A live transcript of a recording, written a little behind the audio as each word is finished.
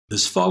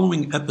This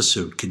following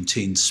episode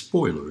contains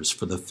spoilers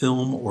for the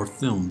film or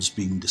films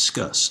being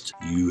discussed.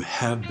 You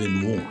have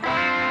been warned.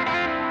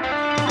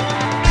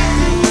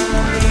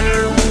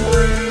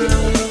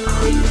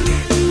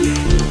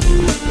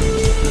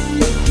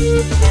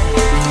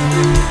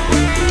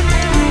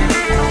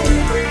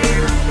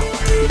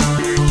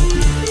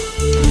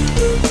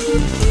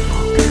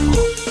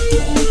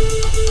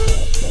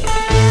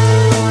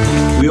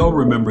 We all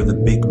remember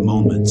the big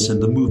moments in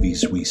the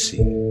movies we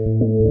see.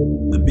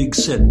 The big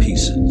set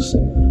pieces,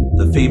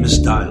 the famous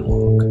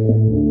dialogue,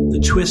 the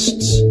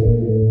twists,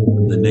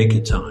 the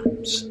naked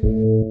times.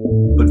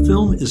 But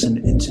film is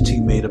an entity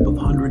made up of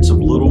hundreds of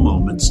little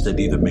moments that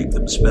either make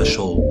them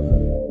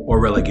special or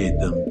relegate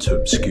them to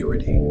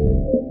obscurity.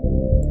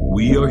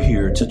 We are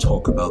here to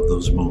talk about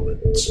those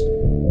moments.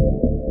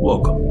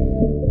 Welcome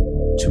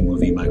to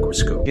Movie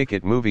Microscope. Kick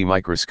it, Movie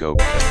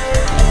Microscope.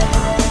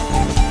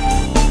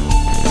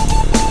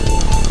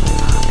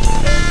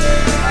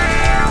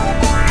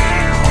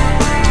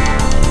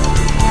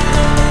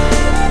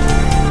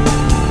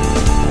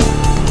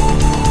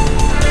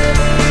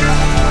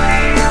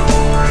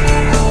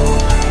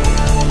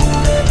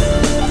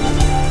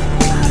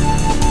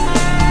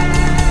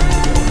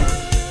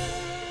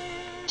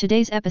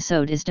 Today's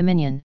episode is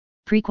Dominion,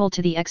 prequel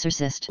to The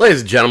Exorcist.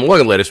 Ladies and gentlemen,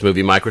 welcome to the latest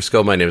Movie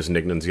Microscope. My name is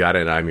Nick Nunziata,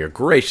 and I'm your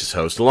gracious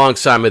host.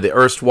 Alongside me, the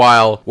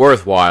erstwhile,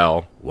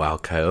 worthwhile,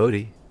 Wild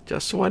Coyote.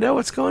 Just so I know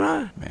what's going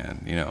on.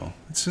 Man,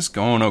 it's just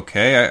going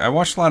okay. I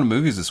watched a lot of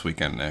movies this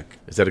weekend, Nick.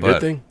 Is that a good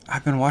thing?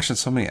 I've been watching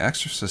so many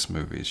Exorcist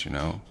movies,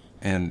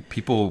 and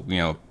people,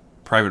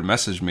 private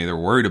message me. They're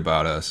worried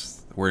about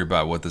us, worried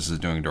about what this is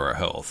doing to our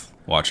health,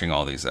 watching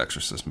all these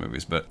Exorcist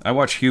movies. But I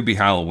watched Hubie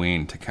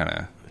Halloween to kind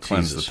of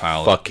cleanse the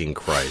palate. Fucking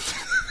Christ.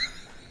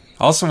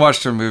 I also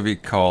watched a movie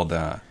called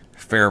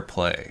Fair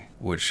Play,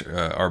 which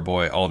our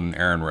boy Alden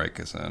Ehrenreich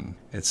is in.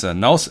 It's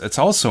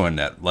also a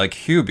like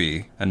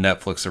Hubie, a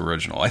Netflix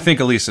original. I think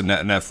at least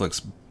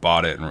Netflix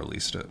bought it and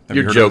released it.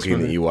 You're joking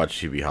that you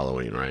watched Hubie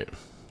Halloween, right?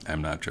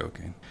 I'm not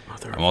joking.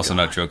 I'm also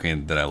not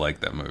joking that I like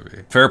that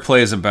movie. Fair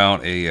Play is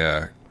about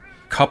a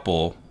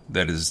couple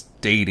that is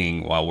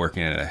dating while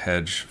working at a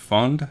hedge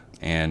fund,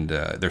 and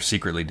they're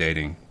secretly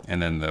dating, and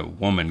then the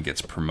woman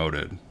gets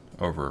promoted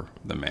over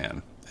the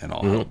man, and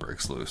all hell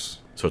breaks loose.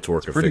 So it's a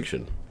work of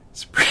fiction.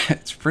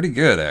 It's pretty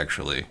good,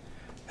 actually.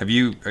 Have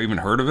you even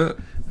heard of it?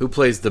 Who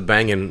plays the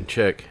banging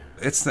chick?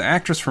 It's the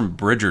actress from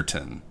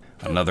Bridgerton,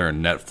 another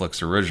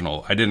Netflix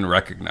original. I didn't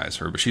recognize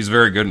her, but she's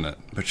very good in it.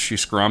 But she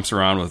scrumps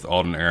around with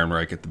Alden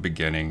Ehrenreich at the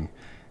beginning,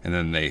 and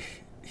then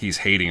he's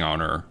hating on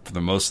her for the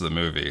most of the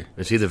movie.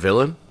 Is he the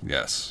villain?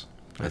 Yes,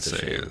 I'd say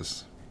he shame.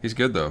 is. He's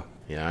good, though.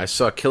 Yeah, I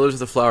saw Killers of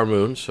the Flower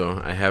Moon,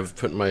 so I have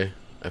put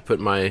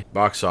my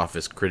box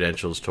office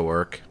credentials to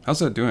work. How's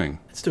that doing?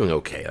 It's doing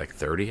okay, like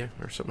 30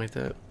 or something like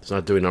that. It's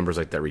not doing numbers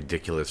like that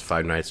ridiculous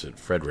Five Nights at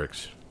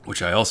Frederick's.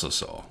 Which I also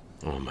saw.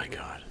 Oh my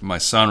god. My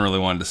son really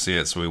wanted to see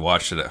it, so we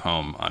watched it at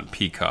home on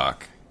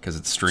Peacock, because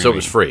it's streaming. So it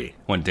was free?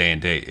 One day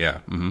and date,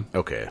 yeah. Mm-hmm.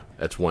 Okay,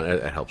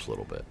 that helps a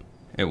little bit.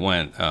 It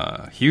went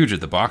huge at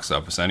the box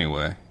office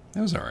anyway. It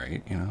was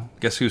alright,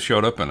 Guess who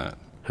showed up in it?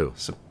 Who?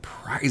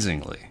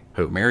 Surprisingly.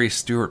 Who? Mary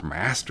Stuart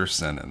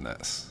Masterson in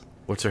this.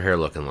 What's her hair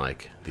looking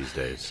like these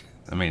days?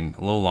 I mean,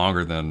 a little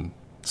longer than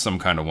Some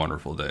Kind of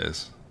Wonderful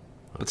Days.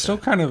 But still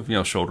kind of,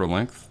 shoulder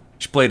length.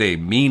 She played a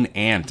mean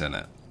aunt in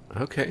it.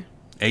 Okay.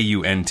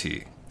 AUNT.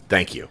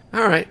 Thank you.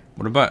 All right.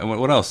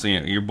 What else?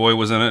 Your boy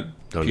was in it?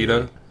 Don't PETA?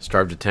 even.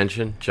 Starved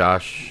Attention?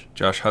 Josh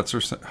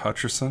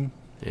Hutcherson?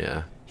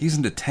 Yeah. He's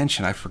in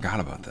detention. I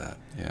forgot about that.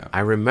 Yeah. I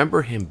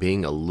remember him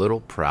being a little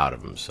proud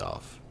of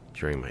himself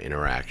during my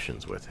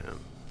interactions with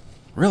him.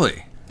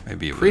 Really?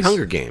 Maybe it was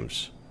Pre-Hunger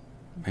Games.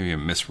 Maybe a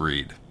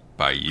misread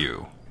by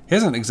you. He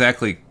hasn't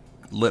exactly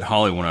lit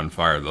Hollywood on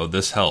fire, though.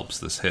 This helps.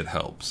 This hit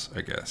helps,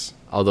 I guess.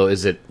 Although,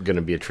 is it going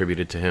to be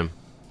attributed to him?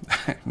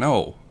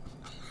 No.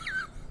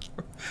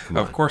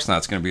 Of course not.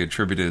 It's going to be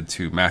attributed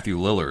to Matthew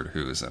Lillard,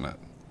 who is in it.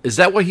 Is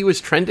that why he was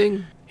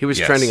trending? He was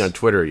Yes. trending on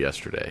Twitter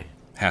yesterday.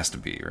 Has to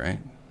be, right?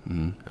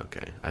 Mm-hmm.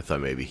 Okay. I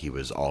thought maybe he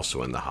was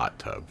also in the hot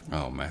tub.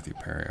 Oh, Matthew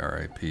Perry,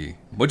 R.I.P.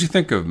 What'd you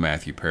think of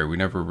Matthew Perry? You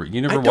never I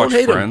don't watched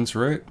hate him. Friends,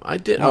 right? I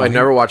did. Oh, I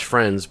never watched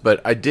Friends, but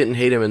I didn't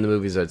hate him in the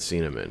movies I'd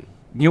seen him in.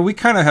 We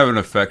kind of have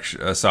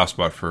a soft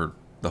spot for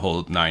the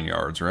whole 9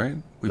 yards, right?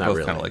 We Not both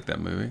really. kind of like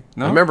that movie.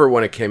 No? I remember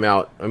when it came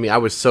out. I mean, I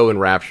was so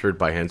enraptured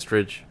by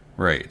Henstridge.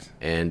 Right.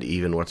 And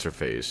even what's her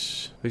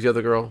face? Who's the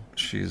other girl?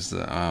 She's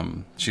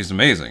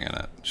amazing in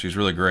it. She's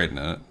really great in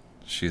it.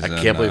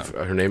 I can't believe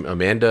her name.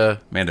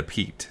 Amanda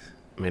Peet.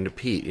 Amanda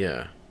Peet,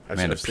 yeah. I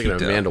Amanda was thinking of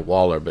Peet. Amanda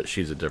Waller, but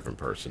she's a different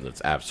person.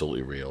 That's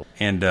absolutely real.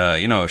 And,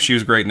 she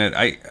was great in it.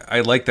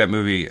 I like that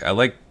movie. I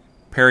like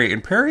Perry.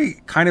 And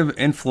Perry kind of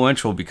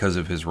influential because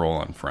of his role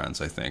on Friends,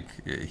 I think.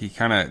 He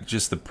kind of,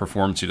 just the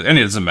performance. And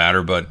it doesn't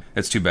matter, but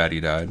it's too bad he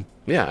died.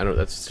 Yeah, I know.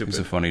 That's stupid. He's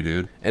a funny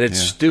dude. And it's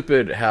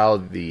stupid how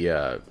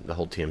the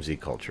whole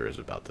TMZ culture is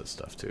about this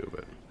stuff, too.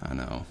 But I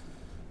know.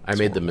 I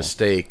made the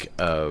mistake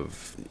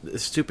of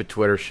stupid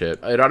Twitter shit.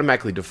 It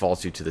automatically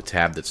defaults you to the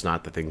tab that's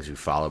not the things you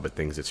follow, but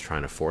things it's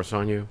trying to force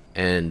on you.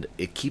 And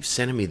it keeps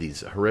sending me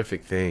these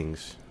horrific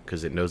things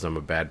because it knows I'm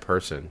a bad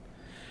person.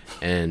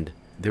 And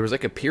there was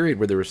like a period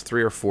where there was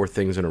 3 or 4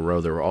 things in a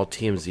row. They were all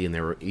TMZ, and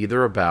they were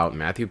either about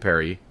Matthew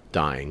Perry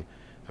dying,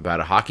 about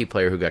a hockey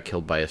player who got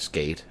killed by a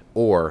skate,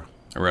 or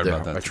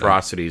the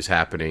atrocities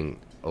happening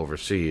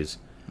overseas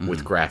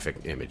with graphic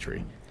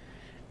imagery.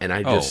 And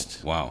I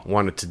just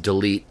wanted to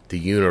delete the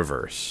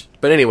universe.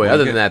 But anyway,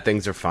 other than that,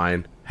 things are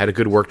fine. Had a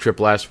good work trip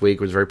last week.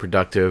 It was very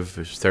productive. It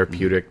was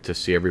therapeutic to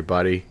see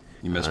everybody.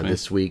 You missed me.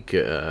 This week,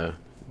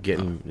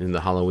 getting in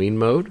the Halloween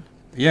mode.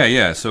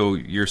 Yeah. So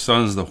your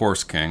son's the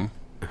Horse King.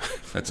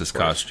 That's his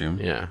costume.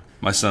 Yeah.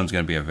 My son's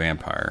going to be a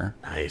vampire.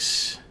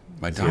 Nice.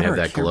 My daughter, He's going to have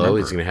that glow?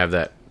 He's going to have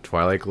that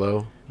Twilight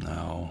glow?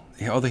 No.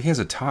 Although he has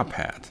a top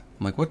hat.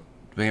 I'm like, what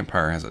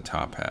vampire has a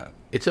top hat?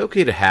 It's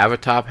okay to have a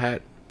top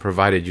hat,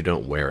 provided you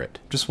don't wear it.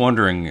 Just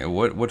wondering,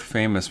 what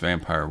famous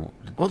vampire?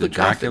 Well,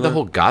 the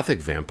whole gothic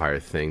vampire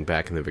thing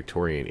back in the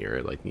Victorian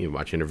era. Like, you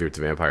watch Interview with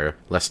the Vampire,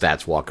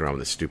 Lestat's walking around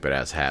with a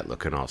stupid-ass hat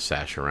looking all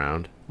sash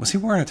around. Was he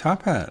wearing a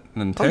top hat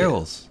and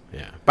tails?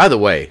 Yeah. By the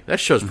way, that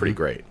show's pretty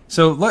great.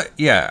 So,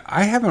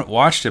 I haven't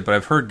watched it, but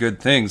I've heard good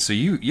things. So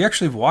you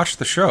actually watched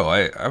the show.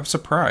 I'm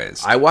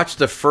surprised. I watched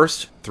the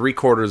first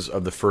 3/4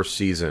 of the first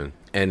season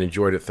and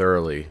enjoyed it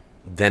thoroughly.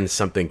 Then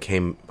something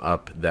came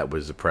up that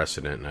was a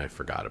precedent, and I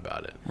forgot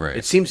about it. Right.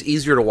 It seems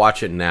easier to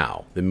watch it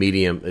now. The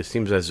medium, it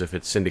seems as if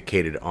it's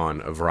syndicated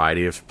on a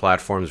variety of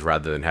platforms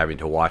rather than having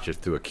to watch it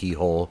through a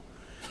keyhole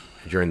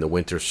during the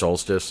winter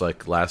solstice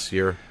like last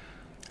year.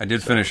 I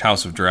did finish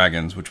House of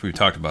Dragons, which we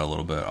talked about a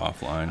little bit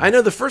offline. I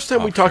know the first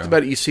time we talked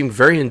about it, you seemed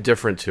very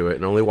indifferent to it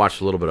and only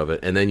watched a little bit of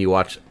it, and then you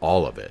watched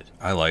all of it.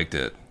 I liked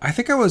it. I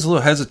think I was a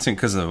little hesitant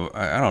because of,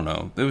 I don't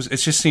know, it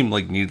just seemed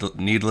like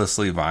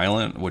needlessly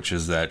violent, which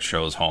is that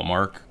show's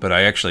hallmark. But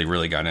I actually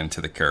really got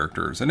into the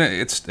characters, and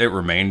it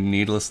remained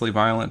needlessly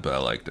violent, but I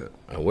liked it.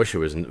 I wish it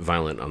was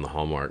violent on the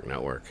Hallmark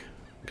Network.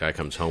 Guy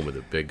comes home with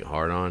a big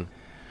hard-on,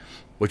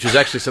 which is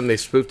actually something they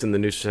spoofed in the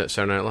new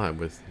Saturday Night Live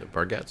with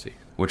Bargatze.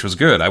 Which was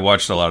good. I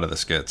watched a lot of the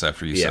skits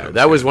after you said it. Yeah,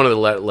 that was one of the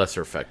lesser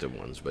effective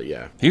ones, but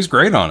yeah. He's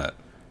great on it.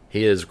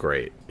 He is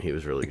great. He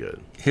was really good.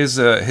 His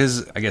I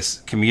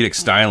guess, comedic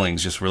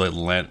stylings just really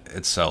lent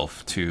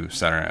itself to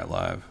Saturday Night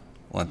Live.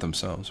 Lent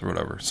themselves, or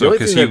whatever. So, the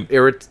only thing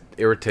that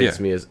irritates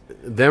me is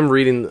them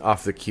reading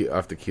off the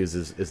cues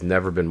is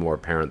never been more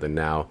apparent than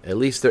now. At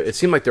least it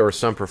seemed like there were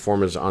some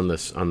performers on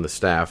the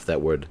staff that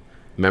would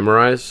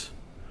memorize,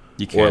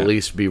 or at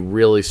least be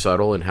really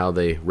subtle in how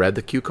they read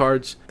the cue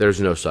cards.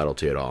 There's no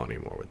subtlety at all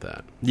anymore with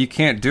that. You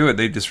can't do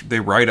it. They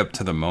write up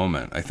to the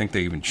moment. I think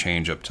they even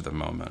change up to the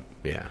moment.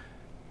 Yeah.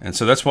 And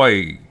so that's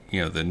why,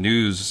 the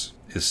news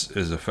is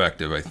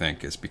effective, I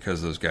think, is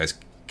because those guys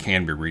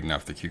can be reading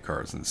off the cue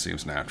cards and it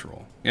seems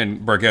natural. And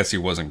Bargatze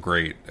wasn't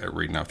great at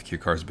reading off the cue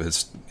cards,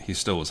 but he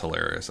still was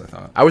hilarious, I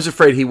thought. I was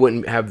afraid he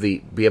wouldn't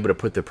be able to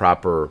put the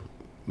proper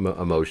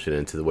emotion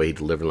into the way he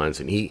delivered lines,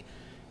 and he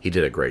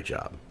did a great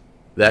job.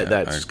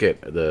 That skit,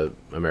 the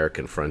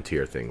American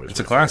Frontier thing, was... It's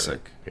a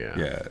classic. Yeah.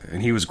 Yeah,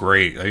 and he was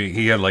great. I mean,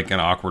 he had like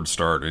an awkward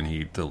start, and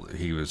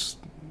he was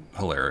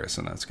hilarious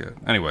in that skit.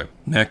 Anyway,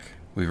 Nick,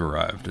 we've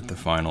arrived at the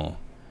final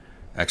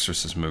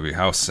Exorcist movie.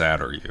 How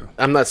sad are you?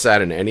 I'm not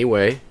sad in any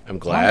way. I'm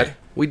glad. Why?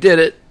 We did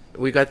it.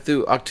 We got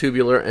through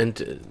Octubular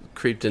and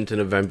creeped into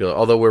November,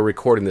 although we're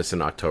recording this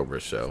in October,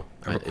 so...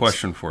 I have a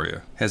question for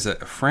you. Has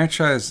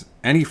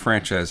any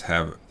franchise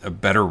have a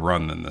better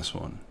run than this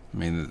one? I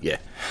mean...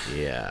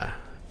 Yeah.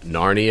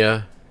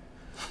 Narnia,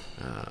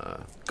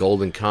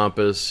 Golden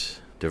Compass,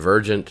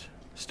 Divergent,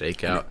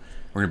 Stakeout.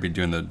 We're going to be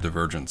doing the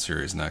Divergent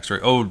series next, right?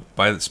 Oh,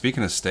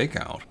 speaking of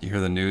Stakeout, you hear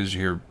the news, you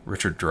hear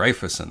Richard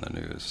Dreyfuss in the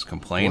news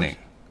complaining.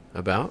 What?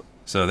 About?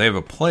 So they have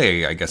a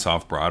play, I guess,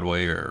 off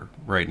Broadway or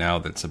right now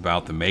that's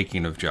about the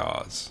making of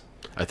Jaws.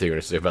 I think you're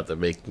going to say about the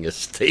making of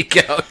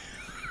Stakeout.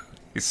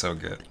 He's so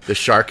good. The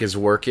shark is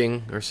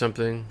working or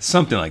something?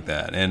 Something like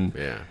that. And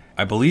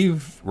I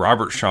believe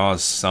Robert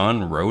Shaw's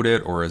son wrote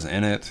it or is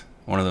in it.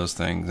 One of those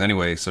things.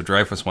 Anyway, so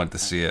Dreyfuss went to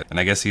see it, and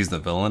I guess he's the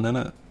villain in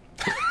it.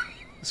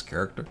 This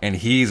character. And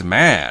he's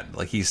mad.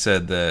 Like, he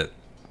said that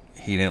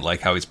he didn't like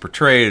how he's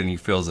portrayed, and he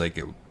feels like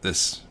the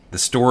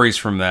stories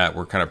from that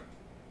were kind of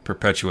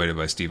perpetuated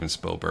by Steven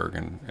Spielberg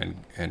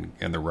and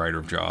the writer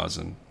of Jaws,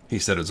 and he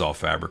said it was all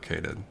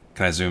fabricated.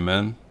 Can I zoom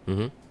in?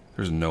 Mm-hmm.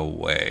 There's no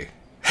way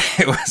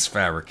it was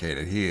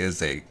fabricated. He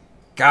is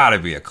gotta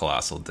be a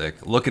colossal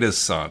dick. Look at his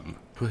son.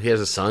 He has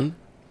a son?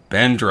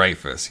 Ben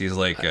Dreyfuss. He's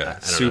like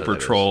a super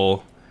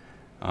troll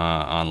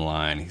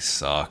online. He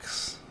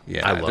sucks.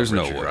 Yeah, I love there's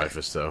Richard no way.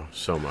 Dreyfuss, though,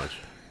 so much.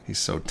 He's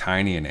so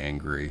tiny and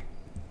angry.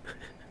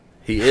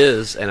 He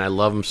is, and I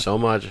love him so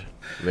much.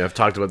 I mean, I've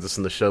talked about this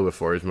in the show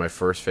before. He's my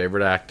first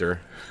favorite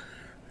actor.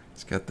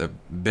 He's got the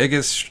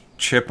biggest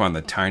chip on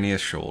the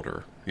tiniest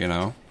shoulder,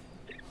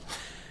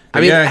 I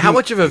mean, Yeah, how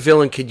much of a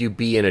villain could you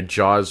be in a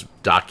Jaws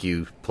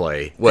docu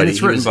play? What, it's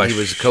he written was by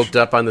coked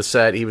up on the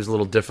set. He was a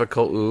little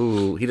difficult.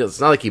 Ooh, it's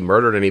not like he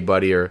murdered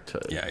anybody or.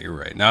 Yeah, you're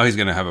right. Now he's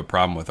going to have a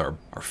problem with our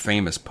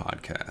famous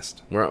podcast.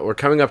 We're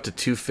coming up to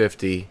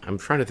 250. I'm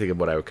trying to think of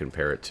what I would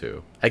compare it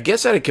to. I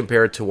guess I'd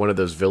compare it to one of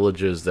those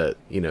villages that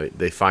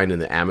they find in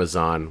the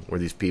Amazon where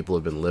these people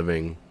have been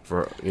living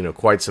for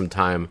quite some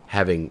time,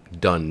 having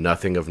done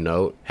nothing of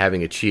note,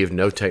 having achieved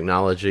no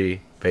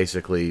technology,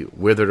 basically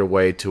withered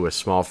away to a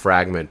small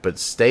fragment, but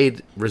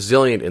stayed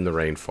resilient in the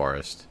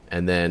rainforest.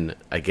 And then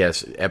I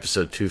guess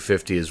episode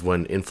 250 is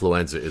when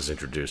influenza is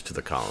introduced to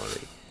the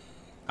colony.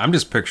 I'm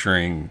just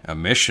picturing a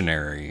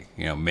missionary,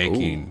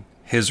 making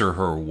his or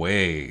her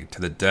way to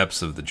the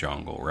depths of the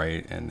jungle,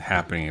 right? And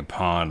happening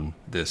upon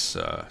this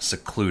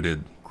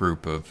secluded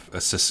group of,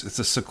 it's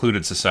a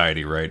secluded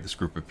society, right? This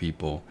group of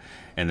people.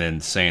 And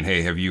then saying,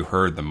 hey, have you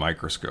heard the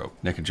Microscope?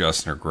 Nick and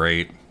Justin are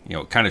great.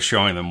 Kind of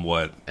showing them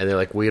what... And they're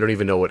like, we don't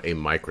even know what a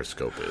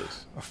microscope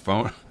is. A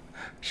phone...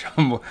 Show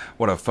them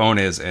what a phone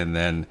is, and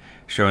then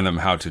showing them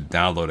how to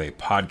download a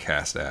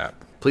podcast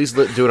app. Please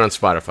do it on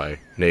Spotify,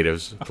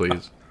 natives,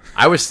 please.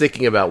 I was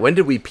thinking about, when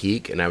did we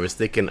peak? And I was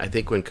thinking, I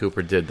think when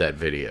Cooper did that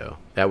video.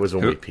 That was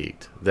when we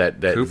peaked. That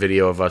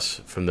video of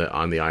us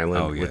on the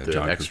island with the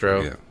John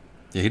extra. Cooper,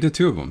 yeah, he did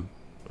 2 of them.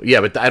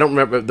 Yeah, but I don't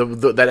remember.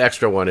 That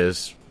extra one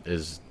is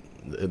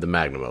the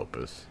magnum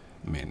opus.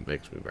 I mean,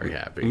 makes me very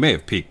happy. We may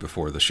have peaked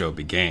before the show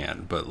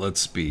began, but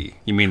let's be...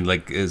 You mean,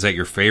 is that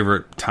your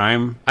favorite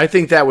time? I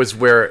think that was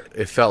where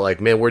it felt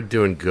like, man, we're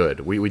doing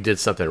good. We did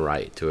something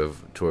right to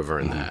have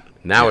earned that.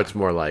 Now it's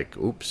more like,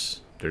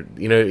 oops.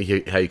 You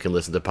know how you can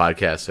listen to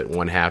podcasts at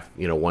 1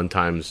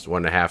 times,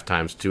 1.5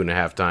 times,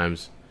 2.5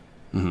 times?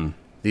 Mm-hmm.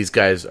 These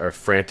guys are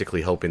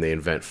frantically hoping they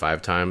invent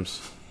 5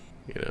 times,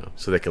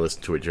 so they can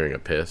listen to it during a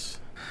piss.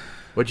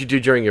 What'd you do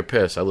during your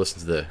piss? I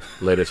listened to the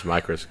latest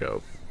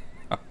Microscope.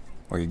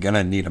 Or you're going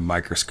to need a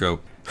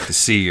microscope to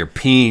see your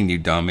peen, you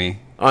dummy.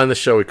 On the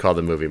show, we call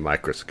the movie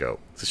Microscope.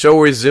 It's a show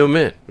where we zoom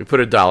in. We put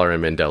 $1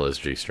 in Mandela's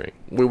G-string.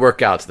 We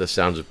work out to the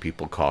sounds of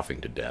people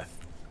coughing to death.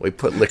 We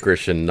put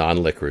licorice in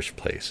non-licorice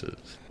places.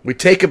 We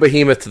take a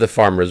behemoth to the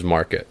farmer's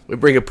market. We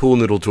bring a pool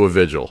noodle to a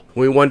vigil.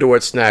 We wonder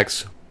what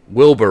snacks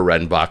Wilbur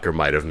Redenbacher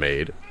might have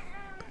made.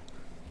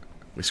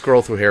 We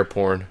scroll through hair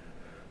porn.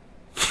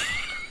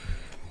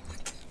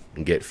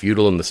 And get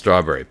feudal in the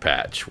strawberry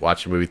patch.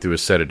 Watch a movie through a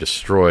set of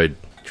destroyed,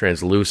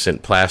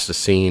 translucent,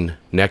 plasticine,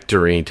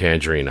 nectarine,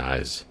 tangerine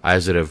eyes.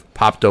 Eyes that have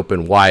popped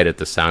open wide at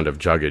the sound of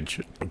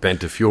juggage.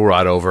 Bent a fuel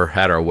rod over,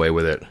 had our way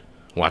with it.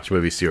 Watch a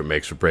movie, see what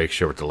makes or breaks,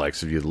 share with the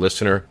likes of you, the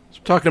listener. So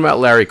I'm talking about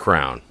Larry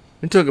Crown.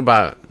 I'm talking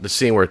about the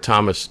scene where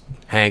Thomas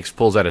Hanks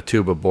pulls out a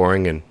tube of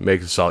boring and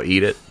makes us all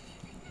eat it.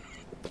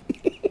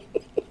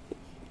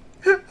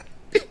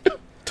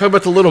 Talk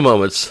about the little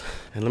moments.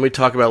 And let me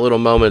talk about little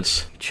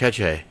moments.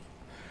 Cheche.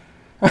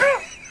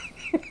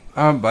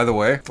 By the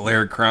way,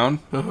 Larry Crown.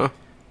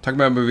 Talking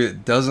about a movie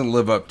that doesn't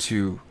live up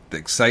to the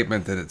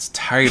excitement that its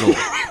title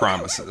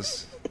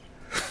promises.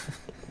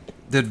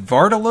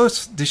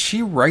 Did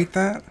she write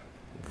that?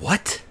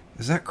 What?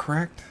 Is that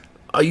correct?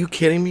 Are you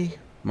kidding me?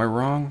 Am I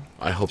wrong?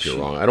 I hope you're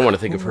wrong. I don't want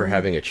to think of her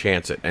having a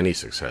chance at any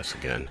success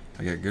again.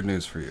 I got good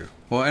news for you.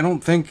 Well, I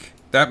don't think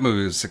that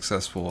movie was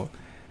successful.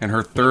 And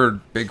her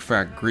third Big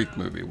Fat Greek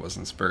movie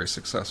wasn't very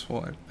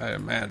successful, I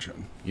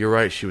imagine. You're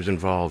right, she was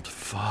involved.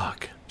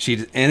 Fuck. She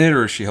in it,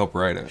 or she helped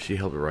write it? She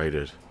helped write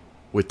it.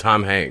 With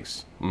Tom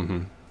Hanks.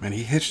 Mm-hmm. And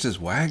he hitched his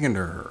wagon to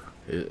her.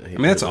 I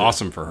mean, that's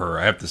awesome for her.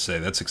 I have to say,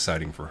 that's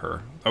exciting for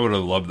her. I would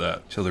have loved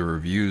that till the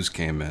reviews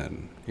came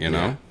in, you know?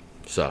 Yeah.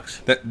 Sucks.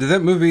 Did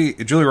that movie,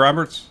 Julia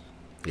Roberts?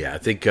 Yeah, I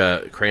think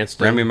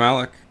Cranston. Rami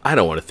Malek? I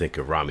don't want to think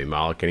of Rami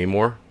Malek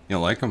anymore. You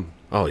don't like him?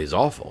 Oh, he's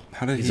awful.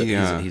 How did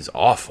he's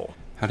awful.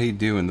 How did he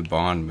do in the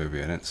Bond movie?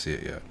 I didn't see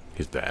it yet.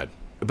 He's bad.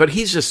 But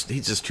he's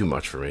just too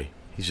much for me.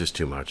 He's just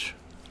too much.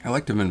 I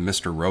liked him in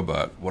Mr.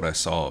 Robot, what I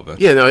saw of it.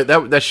 Yeah, no,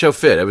 that show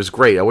fit. It was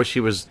great. I wish he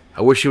was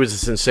a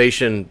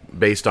sensation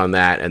based on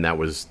that, and that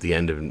was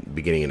the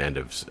beginning and end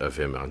of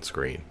him on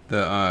screen.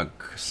 The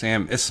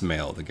Sam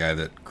Ismail, the guy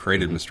that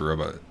created Mr.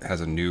 Robot, has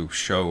a new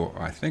show,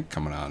 I think,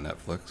 coming out on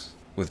Netflix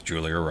with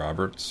Julia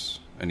Roberts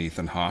and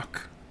Ethan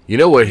Hawke. You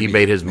know what? He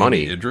made his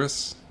money.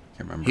 Idris?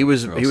 Can't remember. He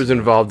was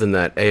involved in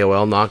that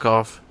AOL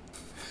knockoff.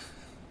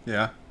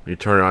 Yeah. You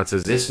turn it on, it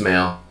says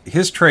Ismail.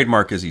 His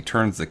trademark is he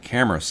turns the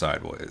camera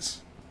sideways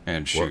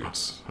and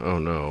shoots. Oh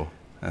no.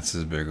 That's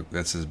his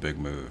big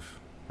move.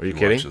 Are you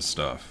kidding? Watch his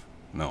stuff.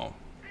 No.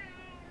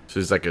 So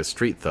he's like a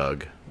street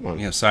thug.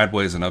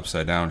 Sideways and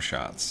upside down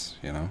shots,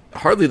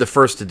 Hardly the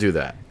first to do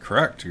that.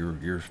 Correct.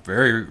 You're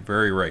very,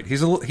 very right.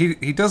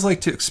 He does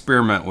like to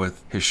experiment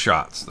with his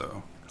shots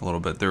though. A little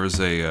bit. There was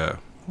a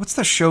what's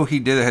the show he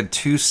did that had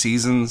 2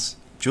 seasons?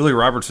 Julia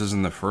Roberts was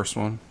in the first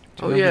one.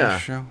 Do you remember that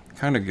show?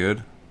 Kind of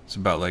good. It's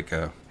about like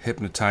a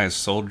hypnotized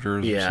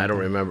soldiers. Yeah, I don't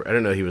remember. I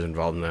didn't know he was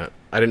involved in that.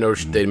 I didn't know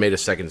they made a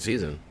second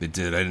season. They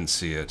did. I didn't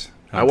see it.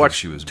 I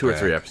watched 2 or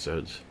 3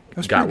 episodes.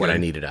 Got what I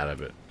needed out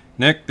of it.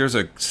 Nick, there's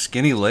a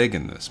skinny leg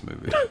in this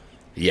movie.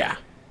 Yeah.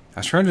 I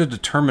was trying to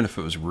determine if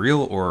it was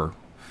real or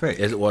fake.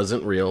 It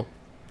wasn't real.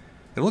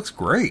 It looks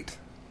great.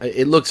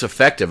 It looks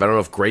effective. I don't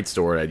know if great's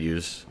the word I'd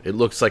use. It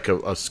looks like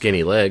a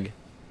skinny leg.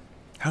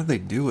 How did they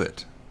do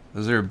it?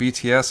 Is there a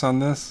BTS on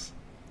this?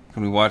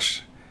 Can we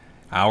watch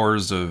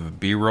hours of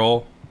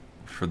B-roll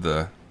for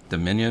the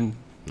Dominion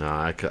No,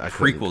 I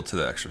prequel to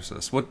The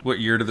Exorcist? What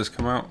year did this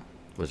come out?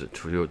 Was it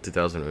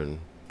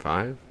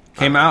 2005?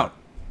 Came out.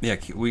 Yeah,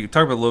 we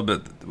talked about a little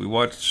bit. We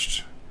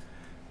watched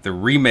the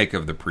remake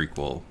of the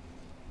prequel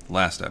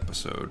last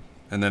episode,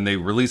 and then they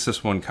released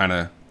this one kind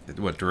of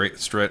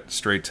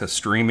straight to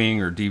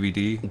streaming or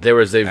DVD. There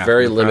was a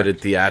very the limited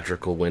fact.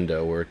 theatrical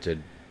window where it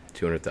did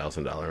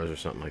 $200,000 or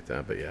something like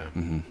that. But yeah,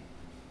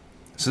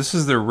 So this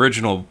is the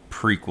original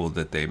prequel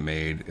that they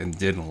made and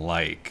didn't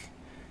like,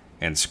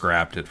 and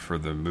scrapped it for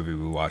the movie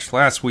we watched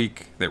last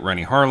week that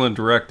Rennie Harlan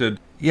directed.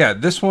 Yeah,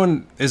 this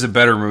one is a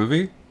better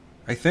movie,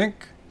 I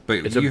think.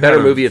 But it's a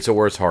better movie. It's a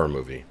worse horror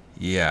movie.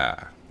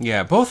 Yeah.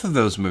 Yeah, both of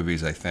those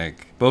movies, I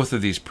think. Both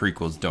of these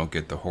prequels don't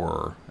get the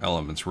horror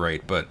elements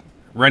right, but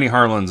Rennie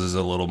Harlan's is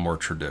a little more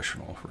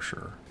traditional, for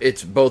sure.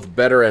 It's both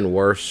better and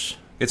worse.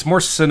 It's more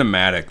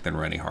cinematic than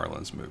Rennie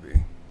Harlan's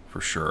movie,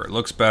 for sure. It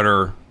looks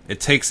better. It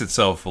takes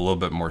itself a little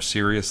bit more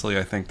seriously,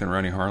 I think, than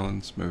Rennie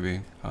Harlan's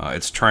movie.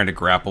 It's trying to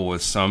grapple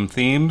with some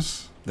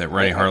themes that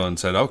Rennie Harlan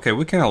said, okay,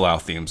 we can allow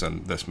themes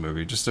in this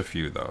movie, just a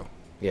few, though.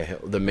 Yeah,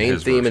 the main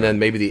His theme version. and then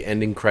maybe the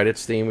ending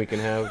credits theme we can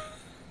have.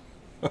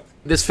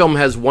 This film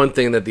has one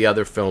thing that the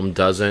other film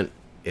doesn't.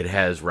 It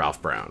has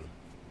Ralph Brown.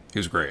 He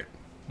was great.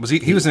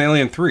 He was in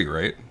Alien 3,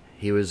 right?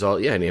 He was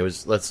and he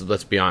was,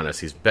 let's be honest,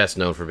 he's best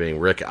known for being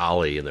Rick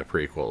Ollie in the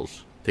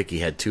prequels. I think he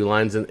had 2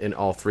 lines in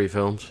all 3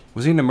 films.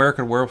 Was he in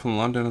American Werewolf in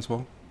London as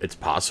well? It's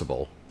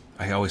possible.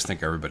 I always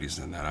think everybody's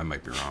in that. I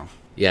might be wrong.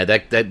 Yeah,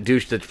 that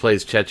douche that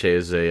plays Cheche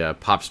is a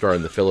pop star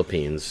in the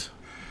Philippines.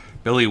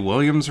 Billy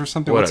Williams or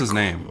something? What's his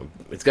name?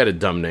 It's got a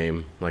dumb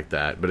name like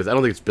that, but I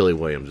don't think it's Billy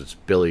Williams. It's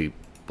Billy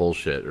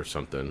bullshit or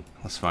something.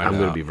 Let's find out. I'm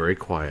going to be very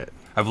quiet.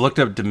 I've looked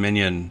up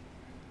Dominion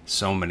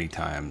so many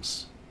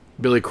times.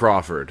 Billy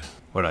Crawford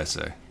What'd I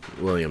say?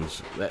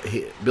 Williams.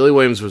 Billy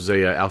Williams was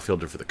a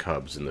outfielder for the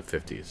Cubs in the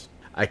 50s.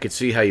 I could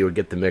see how you would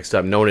get them mixed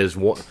up. Known as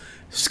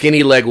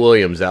Skinny Leg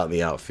Williams out in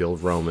the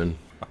outfield, roaming.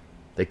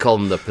 They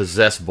called him the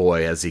possessed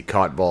boy as he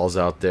caught balls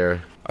out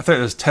there. I thought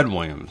it was Ted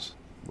Williams.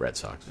 Red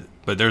Sox.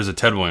 But there's a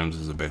Ted Williams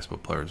as a baseball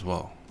player as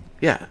well.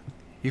 Yeah.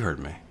 You heard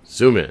me.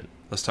 Zoom in.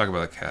 Let's talk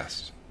about the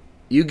cast.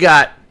 You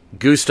got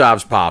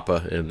Gustav's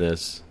Papa in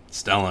this.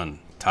 Stellan,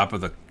 top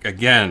of the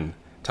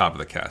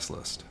cast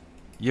list.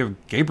 You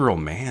have Gabriel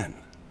Mann.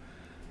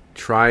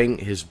 Trying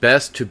his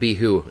best to be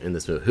who in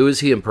this movie? Who is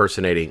he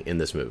impersonating in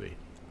this movie?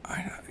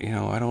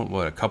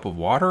 A cup of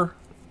water?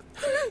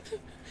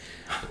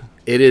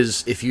 It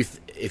is,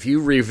 if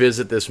you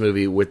revisit this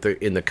movie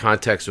in the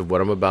context of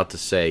what I'm about to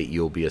say,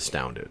 you'll be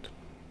astounded.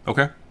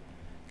 Okay.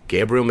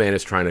 Gabriel Mann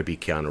is trying to be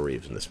Keanu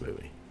Reeves in this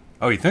movie.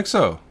 Oh, you think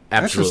so?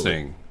 Absolutely.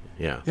 Interesting.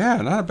 Yeah.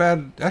 Yeah, not a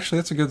bad... Actually,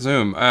 that's a good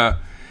zoom.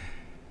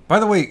 By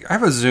the way, I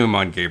have a zoom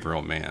on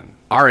Gabriel Mann.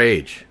 Our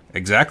age.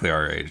 Exactly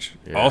our age.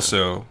 Yeah.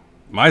 Also,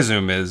 my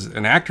zoom is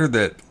an actor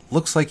that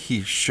looks like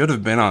he should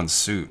have been on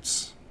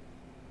Suits.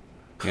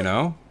 You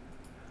know?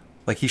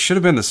 Like, he should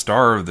have been the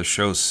star of the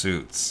show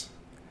Suits.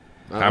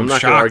 I'm not gonna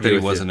shocked argue that he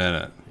with wasn't you. in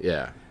it.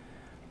 Yeah.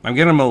 I'm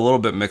getting him a little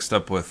bit mixed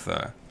up with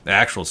the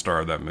actual star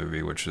of that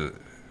movie, which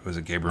was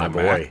a Gabriel My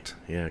boy. Macht.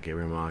 Yeah,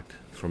 Gabriel Macht.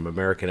 From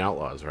American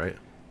Outlaws, right?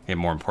 And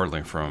more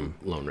importantly, from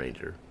Lone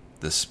Ranger.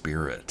 The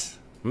Spirit.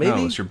 Maybe.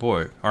 No, it's your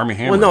boy, Army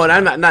Hammer. Well, no,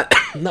 and I'm not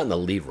in the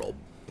lead role,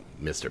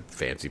 Mr.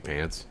 Fancy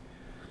Pants.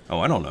 Oh,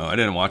 I don't know. I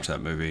didn't watch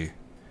that movie.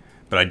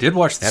 But I did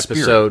watch The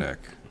Episode, Spirit,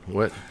 Nick.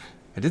 What?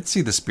 I did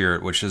see The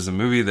Spirit, which is a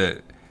movie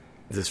that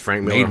Is this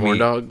Frank Miller Horn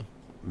Dog?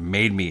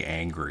 made me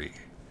angry.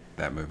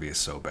 That movie is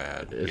so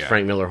bad. It's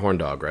Frank Miller Horn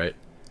Dog, right?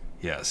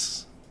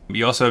 Yes.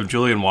 You also have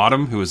Julian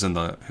Wadham, who was in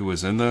the You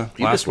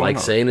last just one. like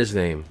saying his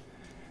name.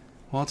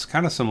 Well, it's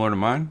kind of similar to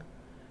mine.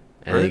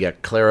 And then you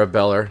got Clara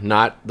Beller,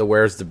 not the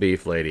Where's the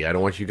Beef lady. I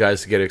don't want you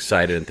guys to get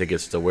excited and think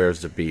it's the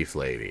Where's the Beef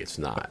lady. It's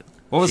not.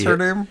 What was her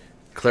name?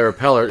 Clara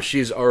Peller.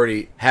 She's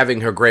already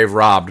having her grave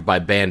robbed by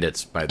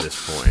bandits by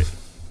this point.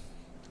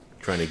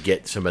 Trying to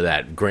get some of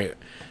that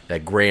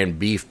grand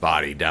beef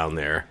body down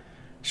there.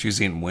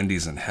 She's eating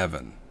Wendy's in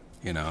heaven,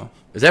 you know?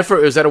 Is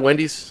that a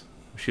Wendy's?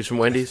 She's from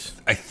Wendy's?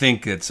 I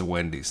think it's a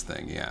Wendy's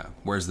thing, yeah.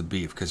 Where's the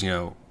beef? Because,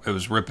 it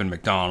was ripping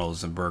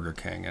McDonald's and Burger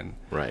King, and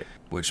Right.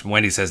 which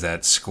Wendy's has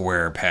that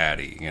square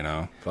patty,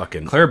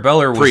 Fucking Claire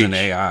Beller was preach. an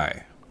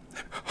AI.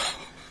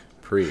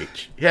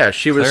 Preach. Yeah,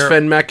 she was Claire-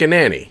 Finn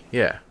McEnany.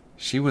 Yeah.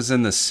 She was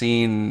in the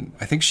scene.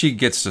 I think she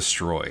gets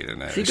destroyed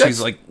in it. She She's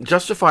got like,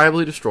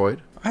 justifiably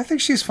destroyed. I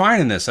think she's fine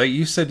in this.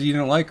 You said you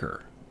didn't like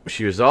her.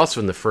 She was also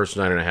in the first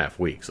 9.5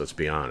 weeks, let's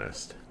be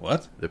honest.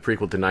 What? The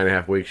prequel to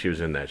 9.5 weeks, she was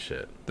in that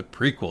shit. The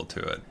prequel to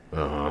it.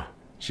 Uh-huh.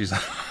 She's.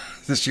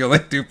 Does she only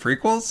do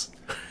prequels?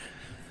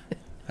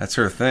 That's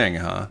her thing,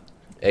 huh?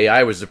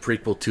 AI was the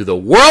prequel to the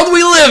world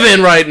we live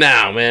in right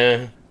now,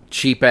 man.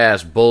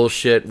 Cheap-ass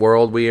bullshit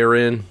world we are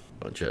in.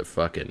 Bunch of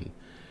fucking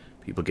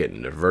people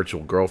getting their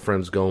virtual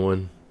girlfriends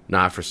going.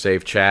 Not for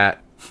safe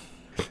chat.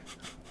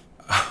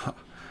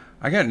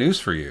 I got news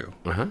for you.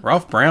 Uh-huh.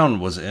 Ralph Brown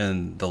was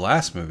in the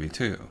last movie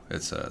too.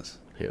 It says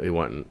He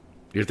wasn't.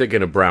 You're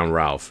thinking of Brown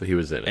Ralph. He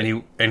was in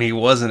it. and he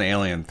was in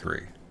Alien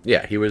 3.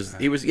 Yeah, he was.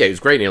 He was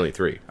great in Alien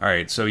 3. All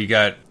right, so you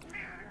got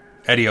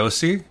Eddie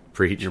Ossie,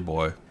 Preach. your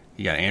boy.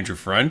 You got Andrew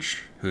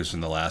French, who's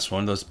in the last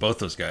one. Both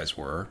those guys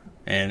were.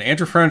 And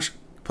Andrew French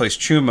plays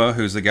Chuma,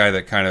 who's the guy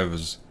that kind of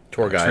was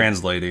Tour guide.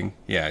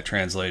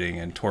 translating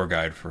and tour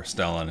guide for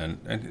Stellan,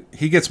 and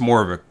he gets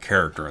more of a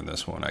character in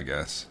this one, I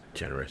guess.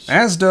 Generous.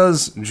 As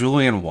does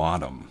Julian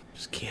Wadham.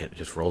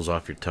 Just rolls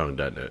off your tongue,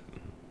 doesn't it?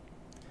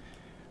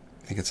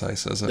 I think it's how he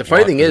says it. The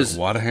funny thing is,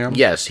 Wadham?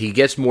 yes, he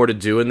gets more to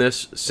do in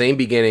this. Same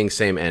beginning,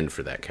 same end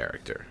for that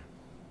character.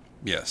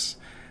 Yes.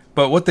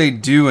 But what they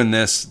do in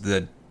this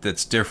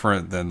that's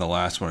different than the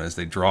last one is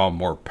they draw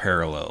more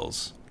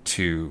parallels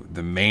to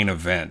the main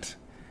event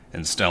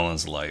in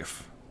Stellan's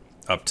life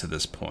up to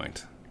this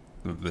point.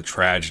 The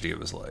tragedy of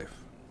his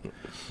life.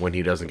 When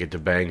he doesn't get to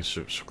bang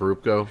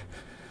Scroopgo.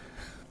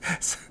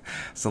 It's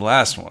the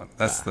last one.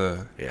 That's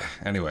yeah.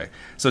 Anyway,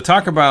 so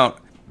talk about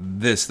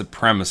the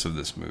premise of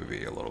this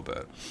movie a little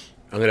bit.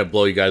 I'm going to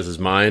blow you guys'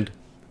 mind.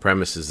 The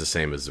premise is the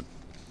same as the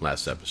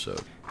last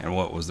episode. And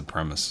what was the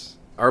premise?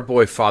 Our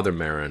boy Father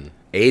Marin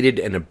aided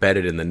and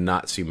abetted in the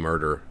Nazi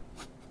murder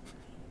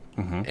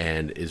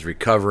and is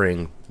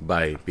recovering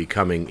by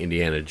becoming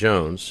Indiana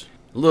Jones.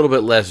 A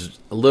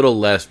little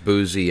less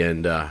boozy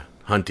and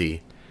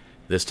hunty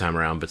this time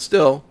around, but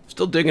still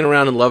digging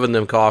around and loving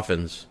them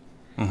coffins.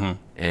 Mm-hmm.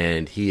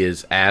 And he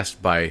is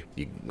asked by,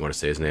 you want to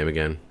say his name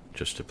again,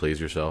 just to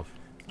please yourself?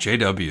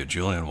 J.W.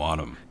 Julian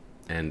Wadham.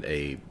 And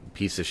a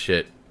piece of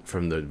shit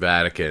from the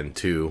Vatican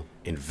to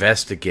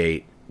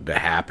investigate the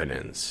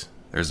happenings.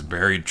 There's a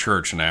buried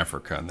church in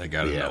Africa, and they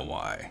got to know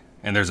why.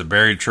 And there's a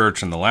buried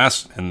church in the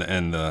last, in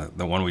the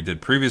one we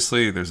did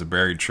previously. There's a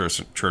buried church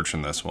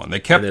in this one. They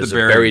kept the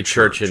buried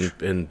church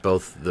in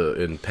both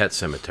in Pet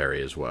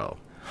Cemetery as well.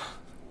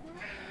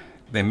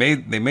 They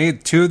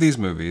made two of these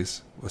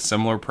movies with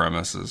similar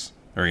premises,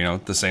 or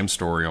the same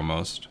story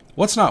almost.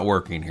 What's not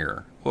working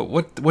here?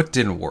 What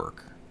didn't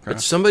work? Okay.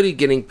 But somebody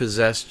getting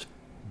possessed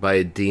by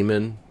a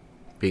demon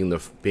being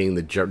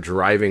the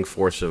driving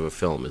force of a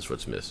film is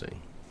what's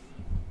missing.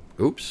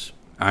 Oops.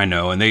 I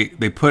know, and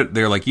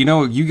they're like,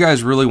 you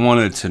guys really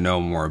wanted to know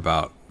more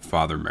about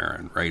Father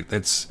Marin, right?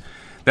 That's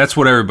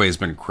what everybody's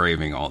been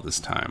craving all this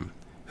time.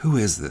 Who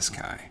is this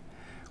guy?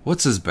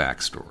 What's his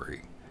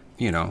backstory?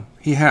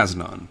 He has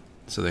none.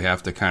 So they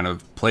have to kind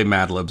of play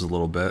Mad Libs a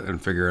little bit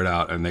and figure it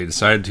out. And they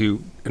decided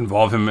to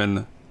involve him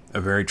in a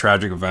very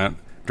tragic event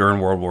during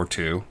World War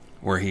II,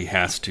 where he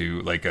has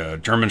to, like, a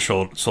German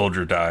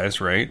soldier dies,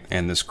 right?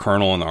 And this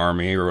colonel in the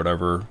army or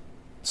whatever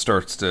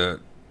starts to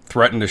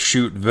threaten to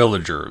shoot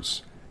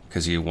villagers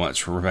because he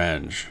wants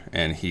revenge.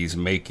 And he's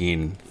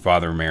making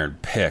Father Marin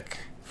pick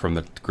from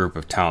the group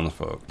of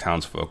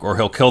townsfolk, or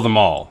he'll kill them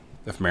all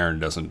if Marin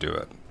doesn't do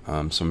it.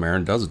 So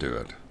Marin does do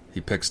it. He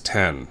picks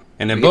 10.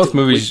 And in both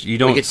movies, you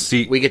don't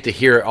see... We get to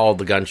hear all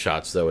the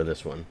gunshots, though, in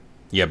this one.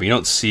 Yeah, but you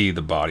don't see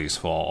the bodies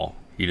fall.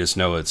 You just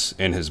know it's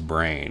in his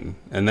brain.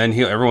 And then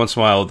every once in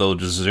a while, they'll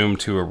just zoom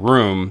to a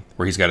room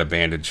where he's got a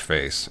bandaged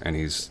face, and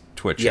he's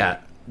twitching. Yeah,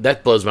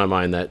 that blows my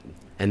mind.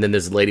 And then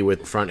there's a lady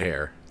with front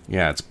hair.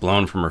 Yeah, it's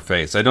blown from her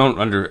face. I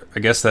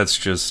guess that's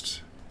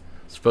just...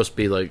 It's supposed to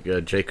be like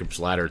a Jacob's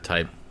Ladder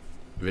type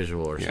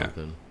visual or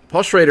something.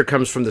 Paul Schrader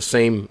comes from the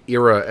same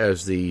era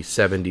as the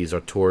 70s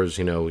auteurs,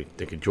 we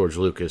think of George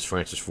Lucas,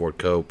 Francis Ford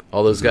Coppola,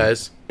 all those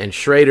guys. And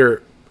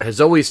Schrader has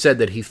always said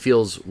that he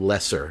feels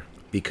lesser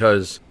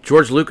because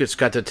George Lucas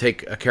got to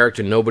take a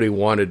character nobody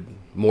wanted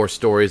more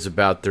stories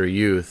about their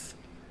youth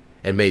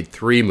and made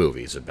 3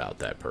 movies about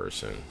that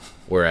person,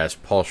 whereas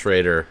Paul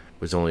Schrader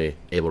was only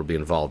able to be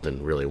involved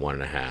in really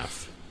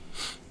 1.5.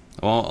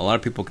 Well, a lot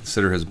of people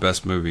consider his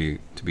best movie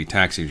to be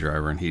Taxi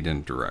Driver, and he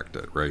didn't direct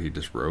it, right? He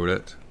just wrote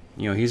it.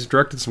 He's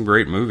directed some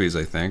great movies,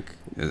 I think.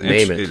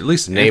 Name it. At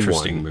least Name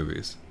interesting one.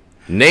 movies.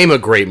 Name a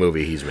great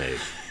movie he's made.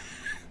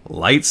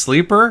 Light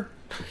Sleeper?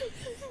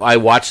 I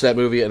watched that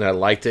movie and I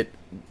liked it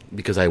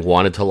because I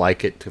wanted to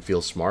like it to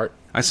feel smart.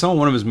 I saw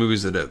one of his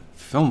movies at a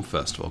film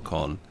festival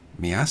called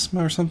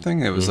Miasma or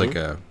something. It was like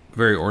a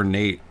very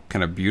ornate,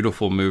 kind of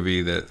beautiful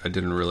movie that I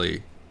didn't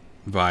really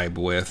vibe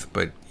with.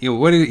 But,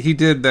 he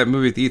did that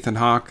movie with Ethan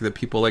Hawke that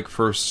people like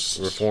first...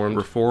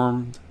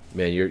 Reformed.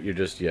 Man,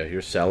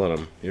 you're selling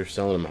them. You're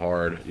selling them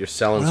hard. You're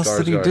selling Skarsgård. What else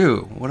did he do?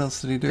 What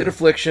else did he do? Did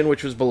Affliction,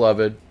 which was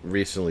beloved.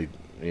 Recently,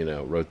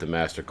 wrote The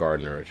Master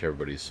Gardener, which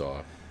everybody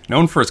saw.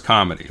 Known for his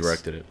comedies.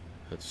 Directed it.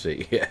 Let's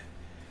see. Yeah.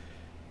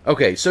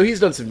 Okay, so he's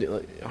done some...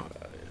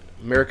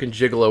 American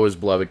Gigolo is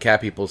beloved.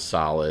 Cat People's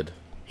solid.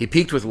 He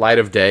peaked with Light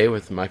of Day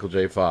with Michael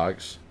J.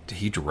 Fox. Did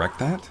he direct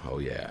that? Oh,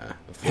 yeah.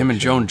 Affliction. Him and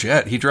Joan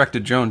Jett. He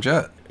directed Joan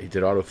Jett. He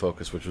did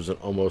Autofocus, which was an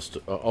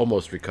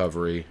almost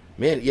recovery.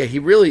 Man, yeah,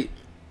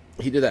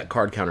 he did that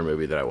card counter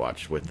movie that I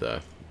watched with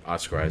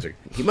Oscar Isaac.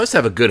 He must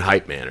have a good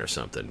hype man or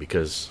something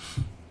because...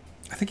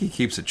 I think he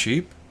keeps it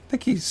cheap. I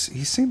think he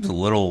seems a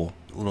little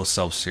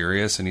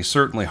self-serious, and he's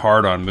certainly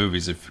hard on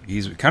movies. If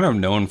he's kind of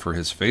known for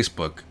his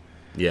Facebook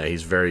Yeah,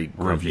 he's very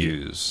grumpy.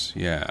 Reviews.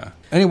 Yeah.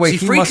 Anyway,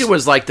 see, Freakin'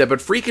 was like that, but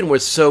Freakin'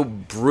 was so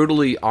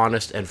brutally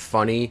honest and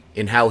funny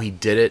in how he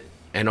did it,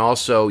 and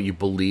also you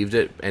believed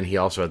it, and he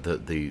also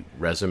had the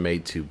resume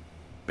to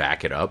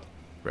back it up.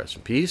 Rest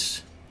in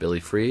peace, Billy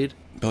Fried.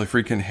 Billy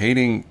Friedkin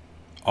hating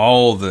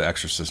all the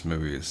Exorcist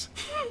movies,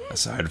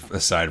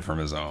 aside from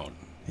his own.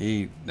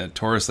 He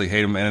notoriously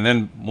hated him. And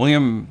then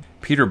William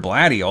Peter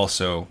Blatty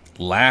also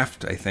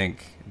laughed, I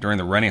think, during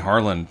the Rennie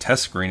Harlan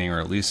test screening, or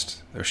at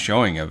least their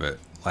showing of it,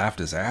 laughed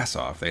his ass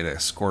off. They'd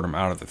escort him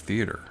out of the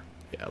theater.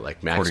 Yeah,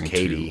 like Max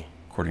Cady.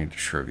 According to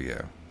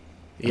trivia.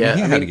 Yeah,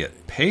 he had to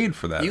get paid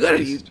for that.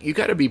 You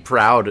gotta be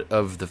proud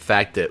of the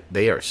fact that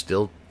they are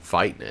still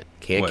fighting it.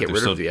 Can't get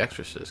rid of The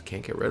Exorcist.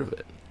 Can't get rid of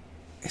it.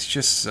 It's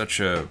just such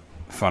a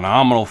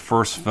phenomenal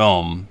first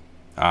film,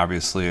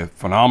 obviously a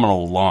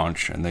phenomenal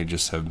launch, and they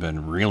just have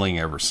been reeling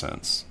ever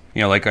since.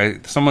 You know,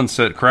 like someone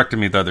corrected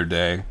me the other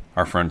day,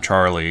 our friend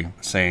Charlie,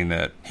 saying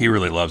that he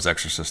really loves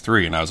Exorcist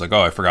 3, and I was like,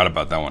 oh, I forgot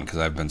about that one because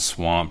I've been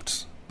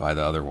swamped by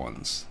the other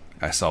ones.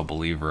 I saw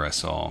Believer, I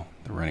saw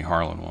the Rennie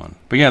Harlan one.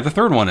 But yeah, the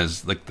third one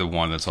is like the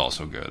one that's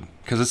also good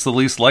because it's the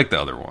least like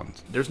the other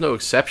ones. There's no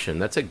exception.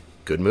 That's a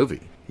good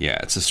movie. Yeah,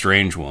 it's a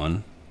strange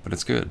one, but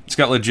it's good. It's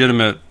got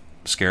legitimate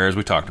scares.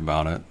 We talked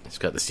about it. It's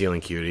got the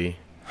ceiling cutie.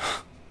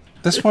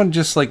 This one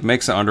just like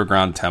makes an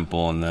underground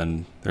temple, and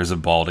then there's a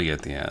baldy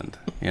at the end.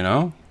 You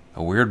know,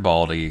 a weird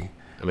baldy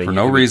for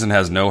no reason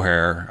has no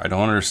hair. I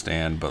don't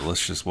understand, but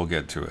we'll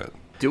get to it.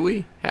 Do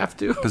we have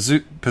to?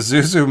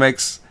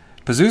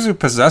 Pazuzu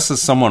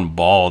possesses someone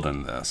bald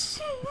in this,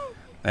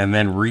 and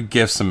then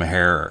re-gifts him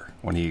hair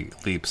when he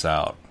leaps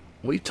out.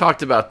 We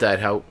talked about that.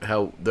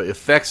 How the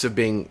effects of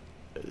being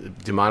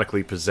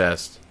demonically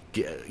possessed,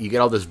 you get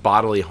all this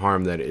bodily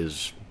harm that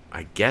is,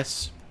 I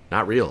guess,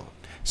 not real.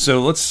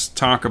 So let's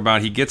talk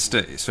about,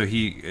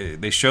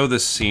 they show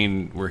this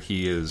scene where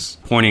he is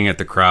pointing at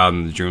the crowd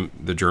and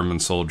the German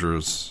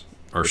soldiers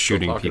are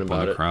shooting people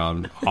in the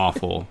crowd.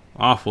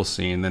 Awful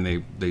scene.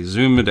 Then they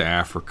zoom into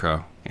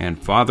Africa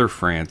and Father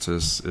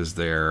Francis is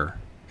there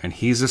and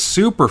he's a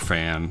super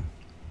fan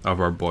of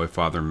our boy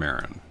Father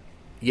Merrin.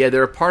 Yeah,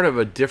 they're a part of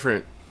a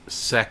different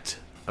sect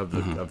of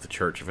the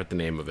church, I forget the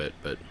name of it,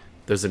 but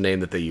there's a name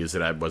that they use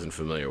that I wasn't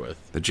familiar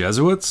with. The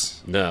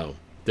Jesuits? No.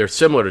 They're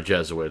similar to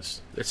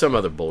Jesuits. There's some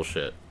other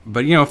bullshit.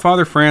 But, you know,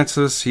 Father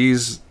Francis, he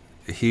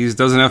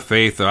doesn't have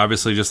faith.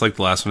 Obviously, just like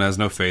the last one, has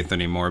no faith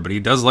anymore. But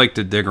he does like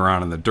to dig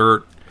around in the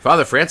dirt.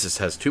 Father Francis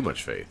has too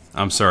much faith.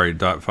 I'm sorry,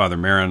 Father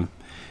Merrin.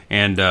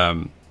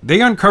 And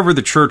they uncover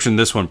the church in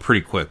this one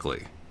pretty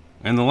quickly.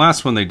 And the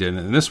last one they didn't.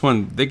 In this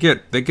one, they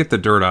get the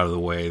dirt out of the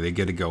way. They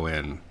get to go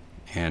in.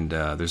 And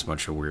there's a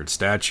bunch of weird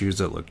statues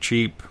that look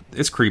cheap.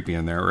 It's creepy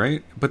in there,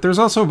 right? But there's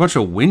also a bunch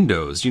of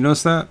windows. You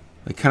notice that?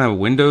 Like kind of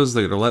windows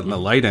that are letting the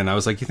light in. I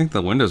was like, you think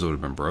the windows would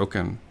have been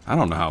broken? I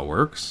don't know how it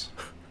works.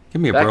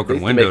 Give me a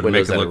broken window to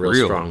make it look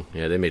real. Strong.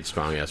 Yeah, they made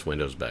strong-ass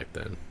windows back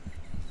then.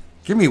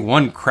 Give me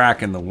one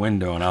crack in the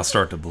window and I'll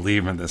start to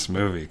believe in this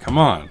movie. Come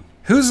on.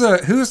 Who's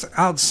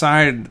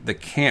outside the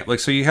camp? Like,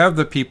 so you have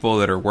the people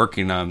that are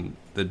working on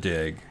the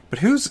dig, but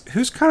who's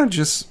kind of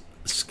just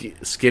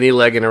skinny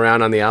legging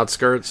around on the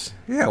outskirts?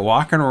 Yeah,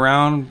 walking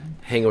around,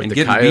 hanging with and the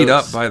getting coyotes. Beat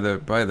up by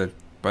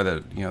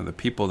the the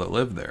people that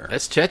live there.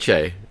 That's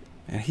Cheche.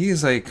 And he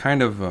is a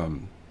kind of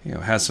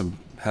has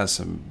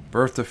some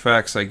birth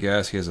defects, I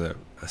guess. He has a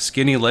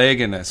skinny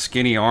leg and a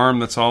skinny arm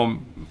that's all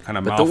kind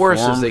of malformed. But the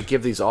worst is they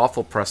give these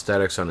awful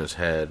prosthetics on his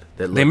head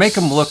that they make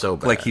him look so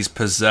bad. like he's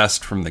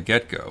possessed from the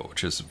get-go,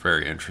 which is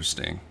very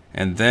interesting.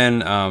 And then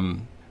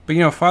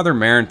but Father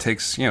Merrin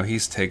takes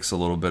a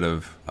little bit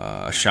of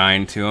a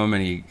shine to him,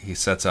 and he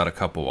sets out a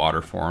cup of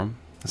water for him.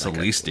 That's like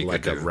the least he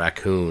could do. Like a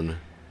raccoon.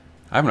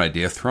 I have an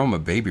idea. Throw him a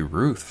Baby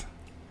Ruth,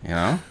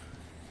 How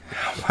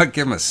about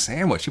give him a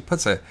sandwich? He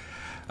puts a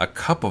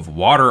cup of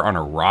water on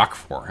a rock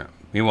for him.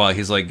 Meanwhile,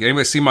 he's like,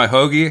 anybody see my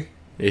hoagie?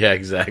 Yeah,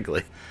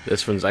 exactly.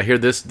 I hear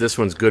this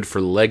one's good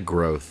for leg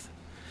growth.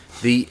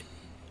 The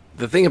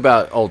thing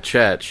about old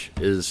Chech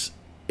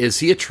is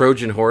he a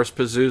Trojan horse,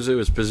 Pazuzu?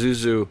 Is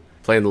Pazuzu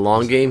playing the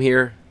long game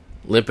here?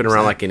 Limping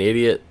around like an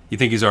idiot? You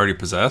think he's already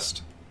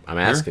possessed? I'm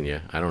asking you.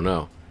 I don't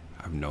know.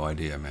 I have no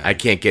idea, man. I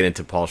can't get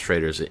into Paul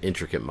Schrader's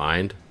intricate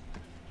mind.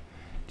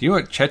 Do you know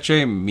what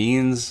Cheche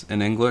means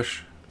in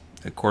English?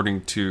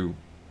 According to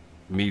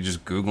me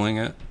just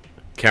Googling it.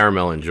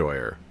 Caramel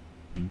enjoyer.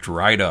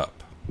 Dried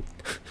up.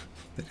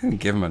 They didn't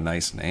give him a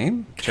nice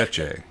name.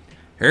 Cheche.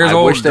 Here's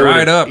old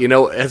dried up.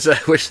 I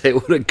wish they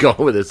would have gone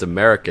with his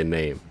American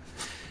name.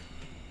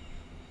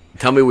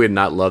 Tell me we would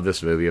not love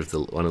this movie if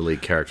one of the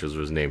lead characters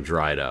was named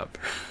Dried Up.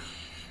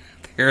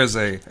 There's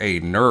a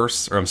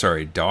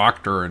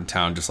doctor in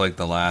town, just like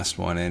the last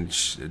one, and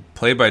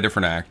played by a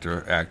different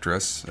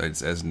actress,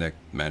 as Nick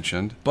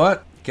mentioned.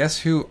 But guess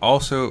who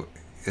also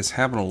is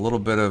having a little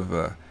bit of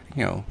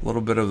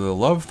the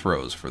love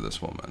throes for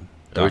this woman?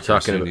 Are we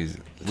talking about?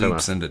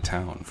 Leaps into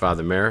town.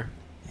 Father Merrin?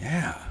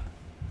 Yeah.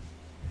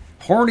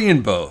 Horny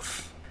in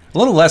both. A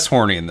little less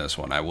horny in this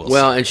one, I will say.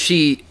 Well, and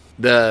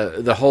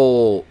the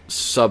whole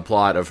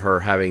subplot of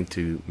her having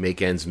to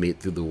make ends meet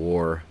through the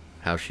war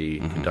how she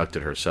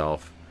conducted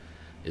herself,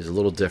 is a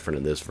little different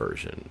in this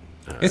version.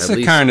 It's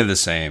kind of the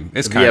same.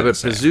 It's kind yeah, of but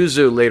the same.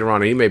 Pazuzu later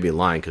on, he may be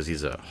lying because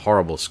he's a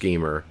horrible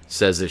schemer,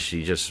 says that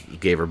she just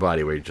gave her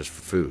body away just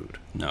for food.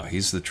 No,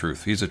 he's the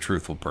truth. He's a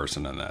truthful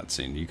person in that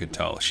scene. You could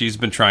tell. She's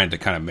been trying to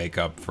kind of make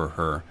up for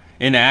her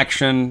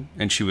inaction,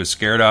 and she was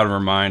scared out of her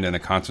mind in a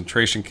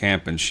concentration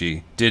camp, and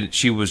she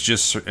was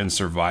just in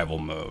survival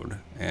mode,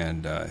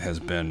 and has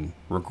been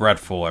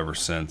regretful ever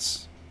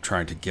since,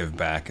 trying to give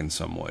back in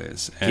some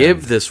ways. And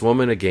give this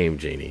woman a game,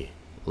 Janie.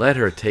 Let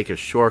her take a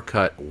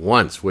shortcut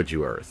once, would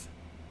you, Earth?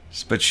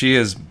 But she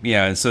is,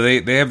 yeah, and so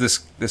they have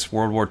this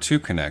World War II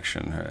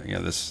connection,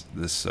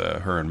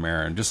 her and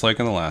Marin, just like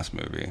in the last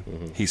movie.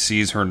 Mm-hmm. He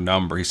sees her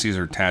number, he sees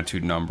her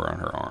tattooed number on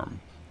her arm.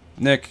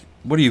 Nick,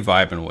 what are you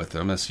vibing with?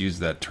 I'm going to use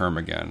that term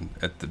again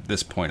at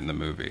this point in the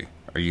movie.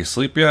 Are you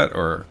asleep yet,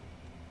 or?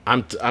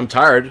 I'm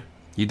tired.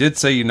 You did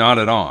say you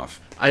nodded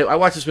off. I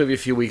watched this movie a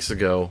few weeks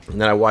ago,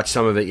 and then I watched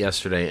some of it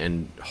yesterday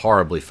and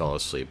horribly fell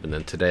asleep. And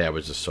then today I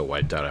was just so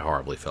wiped out I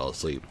horribly fell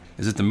asleep.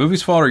 Is it the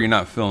movie's fault, or you're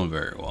not feeling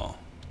very well?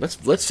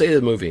 Let's say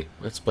the movie.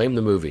 Let's blame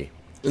the movie.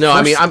 No,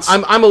 I mean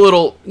I'm a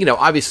little,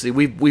 obviously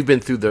we've been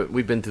through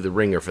the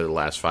ringer for the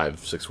last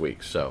 5-6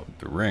 weeks. So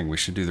the Ring. We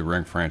should do the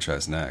Ring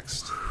franchise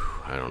next.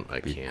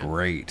 I can't.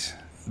 Great.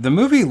 The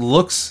movie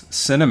looks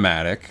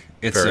cinematic.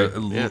 It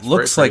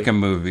looks like a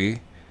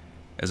movie,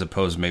 as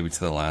opposed maybe to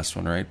the last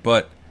one, right?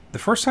 But the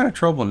first sign of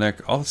trouble,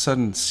 Nick, all of a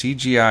sudden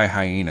CGI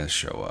hyenas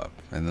show up,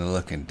 and they're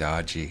looking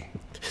dodgy.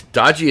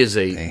 Dodgy is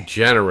a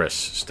generous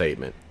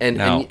statement.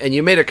 And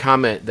you made a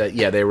comment that,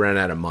 they ran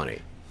out of money.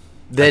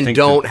 Then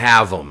don't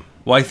have them.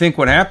 Well, I think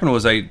what happened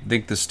was I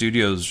think the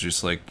studio's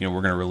just like, we're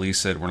going to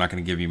release it. We're not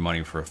going to give you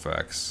money for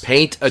effects.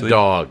 Paint a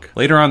dog.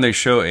 Later on, they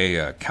show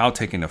a cow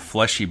taking a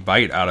fleshy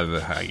bite out of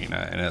a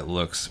hyena, and it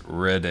looks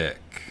ridiculous.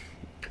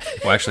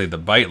 Well, actually, the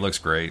bite looks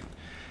great.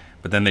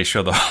 But then they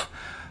show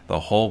the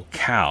whole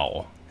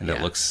cow, and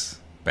it looks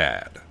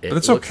bad. But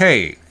it's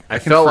okay. I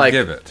felt like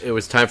it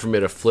was time for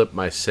me to flip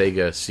my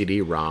Sega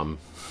CD-ROM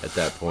at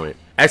that point.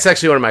 That's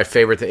actually one of my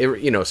favorite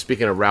things.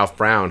 Speaking of Ralph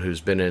Brown,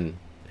 who's been in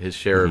his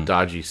share of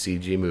dodgy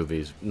CG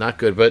movies. Not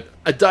good, but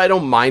I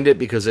don't mind it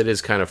because it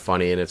is kind of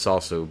funny, and it's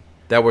also,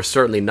 that was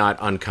certainly not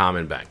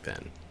uncommon back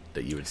then,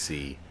 that you would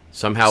see.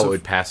 Somehow it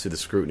would pass through the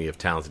scrutiny of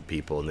talented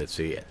people, and they'd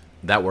see it.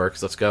 That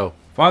works, let's go.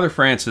 Father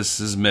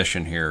Francis's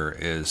mission here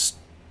is,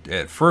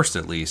 at first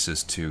at least,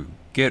 is to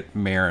get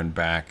Marin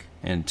back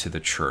into the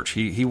church.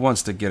 He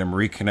wants to get him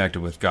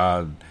reconnected with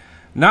God,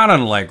 not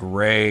unlike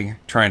Rey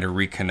trying to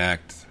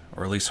reconnect,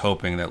 or at least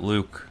hoping that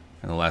Luke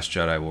and the Last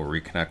Jedi will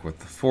reconnect with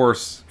the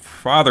Force.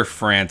 Father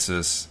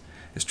Francis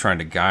is trying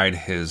to guide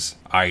his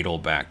idol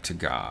back to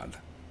God.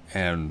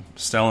 And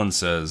Stellan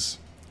says,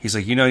 he's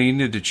like, you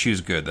need to choose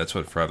good. That's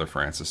what Father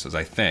Francis says.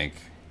 I think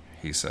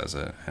he says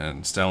it.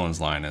 And Stellan's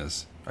line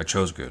is, I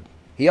chose good.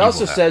 He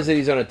also says that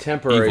he's on a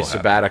temporary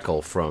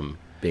sabbatical from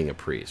being a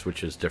priest,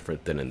 which is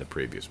different than in the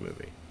previous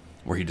movie.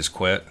 Where he just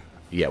quit?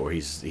 Yeah, where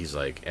he's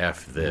like,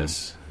 F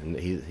this. And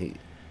he's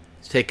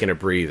taking a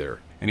breather.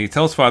 And he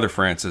tells Father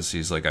Francis,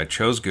 he's like, I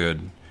chose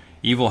good.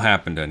 Evil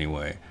happened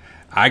anyway.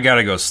 I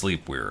gotta go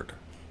sleep weird.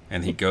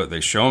 And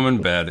they show him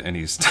in bed, and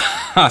he's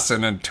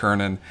tossing and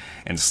turning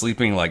and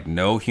sleeping like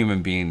no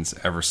human beings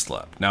ever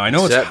slept. Now, I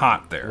know it's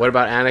hot there. What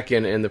about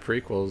Anakin in the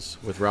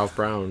prequels with Ralph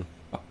Brown?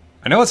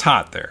 I know it's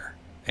hot there.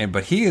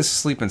 But he is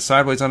sleeping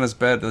sideways on his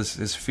bed.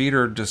 His feet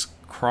are just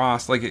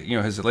crossed, like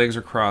his legs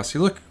are crossed. He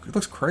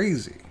looks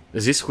crazy.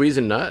 Is he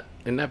squeezing nut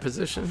in that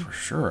position? For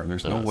sure.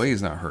 There's no way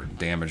he's not hurting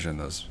damage in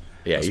those.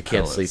 Yeah, those you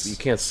pellets. can't sleep. You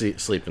can't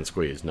sleep and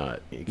squeeze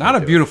nut. Not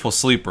a beautiful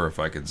sleeper, if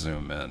I could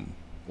zoom in.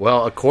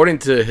 Well, according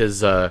to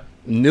his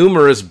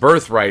numerous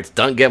birthrights,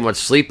 don't get much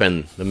sleep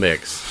in the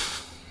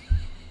mix.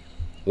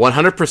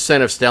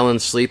 100% of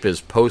Stellan's sleep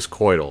is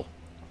post-coital.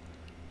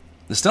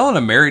 Is Stellan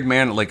a married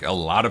man, like, a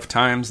lot of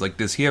times? Like,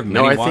 does he have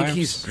many wives? No, I think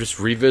he's just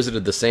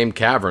revisited the same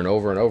cavern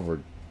over and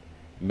over.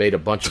 Made a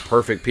bunch of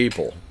perfect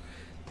people.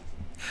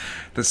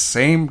 The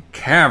same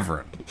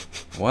cavern.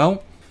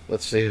 Well,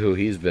 let's see who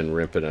he's been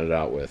ripping it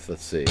out with.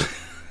 Let's see.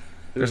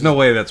 There's no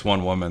way that's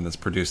one woman that's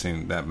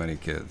producing that many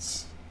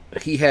kids.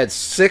 He had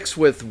 6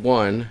 with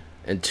one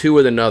and 2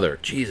 with another.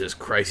 Jesus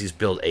Christ, he's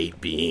built 8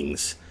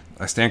 beings.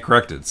 I stand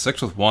corrected.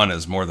 6 with one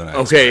is more than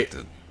I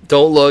expected.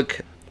 Don't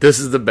look. This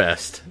is the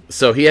best.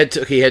 So he had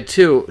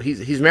 2.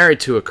 He's married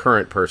to a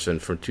current person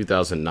from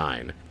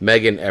 2009,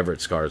 Megan Everett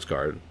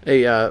Skarsgård,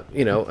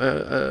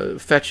 a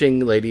fetching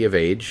lady of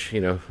age,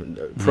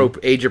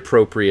 age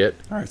appropriate.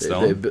 All right,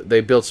 Stellan.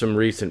 They built some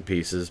recent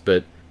pieces,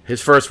 but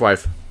his first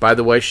wife, by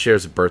the way,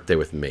 shares a birthday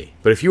with me.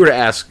 But if you were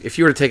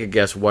to take a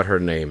guess what her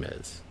name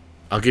is,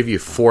 I'll give you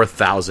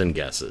 4,000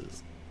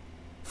 guesses.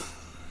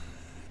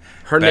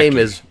 Her name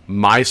is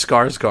My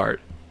Skarsgård,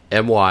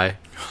 M-Y.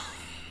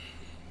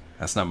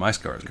 That's not my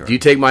Skarsgård. Do you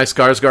take my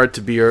Skarsgård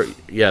to be your...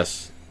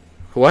 Yes.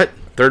 What?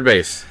 Third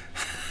base.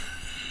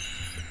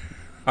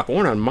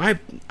 Born on my...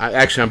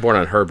 Actually, I'm born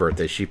on her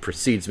birthday. She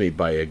precedes me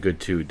by a good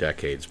 2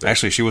 decades. But...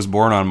 Actually, she was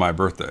born on my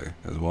birthday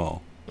as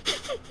well.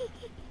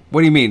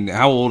 What do you mean?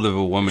 How old of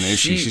a woman is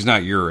she? She's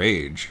not your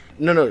age.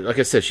 No. Like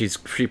I said,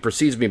 she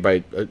precedes me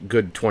by a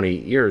good 20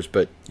 years,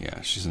 but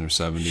Yeah, she's in her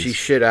 70s. she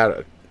shit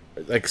out.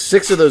 Like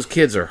 6 of those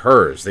kids are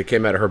hers. They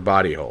came out of her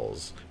body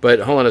holes.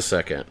 But hold on a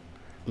second.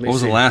 What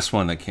was the last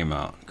one that came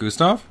out?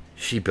 Gustav?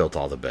 She built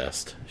all the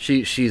best.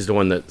 She's the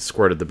one that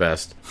squirted the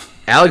best.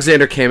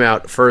 Alexander came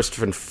out first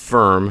and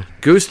firm.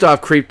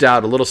 Gustav creeped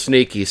out a little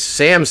sneaky.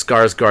 Sam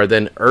Skarsgård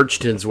then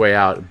urged his way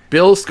out.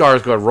 Bill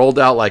Skarsgård rolled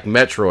out like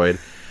Metroid.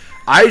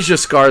 Ija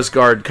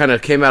Skarsgård kind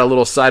of came out a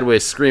little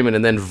sideways screaming,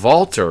 and then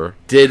Walter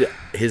did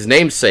his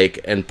namesake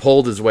and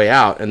pulled his way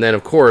out. And then,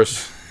 of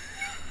course,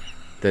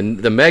 the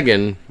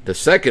Megan, the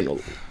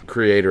second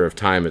creator of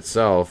time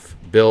itself,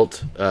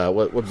 built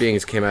what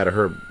beings came out of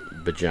her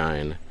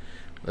vagina.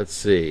 Let's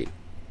see.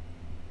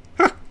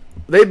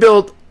 They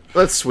built,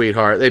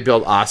 sweetheart. They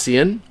built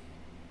Ossian.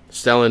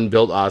 Stellan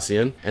built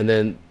Ossian, and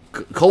then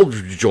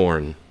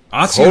Kolbjorn.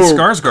 Ossian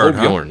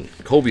Skarsgård,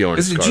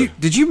 Kolbjorn.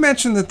 Did you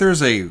mention that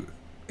there's a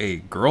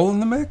girl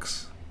in the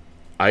mix?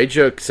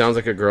 Ija sounds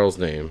like a girl's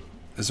name.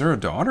 Is there a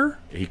daughter?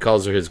 He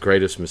calls her his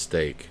greatest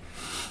mistake.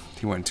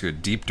 He went into a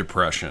deep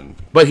depression.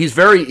 But he's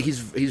very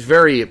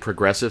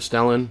progressive.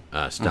 Stellan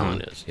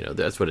is.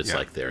 That's what it's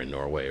like there in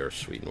Norway or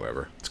Sweden,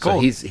 wherever. It's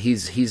cool. So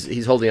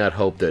he's holding out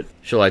hope that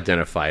she'll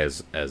identify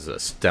as a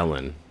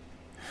Stellan.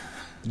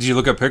 Did you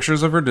look up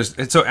pictures of her?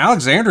 So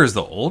Alexander is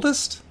the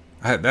oldest?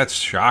 That's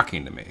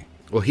shocking to me.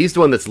 Well, he's the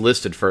one that's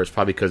listed first,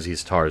 probably because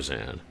he's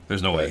Tarzan.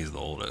 There's no way he's the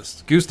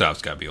oldest.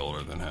 Gustav's got to be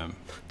older than him.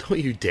 Don't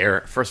you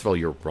dare. First of all,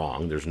 you're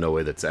wrong. There's no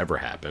way that's ever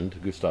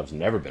happened. Gustav's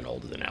never been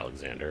older than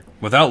Alexander.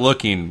 Without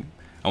looking,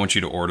 I want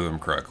you to order them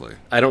correctly.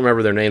 I don't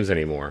remember their names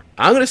anymore.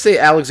 I'm going to say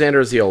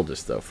Alexander is the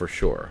oldest, though, for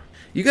sure.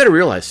 You got to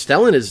realize,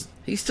 Stellan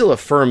he's still a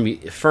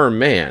firm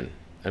man.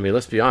 I mean,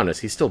 let's be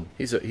honest. He's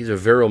a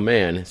virile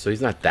man, so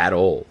he's not that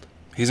old.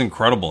 He's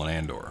incredible in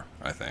Andor,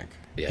 I think.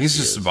 Yes, he's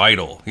just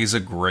vital. He's a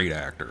great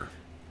actor.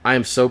 I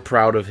am so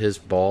proud of his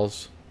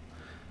balls.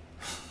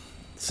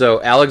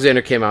 So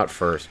Alexander came out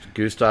first.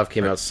 Gustav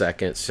came out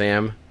second.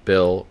 Sam,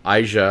 Bill,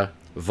 Ija,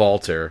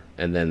 Walter,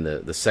 and then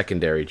the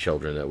secondary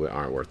children that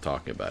aren't worth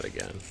talking about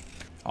again.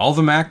 All of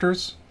them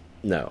actors?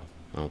 No,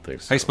 I don't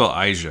think so. How do you spell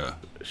Ija?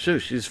 Shoot,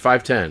 she's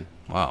 5'10".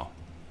 Wow.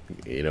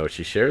 You know what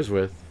she shares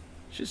with?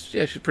 She's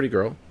a pretty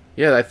girl.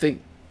 Yeah, I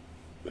think,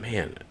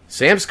 man,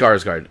 Sam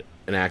Skarsgård,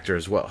 an actor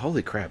as well.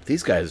 Holy crap,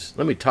 these guys,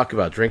 let me talk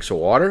about drinks of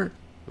water.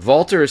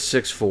 Walter is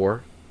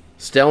 6'4".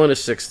 Stellan is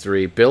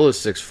 6'3", Bill is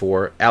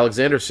 6'4",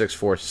 Alexander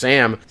 6'4",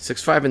 Sam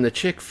 6'5", and the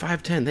chick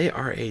 5'10". They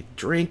are a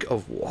drink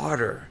of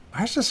water.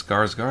 Ija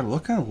Skarsgård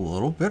looking a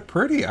little bit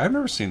pretty. I've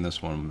never seen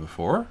this one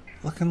before.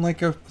 Looking like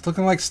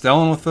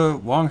Stellan with a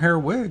long hair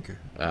wig.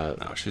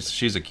 No,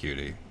 she's a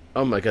cutie.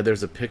 Oh my god,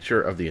 there's a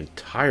picture of the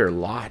entire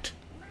lot.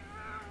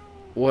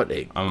 What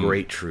a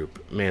great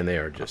troupe. Man, they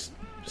are just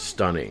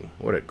stunning.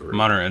 What a group.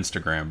 I'm on her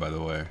Instagram, by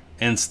the way.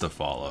 Insta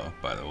follow,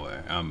 by the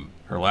way.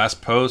 Her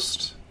last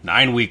post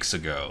 9 weeks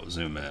ago.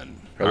 Zoom in.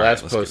 Her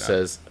last post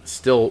says,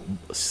 still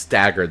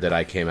staggered that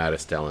I came out of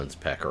Stellan's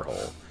pecker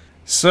hole.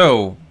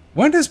 So,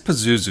 when does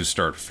Pazuzu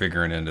start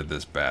figuring into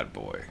this bad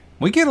boy?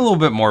 We get a little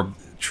bit more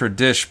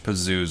tradish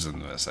Pazuzu in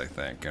this, I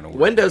think.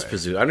 When does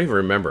Pazuzu? I don't even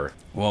remember.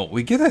 Well,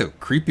 we get a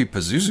creepy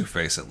Pazuzu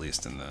face, at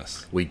least in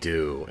this. We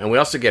do. And we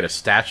also get a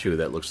statue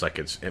that looks like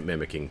it's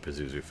mimicking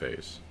Pazuzu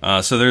face.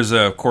 So there's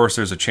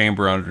a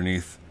chamber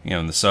underneath,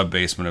 in the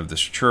sub-basement of this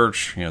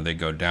church. They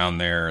go down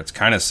there. It's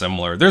kind of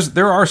similar.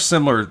 There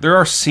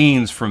are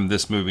scenes from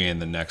this movie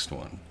and the next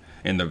one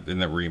in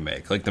the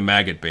remake, like the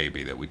maggot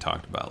baby that we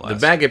talked about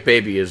last. The maggot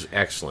baby is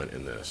excellent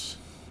in this.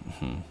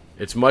 Mm-hmm.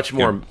 It's much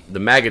more. The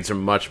maggots are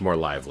much more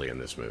lively in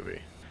this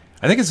movie.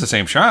 I think it's the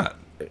same shot.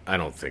 I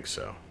don't think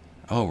so.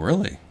 Oh,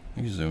 really?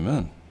 You zoom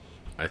in.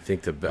 I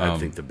think the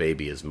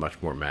baby is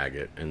much more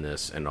maggot in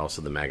this, and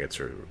also the maggots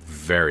are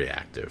very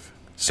active.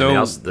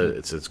 So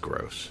it's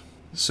gross.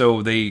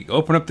 So they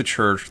open up the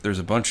church. There's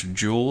a bunch of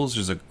jewels.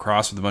 There's a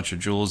cross with a bunch of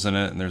jewels in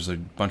it, and there's a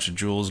bunch of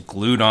jewels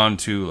glued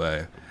onto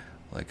a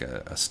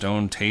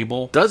stone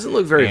table. Doesn't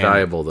look very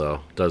valuable, though,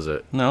 does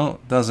it? No,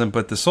 it doesn't.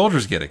 But the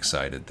soldiers get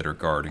excited that are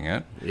guarding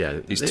it. Yeah,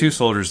 these two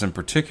soldiers in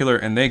particular,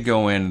 and they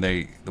go in.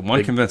 The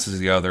one convinces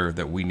the other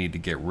that we need to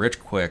get rich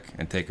quick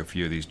and take a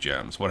few of these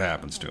gems. What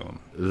happens to them?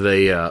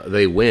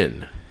 They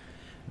win.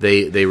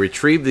 They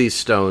retrieve these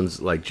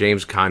stones like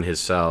James Caan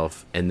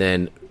himself, and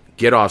then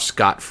get off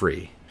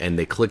scot-free. And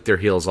they click their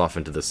heels off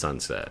into the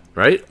sunset,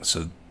 right?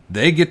 So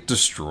they get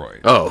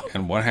destroyed. Oh.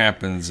 And what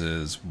happens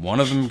is one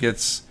of them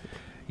gets,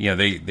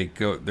 they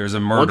go, there's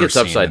a murder one gets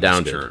scene upside in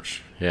down this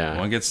church. Yeah.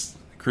 One gets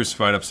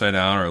crucified upside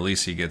down, or at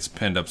least he gets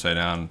pinned upside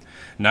down.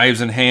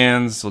 Knives in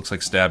hands, looks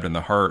like stabbed in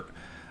the heart.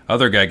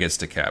 Other guy gets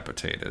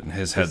decapitated, and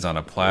his head's on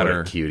a platter.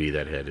 What a cutie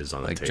that head is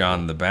on the table. Like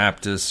John the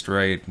Baptist,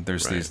 right?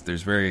 There's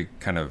very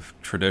kind of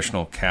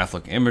traditional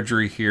Catholic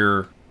imagery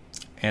here.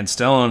 And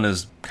Stellan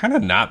is kind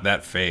of not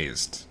that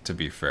phased, to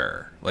be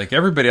fair. Like,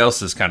 everybody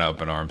else is kind of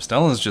up in arms.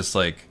 Stellan's just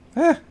like,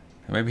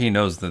 maybe he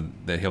knows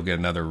that he'll get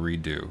another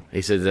redo.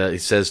 He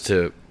says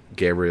to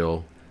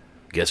Gabriel,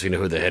 guess we know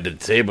who the head of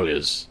the table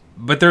is.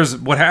 But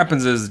what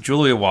happens is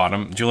Julian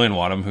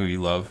Wadham, who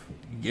you love,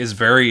 is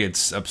very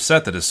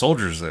upset that his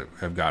soldiers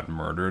have gotten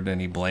murdered,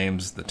 and he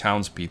blames the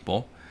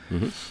townspeople.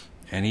 Mm-hmm.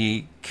 And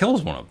he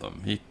kills one of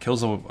them. He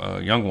kills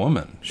a young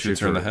woman, shoots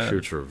her in the head.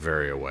 Shoots her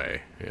very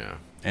away, yeah.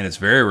 And it's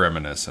very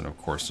reminiscent, of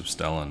course, of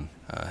Stellan,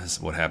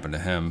 what happened to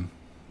him,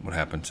 what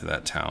happened to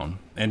that town.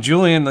 And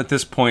Julian, at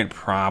this point,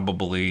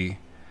 probably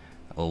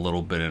a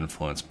little bit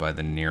influenced by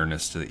the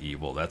nearness to the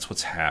evil. That's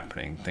what's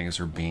happening. Things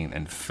are being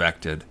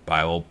infected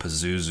by old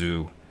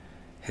Pazuzu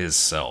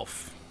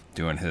himself,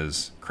 doing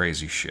his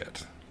crazy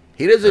shit.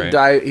 He doesn't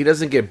die. He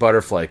doesn't get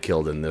Butterfly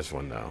killed in this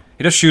one, though.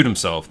 He does shoot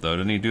himself, though.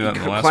 Didn't he do that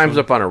in the last one? He climbs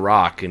up on a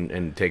rock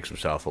and takes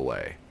himself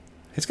away.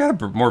 He's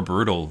got a more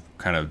brutal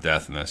kind of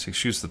death in this. He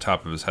shoots the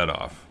top of his head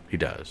off. He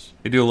does.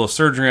 They do a little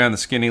surgery on the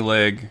skinny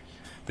leg.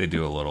 They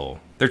do a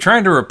little... They're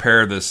trying to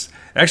repair this...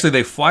 Actually,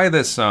 they fly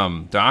this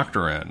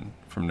doctor in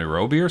from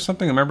Nairobi or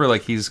something. Remember,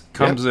 like, he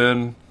comes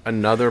in...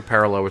 Another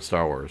parallel with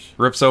Star Wars.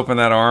 Rips open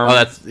that arm. Oh,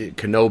 that's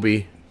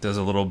Kenobi. Does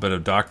a little bit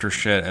of doctor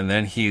shit, and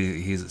then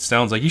he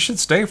sounds like, you should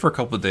stay for a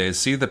couple of days,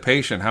 see the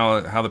patient,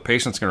 how the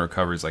patient's going to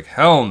recover. He's like,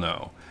 hell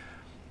no.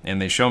 And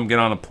they show him get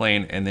on a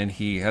plane, and then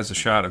he has a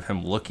shot of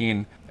him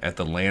looking at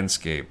the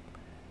landscape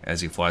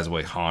as he flies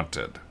away,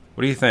 haunted.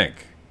 What do you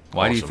think?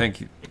 Why do you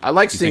think? I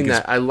like seeing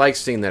that. I like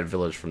seeing that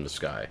village from the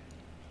sky.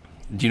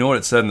 Do you know what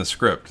it said in the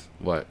script?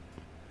 What?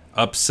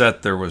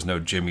 Upset there was no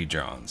Jimmy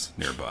John's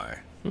nearby.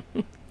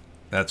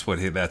 That's what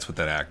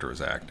that actor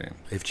was acting.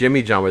 If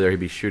Jimmy John were there, he'd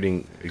be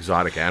shooting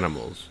exotic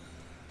animals.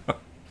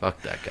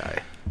 Fuck that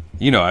guy.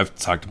 You know, I've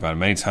talked about it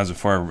many times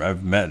before.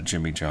 I've met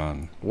Jimmy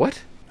John.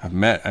 What? I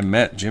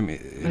met Jimmy.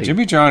 Hey.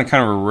 Jimmy John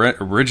kind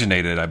of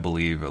originated, I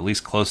believe, at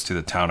least close to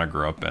the town I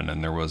grew up in.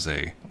 And there was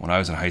when I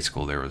was in high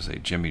school, there was a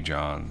Jimmy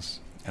John's.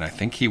 And I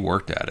think he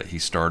worked at it. He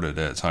started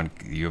it. It's on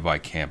U of I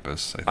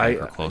campus, I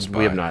think, or close by.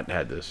 We have not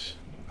had this.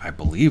 I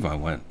believe I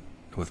went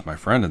with my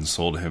friend and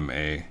sold him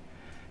an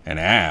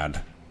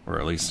ad, or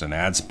at least an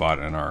ad spot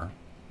in our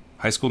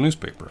high school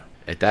newspaper.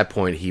 At that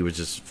point, he was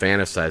just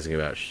fantasizing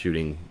about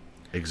shooting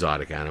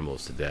exotic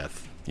animals to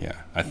death.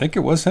 Yeah, I think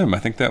it was him. I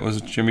think that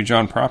was Jimmy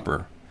John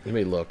proper. Let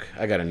me look.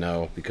 I got to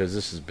know, because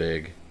this is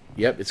big.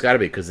 Yep, it's got to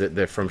be, because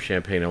they're from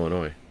Champaign,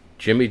 Illinois.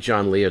 Jimmy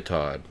John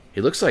Leotard.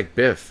 He looks like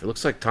Biff. It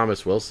looks like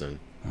Thomas Wilson.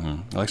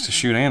 Mm-hmm. He likes to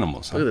shoot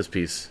animals. Huh? Look at this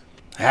piece.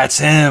 That's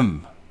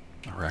him.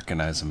 I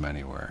recognize him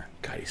anywhere.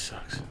 God, he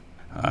sucks.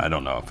 I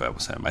don't know if that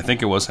was him. I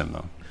think it was him,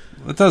 though.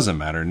 It doesn't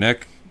matter,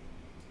 Nick.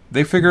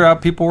 They figured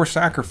out people were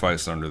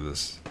sacrificed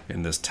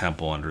in this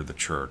temple under the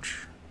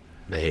church.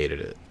 They hated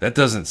it. That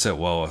doesn't sit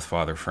well with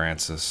Father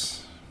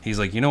Francis. He's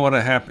like, you know what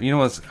happened? You know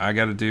what I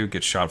got to do?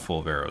 Get shot full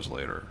of arrows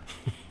later.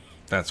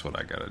 That's what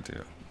I got to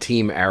do.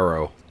 Team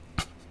Arrow.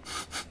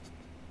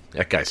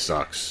 That guy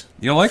sucks.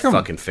 You don't like him?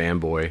 Fucking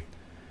fanboy.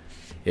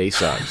 Yeah, he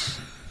sucks.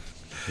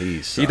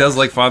 He does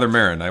like Father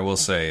Merrin, I will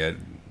say.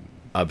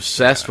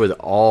 Obsessed with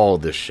all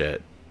this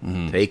shit.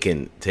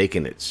 Mm-hmm.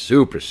 Taking it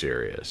super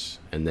serious.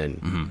 And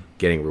then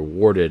getting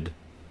rewarded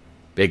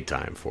big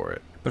time for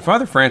it. But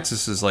Father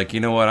Francis is like, you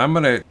know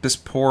what, this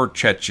poor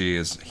Chechi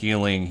is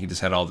healing. He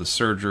just had all this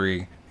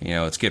surgery. You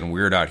know, it's getting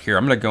weird out here.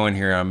 I'm going to go in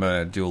here and I'm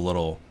going to do a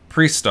little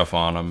priest stuff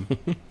on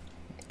him.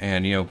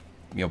 And, you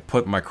know,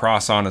 put my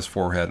cross on his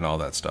forehead and all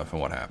that stuff. And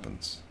what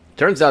happens?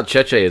 Turns out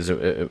Cheche is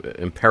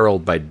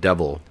imperiled by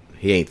devil.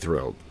 He ain't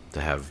thrilled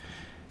to have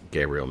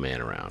Gabriel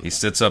Mann around. He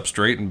sits up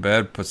straight in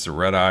bed, puts the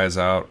red eyes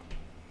out,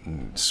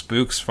 and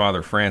spooks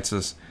Father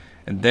Francis.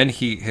 And then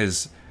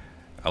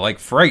like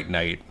Fright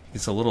Night,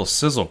 it's a little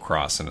sizzle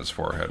cross in his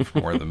forehead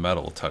from where the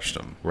metal touched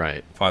him.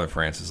 Right. Father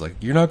Francis is like,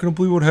 you're not going to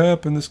believe what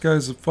happened. This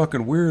guy's a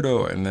fucking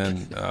weirdo. And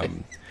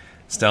then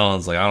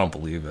Stellan's like, I don't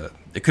believe it.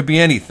 It could be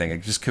anything.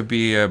 It just could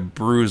be a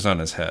bruise on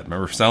his head.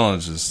 Remember,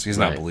 Stellan's he's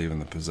not believing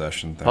the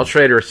possession thing. Paul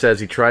Schrader says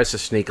he tries to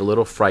sneak a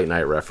little Fright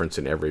Night reference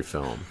in every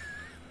film.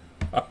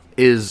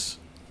 Is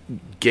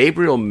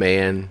Gabriel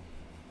Mann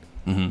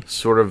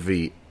sort of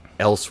the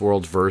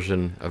Elseworlds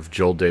version of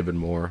Joel David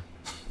Moore?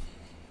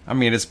 I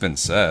mean, it's been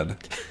said.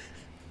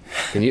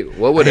 Can you?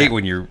 What would hate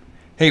when you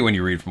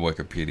read from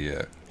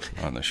Wikipedia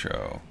on the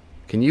show?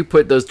 Can you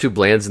put those two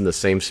Blands in the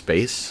same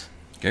space?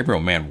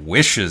 Gabriel Mann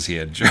wishes he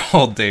had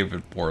Joel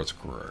David Moore's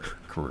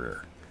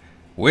career.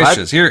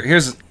 Wishes.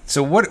 Here's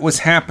so what was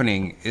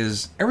happening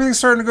is everything's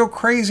starting to go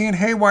crazy and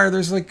haywire.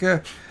 There's like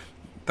the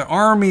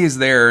army is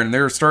there and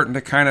they're starting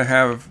to kind of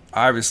have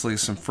obviously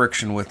some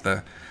friction with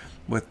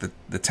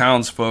the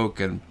townsfolk,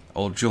 and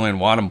old Julian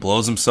Wadham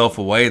blows himself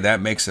away. That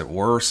makes it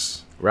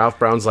worse. Ralph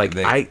Brown's like,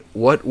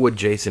 what would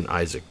Jason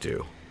Isaac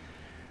do?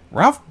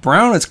 Ralph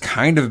Brown is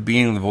kind of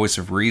being the voice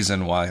of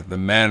reason while the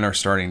men are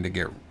starting to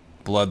get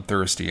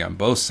bloodthirsty on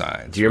both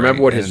sides. Do you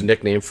remember what his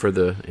nickname for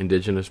the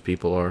indigenous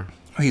people are?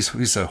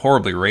 He's a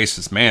horribly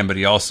racist man, but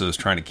he also is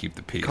trying to keep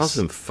the peace. He calls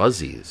them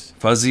fuzzies.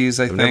 Fuzzies,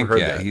 I I've think. Never heard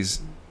yeah, that.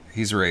 He's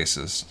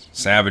racist.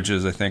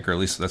 Savages, I think, or at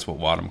least that's what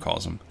Wadham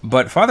calls them.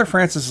 But Father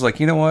Francis is like,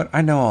 you know what?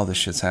 I know all this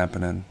shit's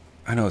happening.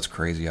 I know it's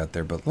crazy out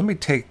there, but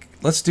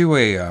let's do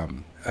a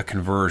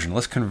conversion.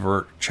 Let's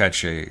convert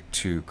Cheche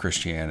to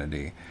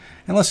Christianity,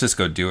 and let's just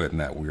go do it in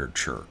that weird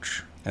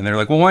church. And they're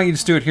like, well, why don't you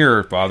just do it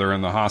here, Father,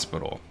 in the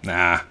hospital?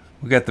 Nah,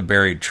 We got the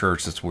buried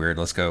church that's weird.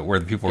 Let's go where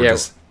the people are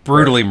just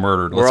brutally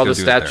murdered. Where Let's all go the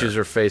do it there. statues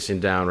are facing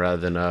down rather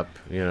than up,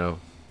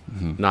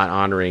 not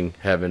honoring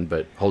heaven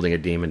but holding a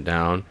demon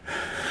down.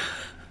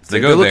 So they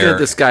They're go looking there. at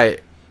this guy.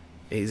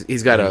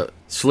 He's got a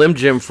Slim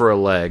Jim for a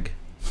leg.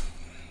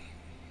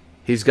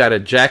 He's got a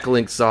Jack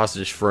Link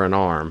sausage for an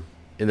arm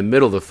in the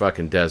middle of the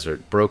fucking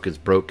desert, broke as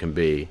broke can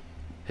be.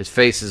 His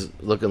face is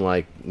looking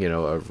like,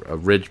 a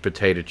ridged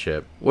potato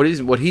chip. What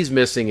he's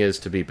missing is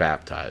to be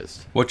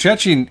baptized. Well,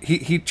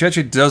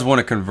 Chechi does want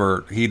to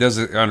convert. He does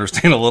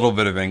understand a little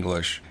bit of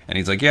English, and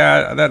he's like,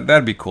 "Yeah,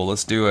 that'd be cool.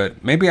 Let's do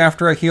it. Maybe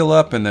after I heal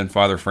up." And then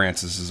Father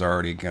Francis is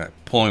already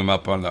pulling him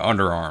up on the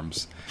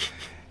underarms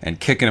and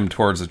kicking him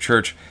towards the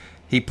church.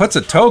 He puts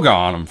a toga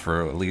on him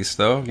for at least,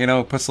 though.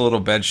 Puts a little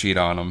bed sheet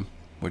on him,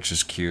 which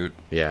is cute.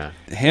 Yeah.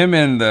 Him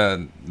and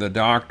the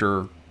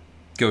doctor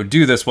go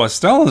do this while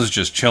Stella's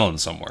just chilling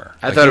somewhere.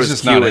 I thought it was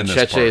just cute not when in this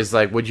Cheche part. is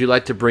like, "Would you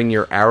like to bring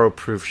your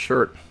arrow-proof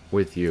shirt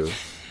with you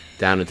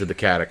down into the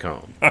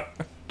catacomb?"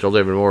 Joel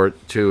David Moore,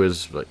 too,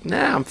 is like,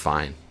 "Nah, I'm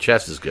fine.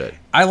 Chess is good."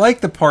 I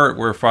like the part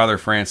where Father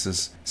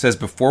Francis says,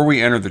 "Before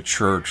we enter the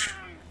church,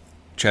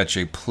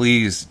 Cheche,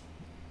 please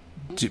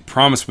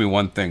promise me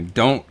one thing.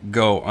 Don't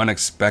go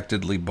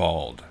unexpectedly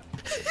bald.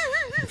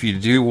 If you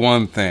do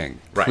one thing,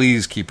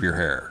 please keep your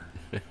hair."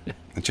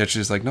 And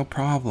Cheche's like, "No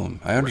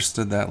problem. I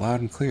understood that loud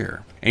and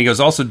clear." And he goes,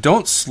 "Also,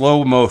 don't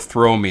slow-mo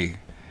throw me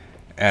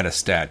at a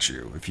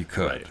statue, if you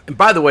could." Right. And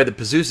by the way, the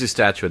Pazuzu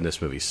statue in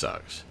this movie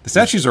sucks. The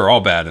statues are all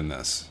bad in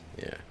this.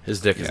 Yeah.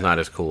 His dick is not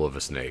as cool of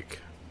a snake.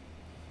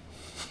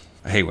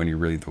 I hate when you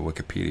read the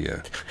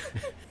Wikipedia.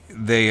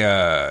 They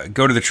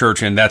go to the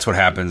church, and that's what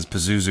happens.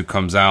 Pazuzu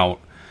comes out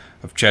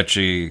of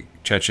Cheche,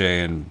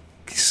 and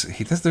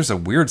there's a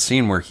weird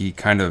scene where he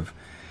kind of...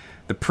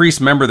 The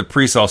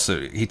priest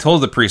also... He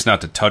told the priest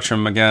not to touch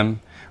him again,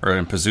 or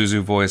in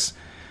Pazuzu voice.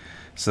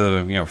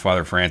 So,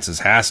 Father Francis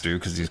has to,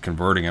 because he's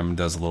converting him, and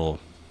does a little...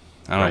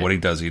 I don't know what he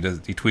does. He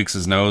tweaks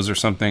his nose or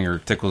something, or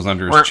tickles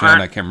under his chin.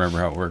 I can't remember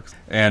how it works.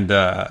 And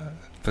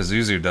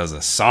Pazuzu does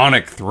a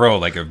sonic throw,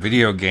 like a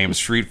video game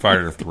Street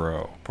Fighter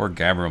throw. Poor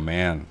Gabriel,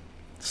 man.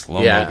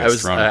 Slow-mo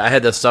gets thrown. I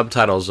had the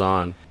subtitles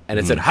on, and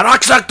it said,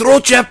 "Haraksak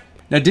Trochep!"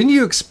 Now, didn't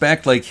you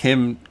expect,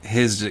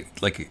 his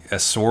a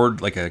sword,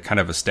 like a kind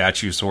of a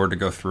statue sword to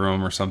go through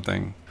him or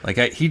something?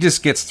 He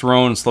just gets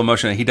thrown in slow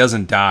motion, and he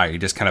doesn't die. He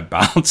just kind of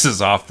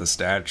bounces off the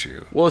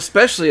statue. Well,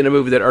 especially in a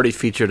movie that already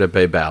featured a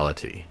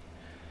babality.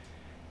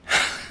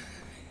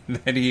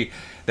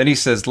 Then he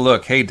says,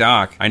 "Look, hey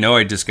Doc, I know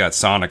I just got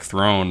sonic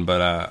thrown,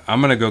 but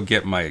I'm gonna go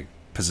get my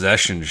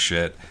possession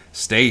shit.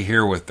 Stay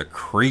here with the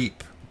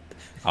creep.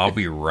 I'll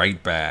be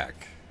right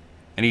back."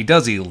 And he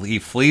does. He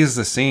flees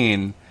the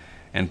scene,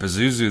 and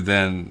Pazuzu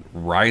then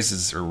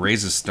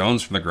raises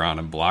stones from the ground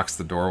and blocks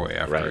the doorway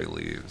after he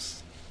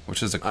leaves,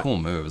 which is a cool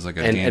move. It's like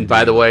a and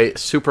by the way,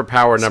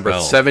 superpower number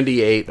spell.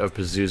 78 of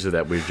Pazuzu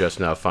that we're just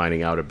now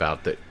finding out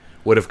about that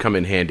would have come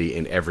in handy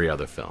in every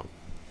other film.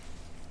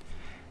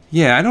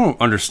 Yeah, I don't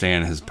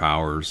understand his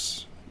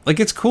powers.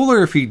 It's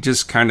cooler if he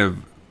just kind of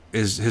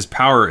his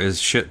power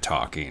is shit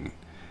talking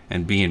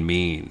and being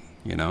mean,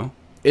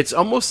 It's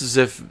almost as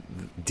if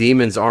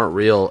demons aren't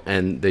real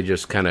and they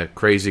just kind of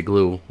crazy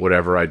glue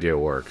whatever idea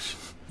works.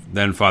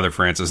 Then Father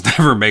Francis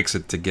never makes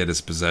it to get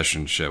his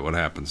possession shit. What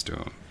happens to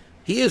him?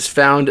 He is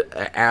found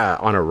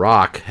on a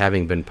rock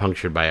having been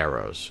punctured by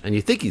arrows, and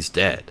you think he's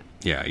dead.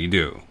 Yeah, you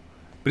do.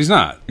 But he's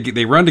not.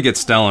 They run to get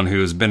Stellan,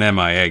 who's been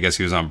MIA. I guess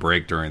he was on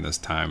break during this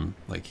time.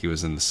 He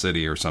was in the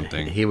city or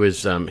something. He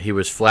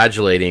was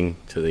flagellating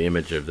to the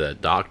image of the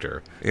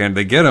doctor. And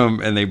they get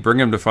him, and they bring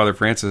him to Father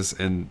Francis,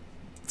 and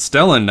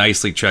Stellan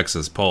nicely checks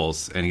his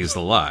pulse, and he's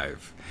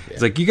alive. Yeah.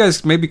 He's like, "You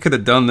guys maybe could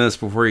have done this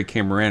before you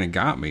came around and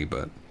got me,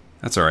 but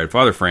that's all right."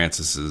 Father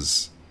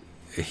Francis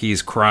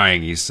he's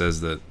crying. He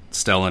says that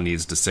Stellan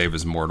needs to save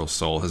his mortal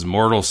soul. His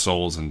mortal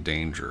soul's in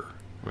danger.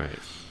 Right.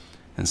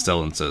 And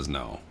Stellan says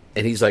no.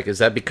 And he's like, "Is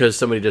that because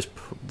somebody just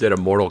did a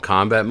Mortal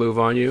Kombat move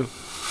on you?"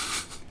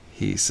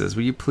 He says,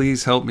 "Will you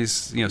please help me,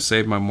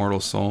 save my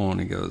mortal soul?" And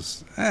he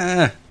goes,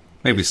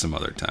 maybe some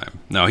other time.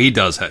 No, he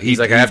does. He's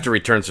like, "I have to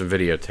return some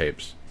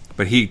videotapes."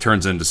 But he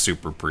turns into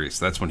Super Priest.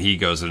 That's when he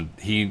goes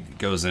into. He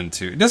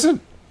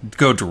doesn't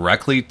go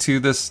directly to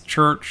this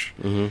church.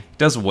 Mm-hmm. He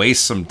does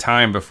waste some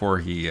time before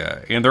he.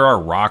 And there are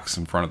rocks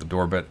in front of the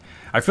door, but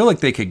I feel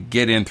like they could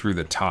get in through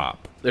the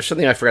top. There's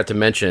something I forgot to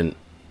mention.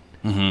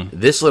 Mm-hmm.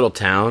 This little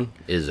town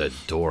is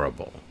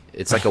adorable.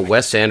 It's like a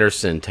Wes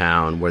Anderson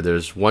town where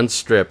there's one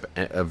strip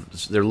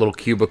of their little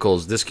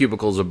cubicles. This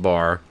cubicle's a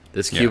bar.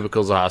 This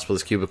cubicle's a hospital.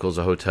 This cubicle's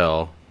a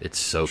hotel. It's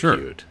so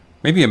cute.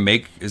 Maybe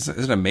is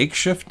it a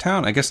makeshift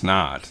town? I guess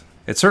not.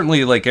 It's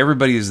certainly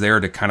everybody's there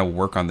to kind of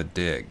work on the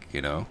dig,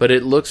 But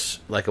it looks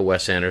like a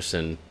Wes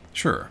Anderson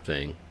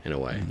thing in a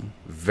way. Mm-hmm.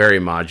 Very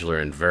modular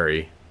and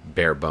very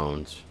bare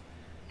bones.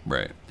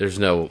 Right. There's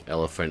no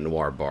Elephant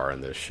Noir bar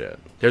in this shit.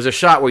 There's a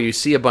shot where you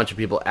see a bunch of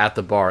people at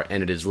the bar,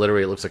 and it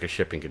looks like a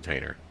shipping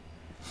container.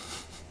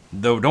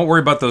 Though, don't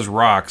worry about those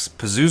rocks.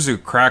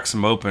 Pazuzu cracks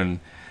them open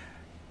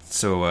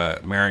so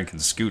Marion can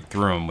scoot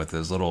through them with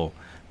his little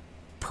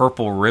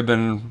purple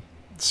ribbon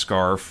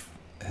scarf,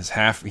 his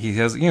half. He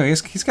has,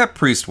 he's got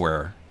priest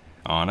wear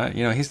on it.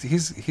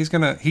 He's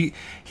gonna he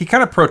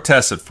kind of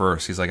protests at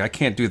first. He's like, I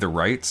can't do the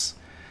rites,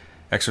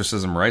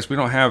 exorcism rites. We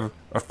don't have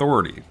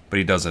authority, but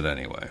he does it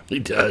anyway. He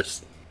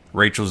does.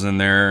 Rachel's in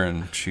there,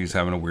 and she's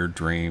having a weird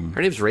dream.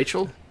 Her name's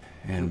Rachel?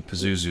 And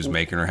Pazuzu's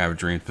making her have a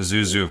dream.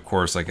 Pazuzu, of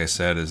course, like I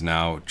said, is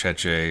now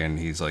Cheche, and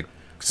he's like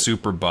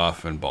super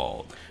buff and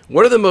bald.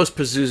 What are the most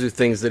Pazuzu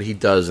things that he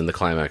does in the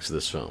climax of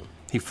this film?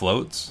 He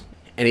floats.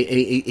 And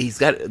he's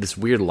got this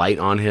weird light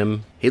on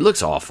him. He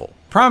looks awful.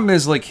 Problem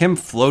is, like, him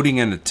floating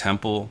in a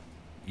temple,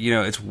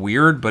 it's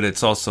weird, but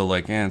it's also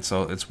like,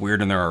 it's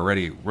weird in there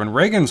already. When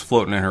Reagan's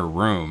floating in her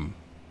room,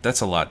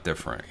 that's a lot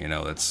different,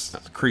 that's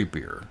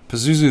creepier.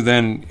 Pazuzu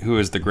then, who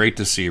is the great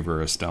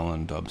deceiver, as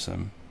Stellan dubs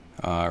him,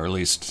 or at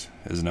least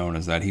is known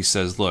as that, he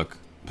says, look,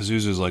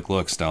 Pazuzu's like,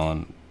 look,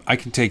 Stellan, I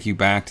can take you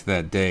back to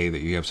that day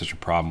that you have such a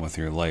problem with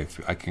your life.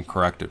 I can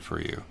correct it for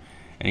you.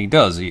 And he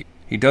does.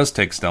 He does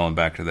take Stellan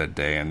back to that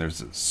day, and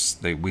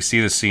we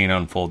see the scene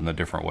unfold in a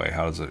different way.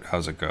 How's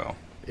it go?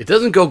 It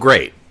doesn't go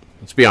great,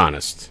 let's be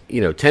honest.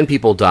 10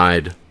 people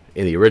died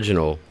in the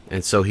original,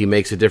 and so he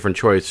makes a different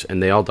choice,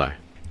 and they all die.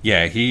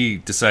 Yeah, he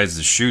decides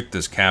to shoot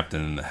this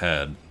captain in the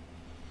head,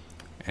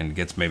 and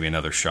gets maybe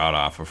another shot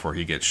off before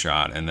he gets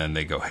shot, and then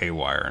they go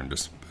haywire and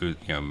just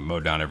mow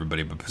down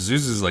everybody. But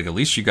Pazuzu's like, at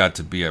least you got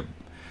to be a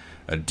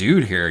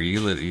dude here.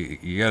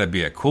 You got to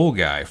be a cool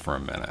guy for a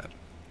minute.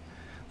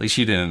 At least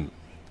you didn't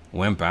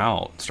wimp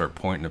out, start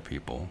pointing to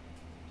people,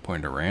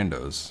 pointing to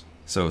randos.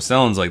 So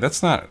Stellan's like,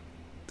 that's not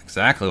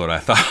exactly what I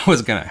thought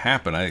was going to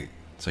happen.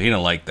 So he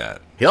didn't like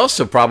that. He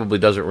also probably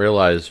doesn't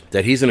realize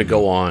that he's going to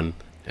go on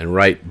and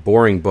write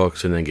boring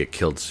books and then get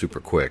killed super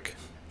quick.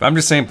 But I'm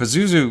just saying,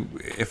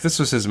 Pazuzu, if this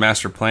was his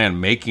master plan,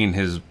 making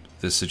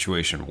this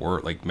situation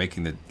work, like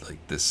making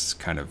this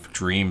kind of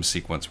dream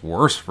sequence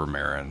worse for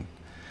Marin,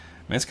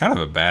 it's kind of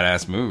a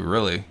badass move,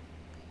 really.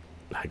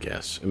 I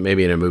guess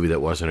maybe in a movie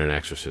that wasn't an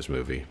Exorcist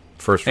movie.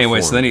 First, anyway,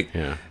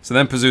 reform. so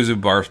then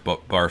Pazuzu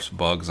barfs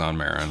bugs on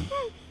Marin,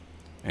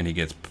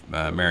 and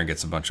Marin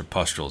gets a bunch of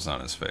pustules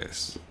on his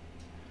face.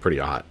 Pretty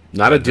hot.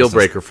 Not a deal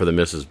breaker for the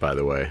missus, by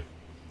the way.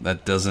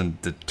 That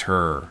doesn't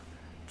deter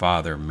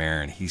Father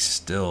Marin. He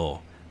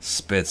still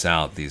spits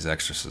out these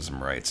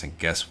exorcism rites, and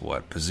guess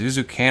what?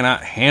 Pazuzu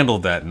cannot handle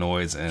that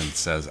noise and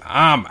says,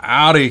 I'm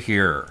out of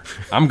here.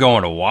 I'm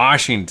going to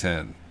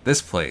Washington.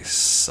 This place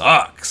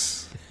sucks.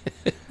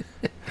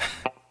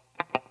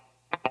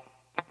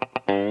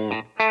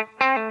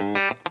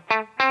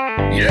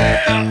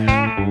 Yeah,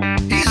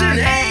 he's an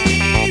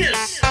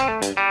heinous.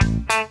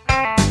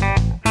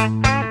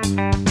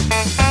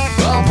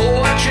 Well,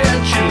 boy,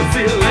 Church in the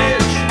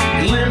village,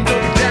 he limped up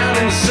and down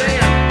in the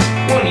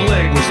sand. One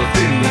leg was a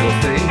thin little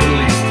thing, but at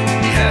least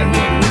he had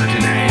one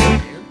working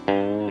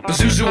hand.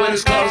 Pazuzu and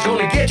his claws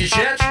gonna get you,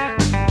 Chet.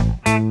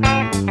 And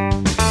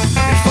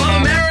Father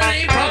Marin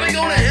ain't probably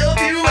gonna help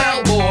you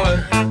out, boy.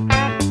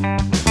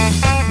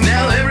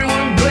 Now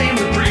everyone blame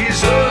the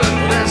priesthood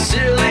for that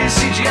silly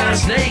CGI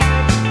snake.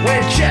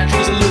 When Chet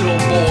was a little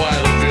boy,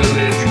 the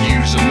village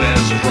used him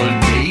as a front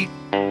gate.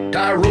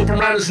 Tie a rope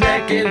around his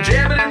neck and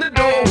jam it in the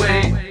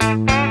doorway.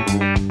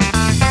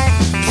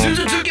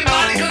 Susan took your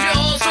body cause you're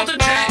all sorts of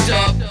jacked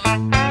up.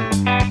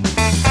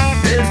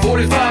 And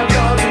 45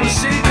 yards from the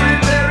secret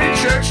buried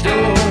church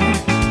door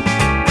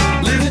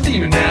lived a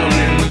demon down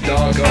in the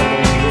dark up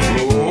on the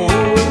floor.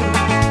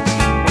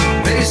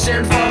 They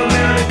sent Father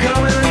Marin to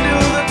come in and do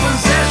the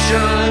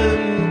possession.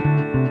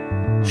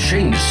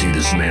 Shame to see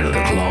this man of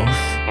the cloth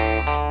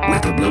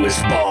with the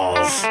bluest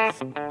balls.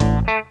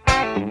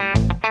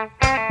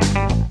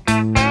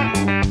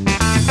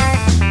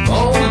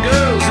 All the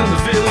girls in the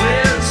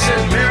village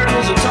said Marin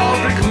was a tall,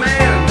 big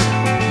man.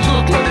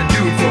 Looked like the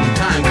dude from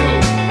Time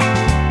Code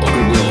or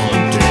Goodwill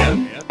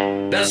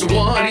Hunting. That's the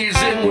one he's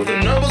in with the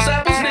numbers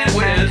apples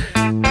nitwit.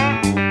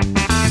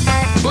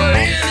 But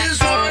in his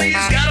one,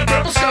 he's got a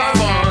purple scarf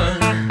on.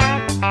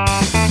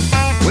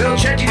 Well,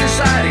 Chetty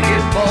decided to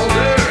get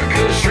bolder,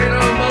 cause straight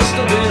arm must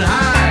have been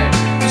high.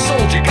 The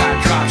soldier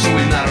got dropped, so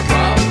he's not a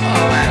problem.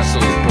 I'll ask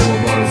those poor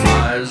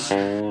butterflies.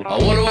 I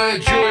wonder where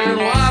Joey and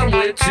Waddle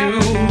went to.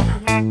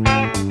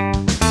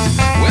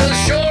 Well, it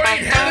sure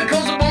ain't heaven,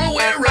 cause the bullet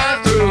went right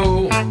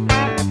through.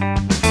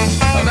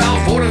 About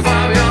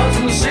 45 yards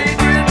from the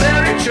secret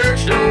buried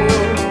church door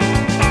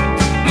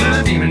lived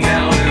a demon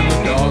down in the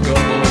dark up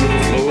under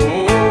the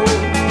floor.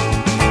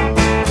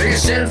 They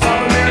sent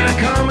Father Marin to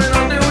come and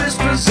undo his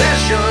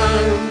possession.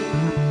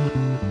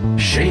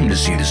 Shame to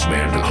see this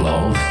man in the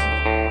cloth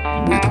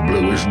with the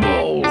bluest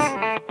balls.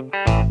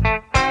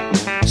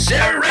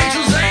 Sarah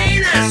Rachel's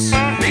anus,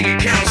 make it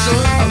count,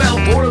 son. About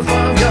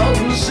 45 yards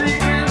from the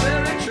secret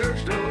buried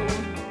church door.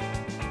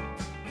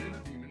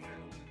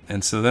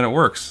 And so then it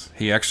works.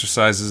 He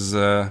exercises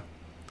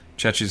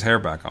Chechi's hair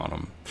back on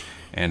him,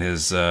 and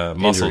his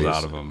muscles Injuries.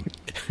 out of him.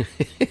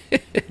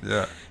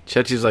 Yeah.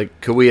 Chechi's like,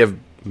 could we have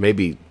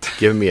maybe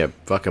given me a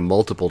fucking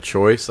multiple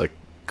choice? Like,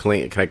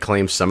 can I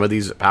claim some of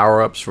these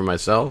power-ups for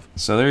myself?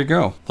 So there you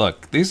go.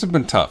 Look, these have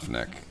been tough,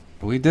 Nick.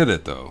 We did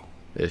it, though.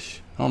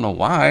 Ish. I don't know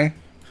why.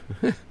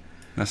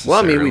 Well,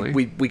 I necessarily.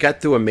 mean, we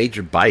got through a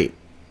major bite,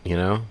 you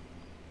know?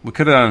 We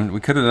could have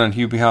done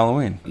Hubie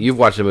Halloween. You've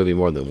watched the movie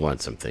more than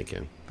once, I'm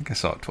thinking. I think I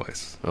saw it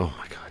twice. Oh,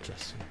 my God,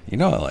 Jesse. You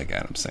know I like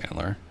Adam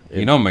Sandler.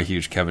 You know I'm a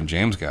huge Kevin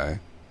James guy.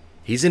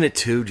 He's in it,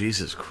 too.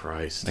 Jesus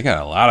Christ. They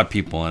got a lot of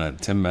people in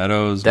it. Tim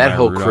Meadows. That Maya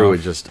whole Rudolph, crew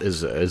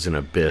is an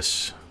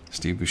abyss.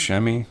 Steve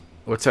Buscemi.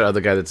 What's that other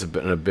guy that's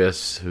an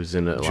abyss who's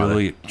in it?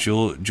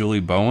 Julie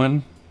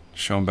Bowen.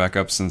 Shown back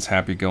up since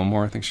Happy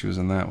Gilmore. I think she was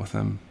in that with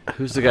him.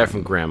 Who's the guy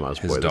from Grandma's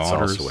his Boy that's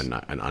daughters. also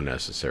an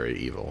unnecessary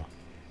evil?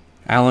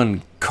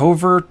 Alan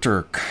Covert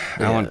or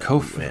Alan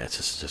Covert. Yeah,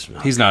 it's just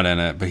not. He's not in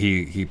it, but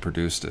he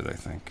produced it, I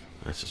think.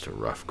 That's just a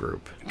rough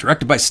group.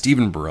 Directed by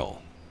Stephen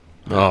Brill.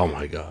 Oh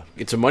my God,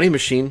 it's a money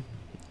machine.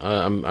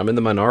 I'm in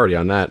the minority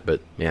on that, but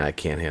man, I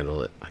can't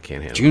handle it.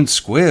 June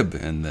Squibb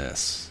in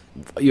this.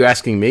 Are you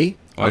asking me?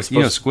 Well, you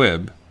know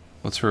Squibb.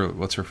 What's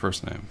her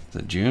first name? Is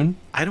it June?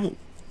 I don't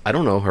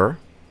know her.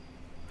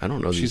 I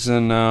don't know. She's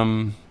in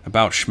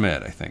About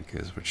Schmidt, I think,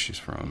 is what she's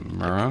from.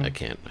 Am I wrong? I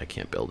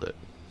can't build it.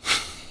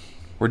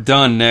 We're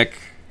done, Nick.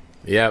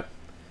 Yep.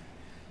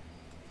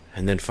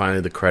 And then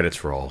finally the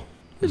credits roll.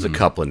 There's a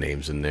couple of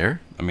names in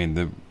there. I mean,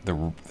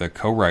 the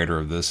co-writer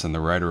of this and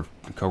the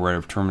co-writer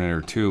of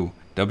Terminator 2,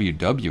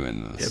 W.W.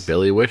 in this. Yeah,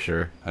 Billy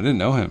Wisher. I didn't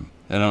know him.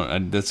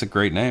 That's a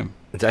great name.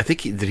 I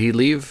think did he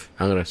leave?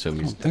 I'm gonna assume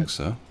I he's don't think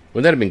so.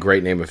 Wouldn't that have been a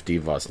great name if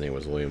Devos' name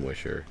was William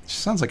Wisher? She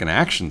sounds like an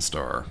action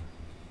star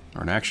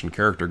or an action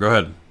character. Go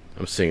ahead.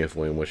 I'm seeing if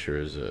William Wisher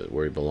is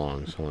where he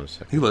belongs. Hold on a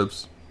second. He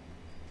lives.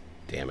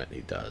 Damn it,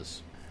 he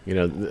does. You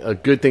know, a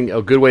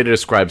good way to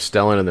describe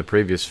Stellan in the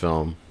previous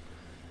film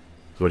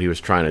is what he was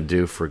trying to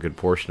do for a good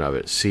portion of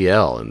it.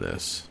 CL in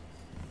this.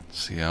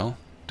 CL?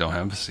 Don't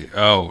have a C.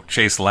 Oh,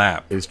 Chase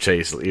Lap. He was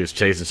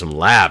chasing some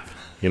lap.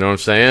 You know what I'm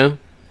saying?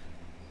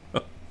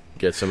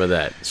 Get some of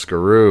that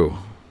Skaroo.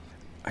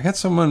 I got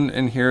someone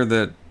in here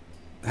that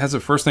has a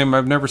first name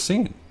I've never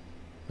seen.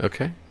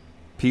 Okay.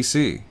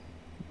 PC.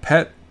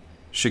 Pet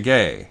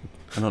Shige.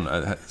 I don't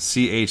know.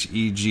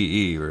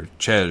 Chege or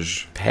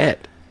Chej.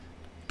 Pet.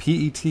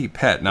 P-E-T.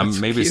 Pet. Now That's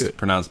maybe it's cute.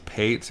 pronounced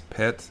Pate.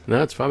 Pet.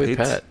 No, it's probably Pete?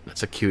 Pet.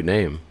 That's a cute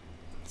name.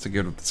 It's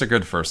a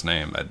good first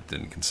name. I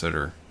didn't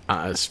consider.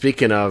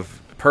 Speaking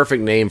of,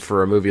 perfect name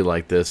for a movie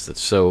like this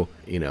that's so,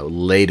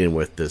 laden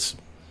with this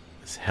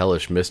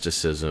hellish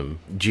mysticism.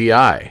 GI.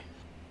 I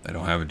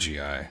don't have a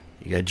GI.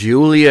 You got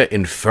Julia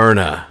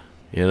Inferna.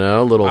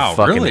 Little Wow,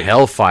 fucking really?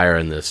 hellfire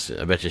in this.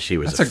 I bet you she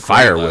was That's a a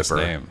fire great last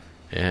whipper. name.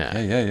 Yeah.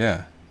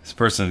 Yeah. This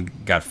person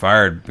got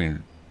fired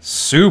being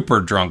super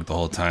drunk the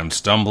whole time,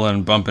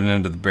 stumbling, bumping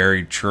into the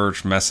buried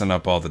church, messing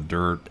up all the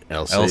dirt.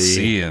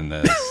 LC in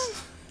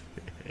this.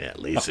 Yeah,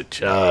 Lisa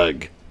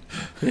Chug.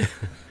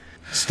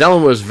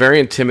 Stellan was very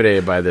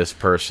intimidated by this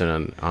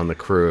person on the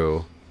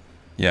crew.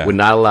 Yeah. Would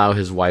not allow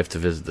his wife to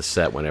visit the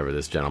set whenever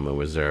this gentleman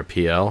was there.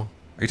 PL?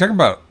 Are you talking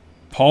about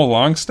Paul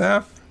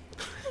Longstaff?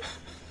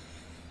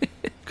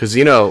 Because,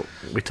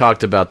 we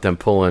talked about them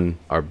pulling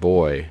our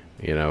boy,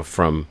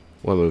 from...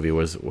 What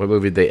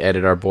movie did they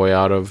edit our boy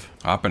out of?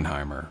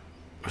 Oppenheimer.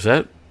 Was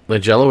that...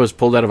 Langella was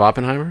pulled out of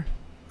Oppenheimer?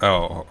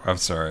 Oh, I'm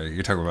sorry.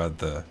 You're talking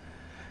about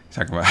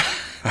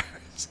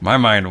my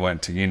mind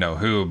went to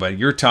who, but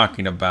you're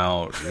talking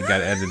about it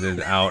got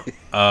edited out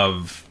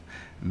of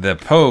the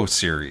Poe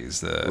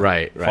series, the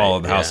Right. Fall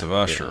of the House of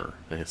Usher.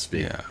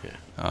 Yeah.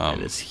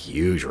 And it's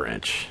huge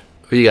wrench.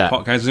 Who you got?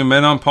 Paul, can I zoom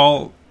in on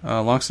Paul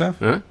Longstaff?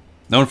 Huh?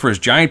 Known for his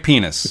giant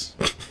penis.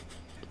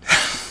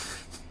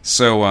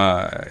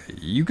 So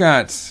you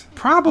got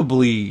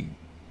probably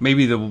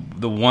maybe the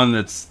one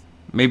that's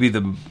maybe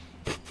the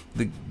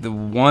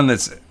one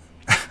that's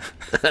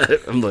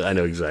I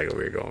know exactly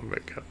where you're going,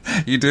 but go.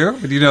 You do?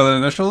 Do you know the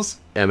initials?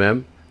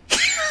 MM?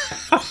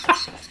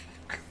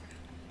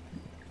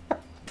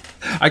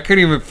 I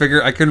couldn't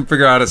figure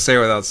out how to say it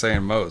without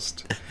saying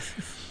most.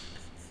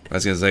 I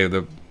was gonna say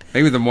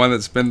maybe the one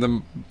that's been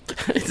the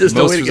There's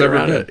no most way to was get ever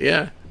around good. it.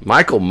 Yeah.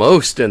 Michael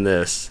Most in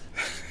this.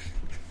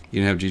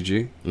 You didn't have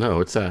GG? No,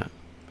 what's that?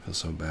 I feel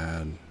so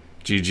bad.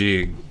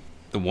 GG,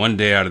 the one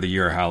day out of the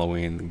year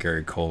Halloween that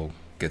Gary Cole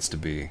gets to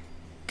be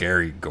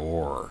Gary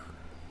Gore.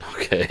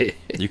 Okay.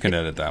 You can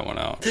edit that one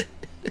out.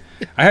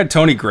 I had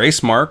Tony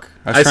Gracemark.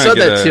 I saw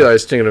that too. I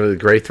was thinking of the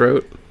Gray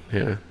Throat.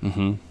 Yeah.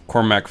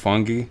 Cormac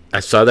Fungi.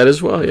 I saw that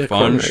as well. Yeah,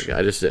 Funge. Cormac.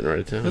 I just didn't write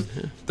it down.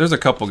 Yeah. There's a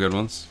couple good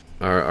ones.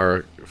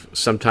 Our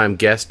sometime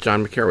guest,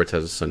 John McCarowitz,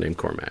 has a son named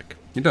Cormac.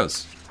 He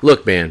does.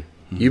 Look, man,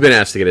 you've been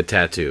asked to get a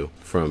tattoo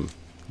from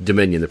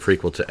Dominion, the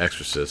prequel to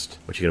Exorcist.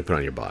 What you going to put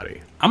on your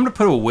body? I'm going to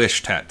put a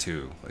wish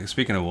tattoo. Like,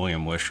 speaking of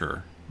William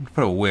Wisher, I'm going to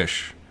put a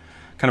wish,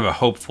 kind of a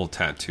hopeful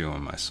tattoo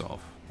on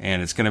myself.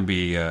 And it's going to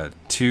be the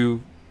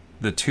two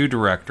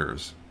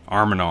directors,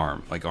 arm in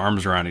arm, like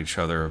arms around each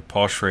other,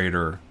 Paul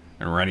Schrader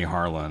and Rennie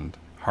Harlan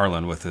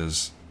with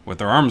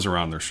their arms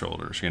around their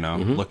shoulders,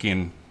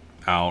 looking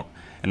out,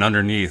 and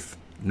underneath,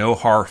 no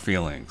hard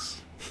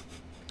feelings.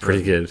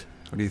 Pretty good.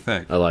 What do you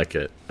think? I like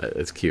it.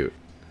 It's cute.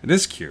 It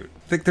is cute.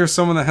 Think there's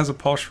someone that has a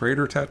Paul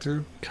Schrader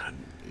tattoo? God,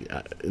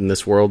 in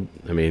this world,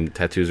 I mean,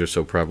 tattoos are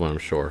so prevalent, I'm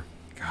sure.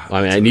 God,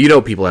 Well, I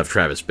mean, people have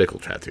Travis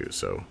Bickle tattoos,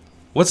 so...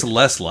 What's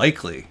less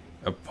likely,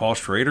 a Paul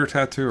Schrader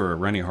tattoo or a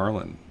Rennie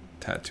Harlan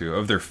tattoo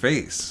of their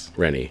face?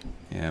 Rennie.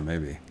 Yeah,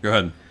 maybe. Go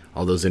ahead.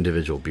 All those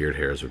individual beard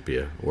hairs would be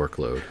a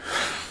workload.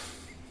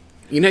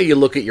 You know, you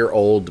look at your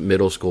old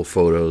middle school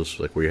photos,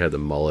 like where you had the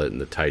mullet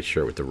and the tight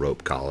shirt with the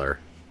rope collar,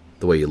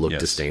 the way you look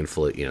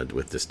disdainfully,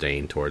 with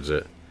disdain towards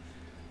it.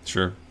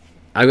 Sure.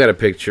 I've got a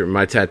picture.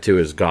 My tattoo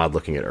is God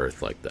looking at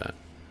Earth like that.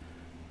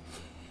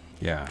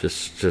 Yeah.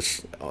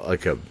 Just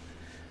like a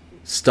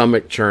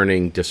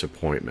stomach-churning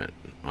disappointment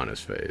on his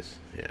face.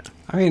 Yeah.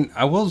 I mean,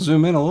 I will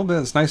zoom in a little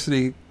bit. It's nice that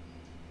he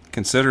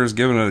considers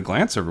giving it a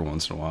glance every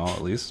once in a while,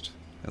 at least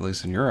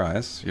in your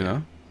eyes,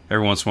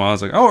 Every once in a while,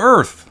 it's like, oh,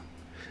 Earth.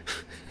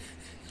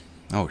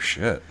 Oh,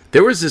 shit.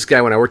 There was this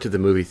guy when I worked at the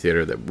movie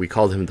theater that we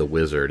called him the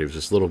Wizard. He was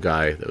this little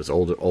guy that was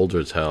older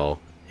as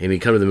hell, and he'd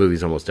come to the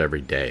movies almost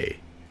every day.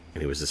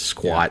 And he was this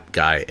squat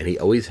guy, and he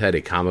always had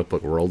a comic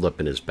book rolled up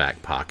in his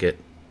back pocket.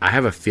 I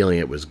have a feeling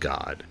it was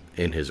God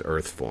in his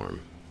Earth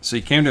form. So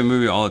he came to a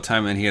movie all the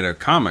time, and he had a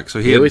comic.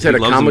 So he always had a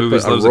comic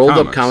book, a rolled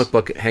up comic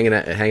book hanging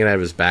out of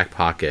his back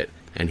pocket.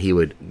 And he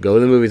would go to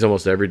the movies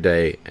almost every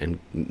day and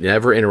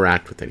never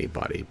interact with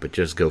anybody, but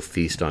just go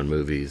feast on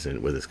movies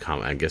and with his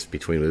comic. I guess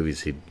between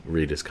movies he'd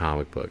read his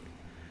comic book.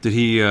 Did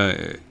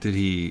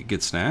he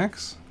get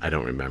snacks? I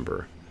don't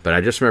remember, but I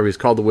just remember he's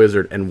called the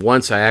Wizard. And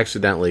once I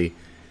accidentally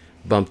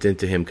bumped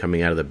into him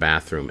coming out of the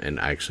bathroom, and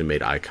I actually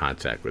made eye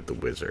contact with the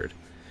Wizard,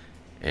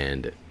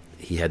 and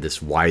he had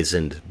this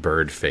wizened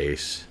bird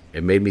face.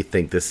 It made me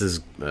think this is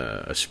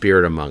a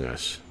spirit among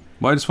us.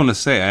 Well, I just want to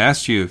say, I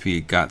asked you if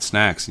he got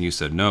snacks, and you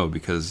said no,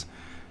 because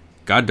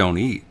God don't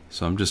eat.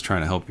 So I'm just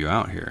trying to help you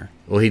out here.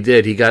 Well, he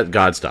did. He got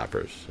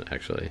Godstoppers,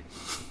 actually.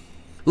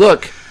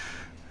 Look,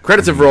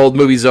 credits have rolled,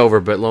 movie's over,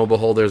 but lo and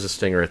behold, there's a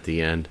stinger at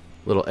the end.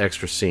 Little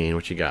extra scene.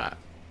 What you got?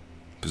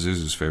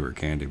 Pazuzu's favorite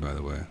candy, by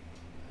the way.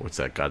 What's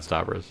that,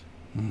 Godstoppers?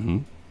 Mm-hmm.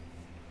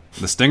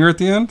 The stinger at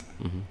the end?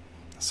 Mm-hmm.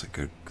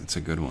 That's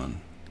a good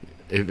one.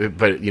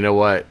 But you know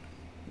what?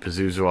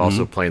 Pazuzu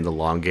also playing the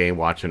long game,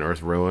 watching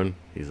Earth ruin.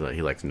 He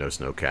likes no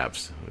snow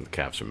caps. The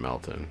caps are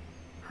melting.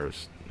 Or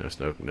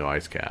no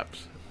ice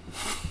caps.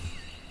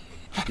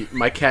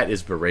 My cat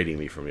is berating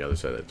me from the other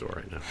side of the door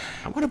right now.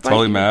 I want to bite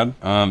totally you. Mad.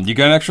 You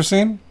got an extra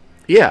scene?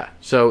 Yeah.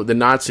 So the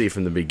Nazi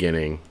from the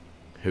beginning,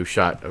 who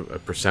shot a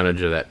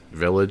percentage of that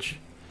village,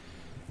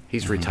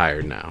 he's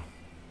retired now.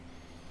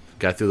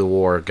 Got through the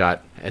war,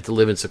 had to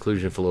live in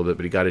seclusion for a little bit,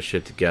 but he got his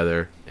shit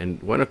together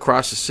and went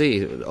across the sea,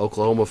 the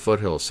Oklahoma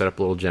foothills, set up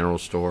a little general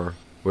store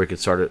where he could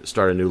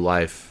start a new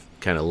life,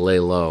 kind of lay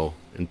low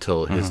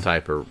until his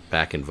type are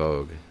back in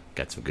vogue.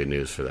 Got some good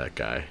news for that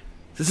guy.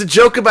 This is a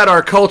joke about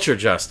our culture,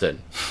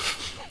 Justin.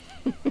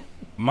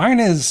 Mine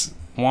is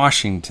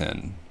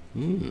Washington,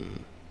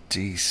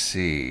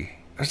 D.C.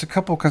 There's a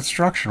couple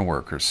construction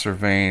workers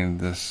surveying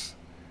this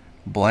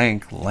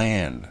blank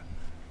land,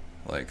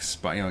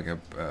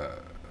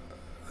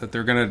 that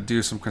they're going to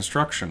do some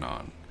construction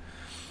on,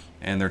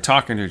 and they're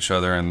talking to each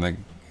other, and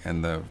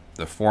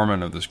the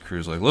foreman of this crew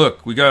is like,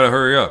 "Look, we got to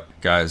hurry up,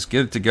 guys.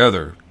 Get it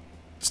together.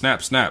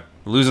 Snap, snap.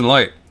 We're losing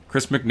light.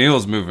 Chris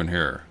McNeil's moving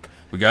here.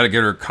 We got to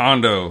get her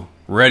condo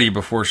ready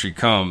before she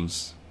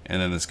comes." And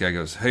then this guy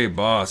goes, "Hey,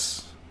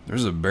 boss,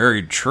 there's a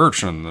buried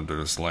church under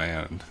this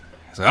land."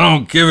 He's like, "I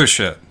don't give a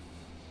shit.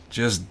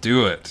 Just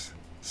do it."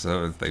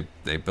 So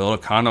they build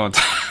a condo on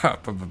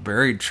top of a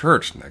buried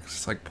church next.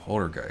 It's like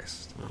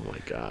Poltergeist. Oh my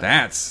god.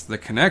 That's the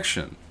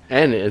connection.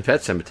 And in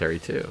Pet Cemetery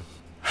too.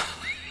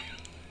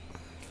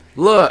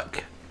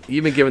 Look,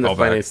 you've been given the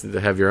financing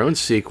to have your own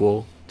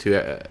sequel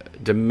to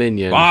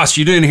Dominion. Boss,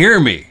 you didn't hear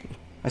me.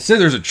 I said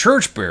there's a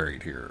church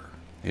buried here.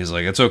 He's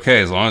like, "It's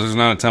okay, as long as there's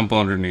not a temple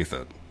underneath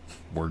it.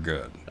 We're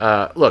good."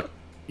 Look,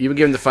 you've been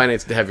given the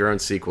financing to have your own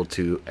sequel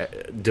to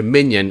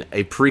Dominion,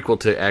 a prequel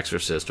to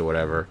Exorcist or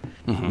whatever.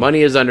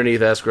 Money is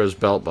underneath escrow's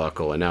belt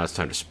buckle, and now it's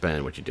time to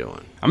spend. What you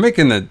doing? I'm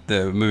making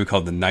the movie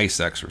called The Nice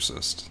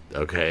Exorcist.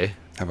 Okay.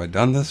 Have I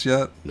done this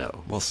yet?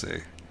 No. We'll see.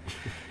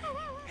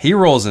 He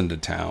rolls into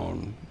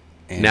town,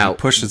 and now he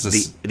pushes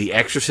this. The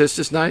Exorcist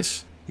is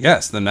nice?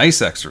 Yes, the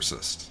nice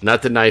exorcist.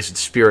 Not the nice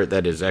spirit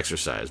that is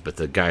exorcised, but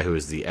the guy who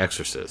is the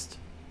exorcist.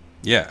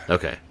 Yeah.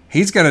 Okay.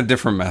 He's got a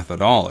different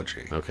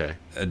methodology. Okay.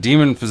 A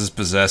demon is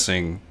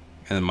possessing,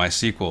 in my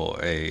sequel,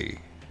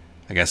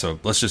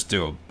 let's just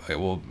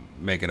we'll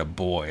make it a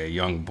boy, a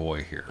young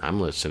boy here.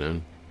 I'm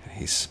listening.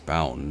 He's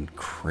spouting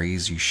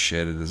crazy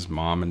shit at his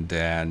mom and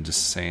dad and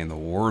just saying the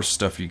worst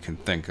stuff you can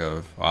think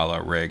of, a la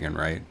Reagan,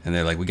 right? And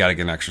they're like, "We got to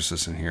get an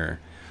exorcist in here.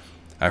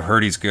 I've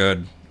heard he's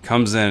good."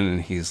 Comes in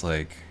and he's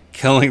like,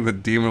 killing the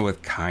demon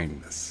with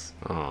kindness.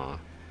 Aww.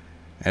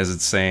 As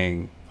it's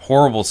saying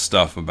horrible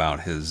stuff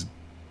about his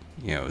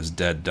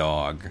dead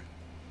dog.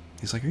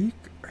 He's like,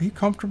 Are you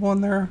comfortable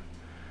in there?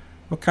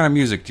 What kind of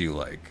music do you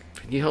like?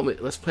 Can you help me?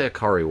 Let's play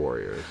Akari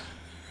Warriors.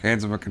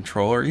 Hands him a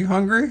controller. Are you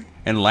hungry?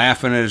 And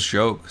laughing at his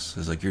jokes.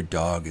 He's like, "Your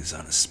dog is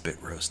on a spit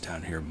roast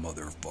down here,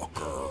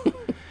 motherfucker."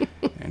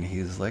 And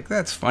he's like,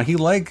 "That's fun." He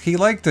liked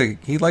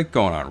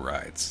going on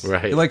rides.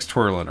 Right. He likes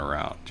twirling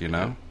around,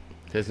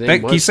 His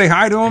name Can you say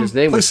hi to him?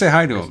 Please say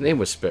hi to him. His name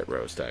was Spit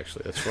Roast,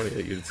 actually. That's funny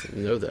that you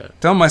know that.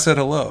 Tell him I said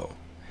hello.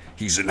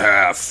 He's in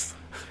half.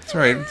 That's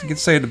right. You can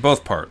say it to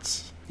both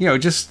parts.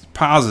 Just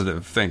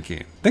positive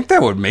thinking. I think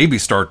that would maybe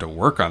start to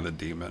work on the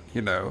demon,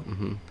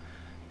 Mm-hmm.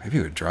 Maybe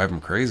it would drive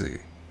him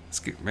crazy.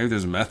 Maybe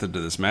there's a method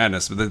to this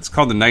madness, but it's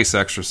called The Nice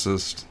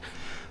Exorcist,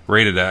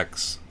 rated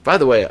X. By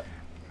the way,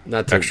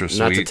 not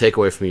to take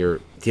away from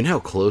do you know how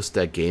close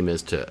that game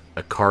is to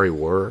Akari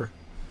War?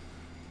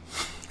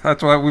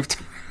 That's why we've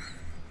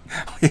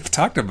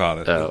talked about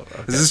it. Oh,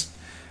 okay.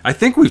 I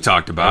think we've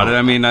talked about it.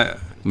 I mean, I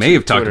may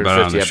have talked about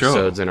it on the show.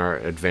 Episodes in our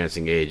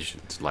advancing age,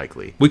 it's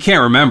likely. We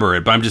can't remember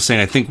it, but I'm just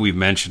saying I think we've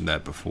mentioned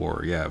that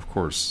before. Yeah, of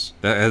course.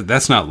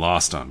 That's not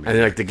lost on me. I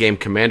think like the game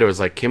Commando is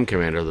like Kim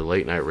Commando, the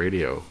late night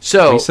radio.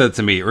 So he said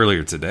to me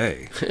earlier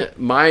today.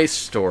 My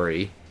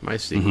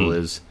sequel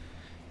is,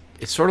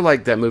 it's sort of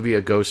like that movie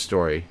A Ghost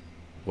Story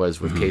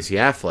was with Casey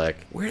Affleck.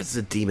 Where does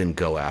the demon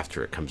go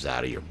after it comes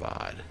out of your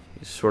bod?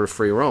 It's sort of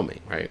free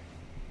roaming, right?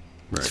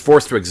 It's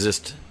forced to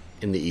exist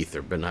in the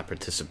ether, but not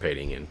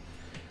participating in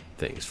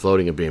things,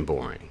 floating and being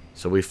boring.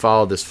 So we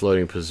follow this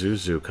floating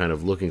Pazuzu kind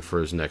of looking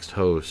for his next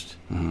host,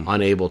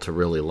 unable to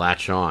really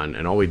latch on,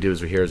 and all we do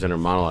is we hear his inner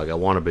monologue, I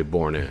want to be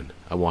born in.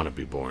 I want to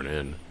be born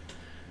in.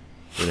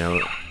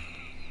 And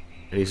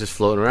he's just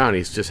floating around.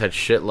 He's just had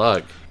shit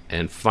luck.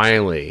 And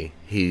finally,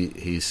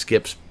 he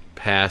skips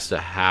past a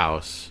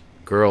house.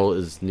 Girl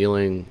is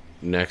kneeling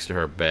next to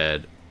her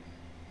bed,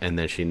 and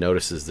then she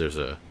notices there's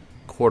a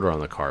quarter on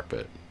the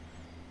carpet.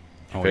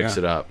 She picks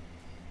it up,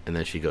 and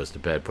then she goes to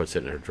bed, puts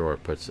it in her drawer,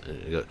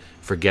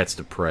 forgets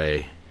to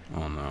pray.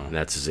 Oh no! And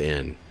that's his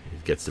end. He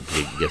gets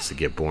to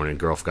get born, and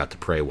girl forgot to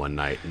pray one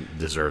night and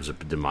deserves a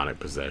demonic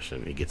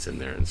possession. He gets in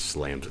there and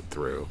slams it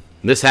through.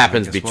 And this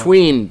happens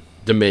between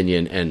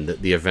Dominion and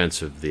the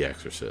events of The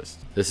Exorcist.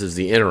 This is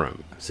the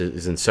interim.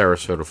 He's in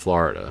Sarasota,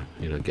 Florida.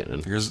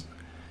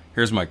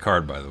 Here's my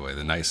card, by the way.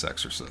 The Nice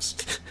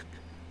Exorcist.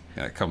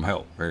 Come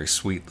help very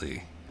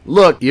sweetly.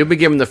 Look, you've been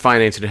given the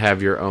financing to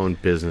have your own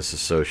business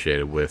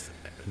associated with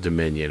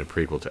Dominion, a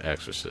prequel to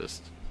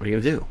Exorcist. What are you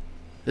going to do?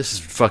 This is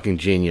fucking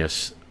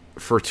genius.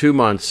 For 2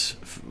 months,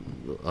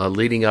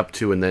 leading up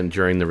to and then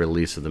during the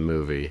release of the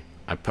movie,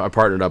 I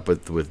partnered up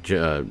with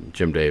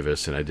Jim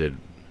Davis, and I did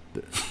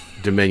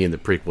Dominion, the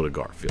prequel to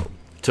Garfield.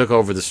 Took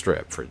over the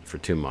strip for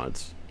 2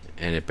 months.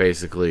 And it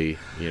basically,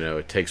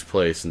 it takes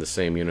place in the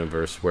same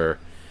universe where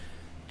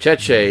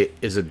Cheche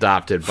is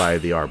adopted by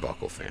the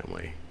Arbuckle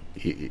family.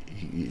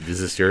 Is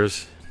this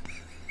yours?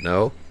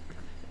 No?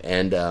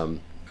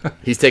 And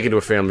he's taken to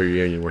a family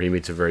reunion where he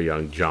meets a very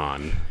young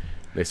John.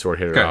 They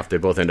sort of hit it off. They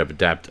both end up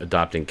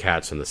adopting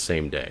cats on the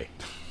same day.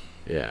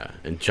 Yeah.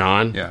 And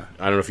John, I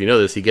don't know if you know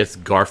this, he gets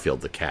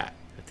Garfield the cat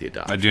at the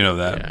adoption. I do know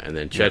that. Yeah. And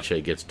then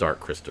Cheche gets Dark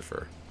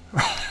Christopher.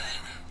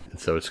 And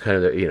so it's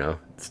kind of,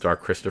 it's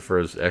Dark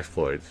Christopher's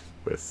exploits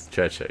with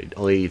Cheche. He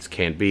only eats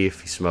canned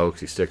beef, he smokes,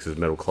 he sticks his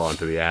middle claw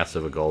into the ass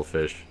of a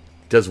goldfish.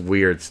 He does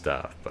weird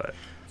stuff, but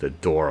it's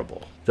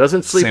adorable.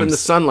 Doesn't sleep in the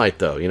sunlight,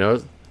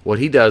 though, What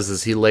he does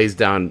is he lays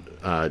down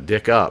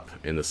dick up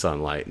in the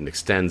sunlight and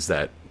extends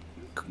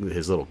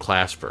his little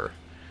clasper.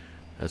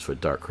 That's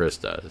what Dark Chris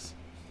does.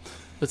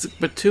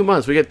 But 2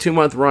 months. We get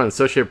 2-month run.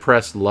 Associated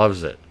Press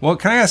loves it. Well,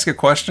 can I ask a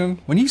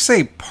question? When you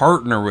say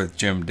partner with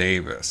Jim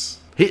Davis...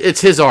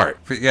 It's his art.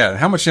 Yeah,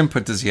 how much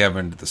input does he have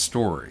into the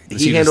story?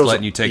 He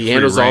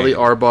handles all the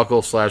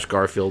Arbuckle /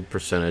 Garfield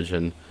percentage,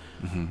 and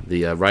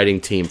the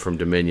writing team from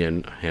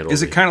Dominion handles.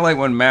 Is it kind of like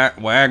when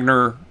Matt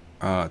Wagner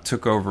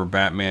took over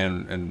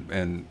Batman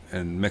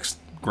and mixed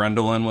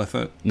Grendel in with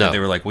it? No, they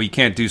were like, well, you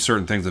can't do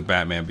certain things with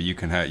Batman, but you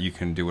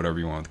can do whatever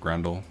you want with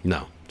Grendel.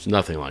 No, it's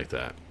nothing like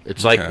that.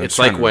 It's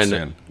like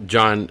when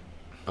John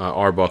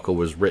Arbuckle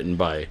was written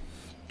by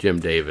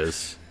Jim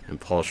Davis. And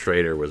Paul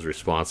Schrader was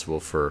responsible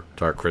for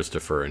Dark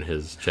Christopher and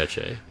his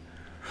Cheche.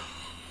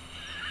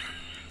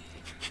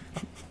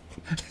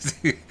 Does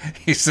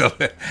he still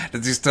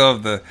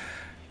have the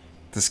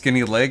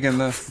skinny leg in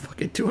the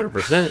fucking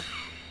 200%?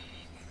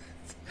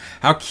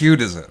 How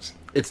cute is it?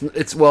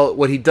 It's well,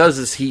 what he does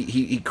is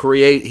he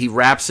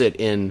wraps it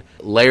in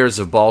layers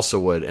of balsa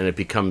wood, and it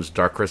becomes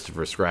Dark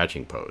Christopher's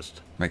scratching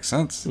post. Makes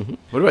sense. Mm-hmm.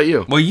 What about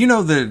you? Well,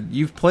 that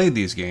you've played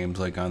these games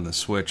like on the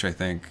Switch, I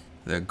think.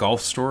 The Golf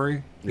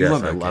Story?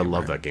 Yes, I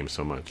love that game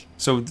so much.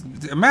 So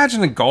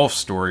imagine a Golf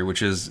Story,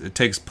 it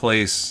takes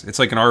place, it's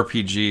like an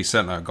RPG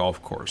set on a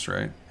golf course,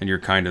 right? And you're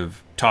kind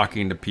of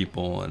talking to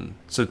people, and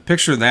so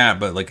picture that,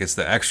 but like it's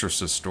the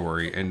Exorcist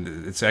story,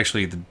 and it's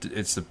actually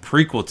it's the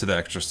prequel to the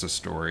Exorcist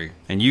story,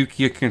 and you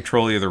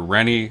control either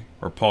Rennie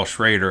or Paul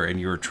Schrader, and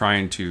you're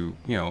trying to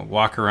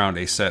walk around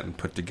a set and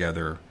put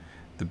together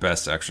the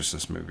best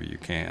Exorcist movie you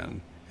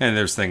can. And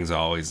there's things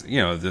always,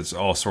 there's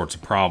all sorts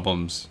of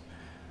problems.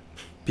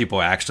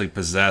 People actually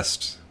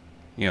possessed,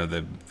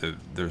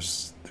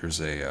 there's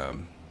a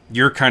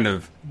you're kind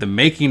of the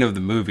making of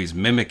the movies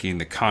mimicking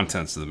the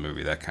contents of the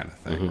movie, that kind of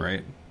thing,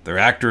 right? The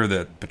actor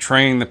that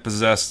portraying the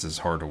possessed is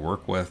hard to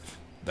work with.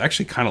 I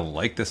actually kind of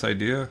like this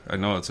idea. I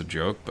know it's a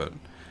joke, but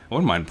I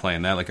wouldn't mind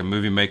playing that, like a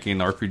movie making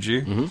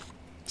RPG.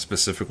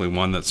 specifically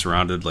one that's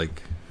surrounded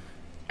like.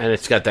 And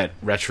it's got that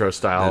retro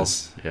style.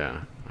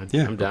 Yeah, I'm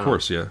down. Of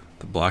course, yeah.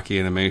 The blocky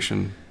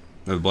animation,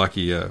 the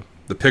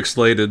the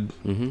pixelated.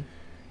 Mm-hmm.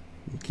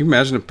 Can you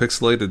imagine a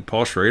pixelated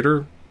Paul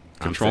Schrader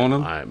controlling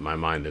him? My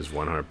mind is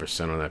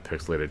 100% on that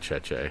pixelated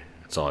Cheche.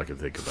 That's all I can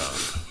think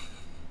about.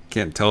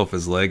 Can't tell if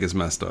his leg is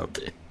messed up.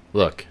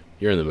 Look,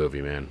 you're in the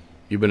movie, man.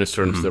 You've been in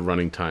terms of the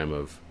running time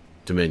of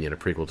Dominion, a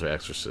prequel to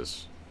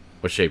Exorcist.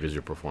 What shape does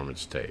your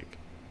performance take?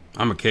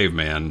 I'm a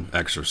caveman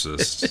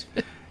exorcist.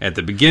 At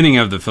the beginning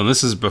of the film,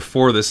 this is the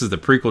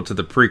prequel to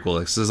the prequel.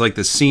 This is like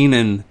the scene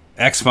in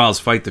X-Files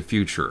Fight the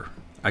Future.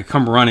 I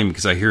come running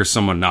because I hear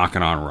someone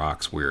knocking on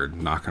rocks,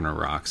 knocking on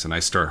rocks, and I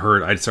start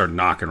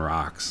knocking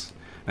rocks.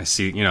 I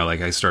see,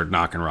 I start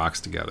knocking rocks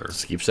together.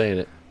 Just keep saying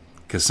it.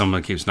 Because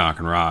someone keeps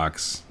knocking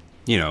rocks.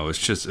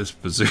 It's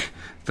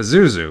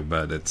Pazuzu,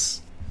 but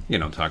it's,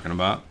 I'm talking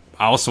about.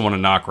 I also want to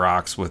knock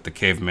rocks with the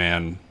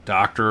cavewoman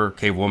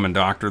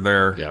doctor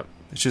there. Yep.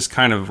 It just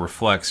kind of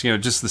reflects,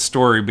 just the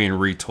story being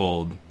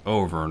retold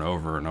over and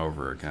over and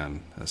over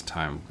again as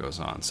time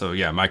goes on. So,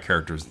 yeah, my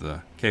character's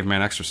the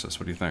caveman exorcist.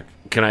 What do you think?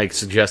 Can I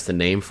suggest a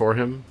name for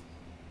him?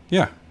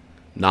 Yeah.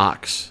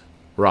 Knocks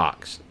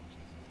rocks.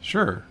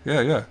 Sure.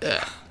 Yeah.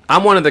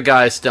 I'm one of the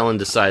guys Stellan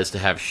decides to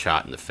have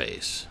shot in the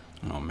face.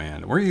 Oh,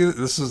 man. Were you?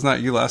 This was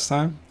not you last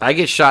time? I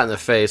get shot in the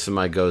face and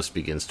my ghost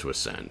begins to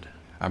ascend.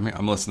 I'm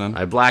listening.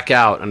 I black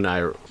out and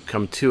I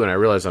come to and I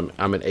realize I'm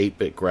an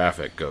 8-bit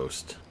graphic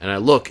ghost. And I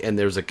look and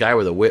there's a guy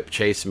with a whip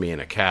chasing me in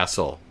a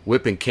castle,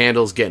 whipping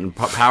candles, getting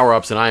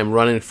power-ups, and I'm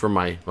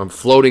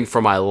floating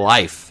for my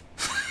life.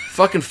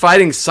 Fucking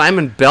fighting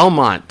Simon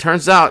Belmont.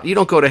 Turns out you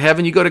don't go to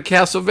heaven, you go to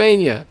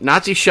Castlevania.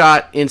 Nazi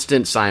shot,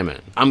 instant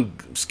Simon. I'm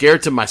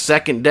scared to my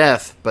second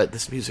death, but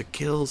this music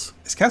kills.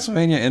 Is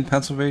Castlevania in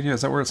Pennsylvania?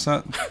 Is that where it's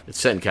set? It's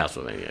set in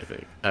Castlevania, I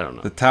think. I don't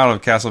know. The town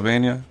of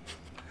Castlevania?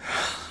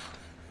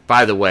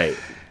 By the way,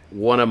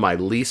 one of my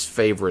least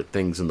favorite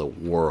things in the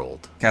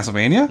world.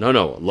 Castlevania?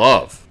 No,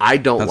 love. I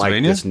don't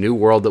like this new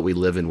world that we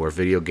live in where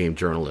video game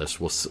journalists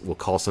will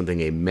call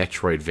something a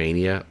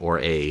Metroidvania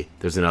or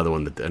there's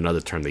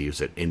another term they use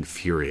that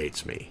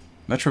infuriates me.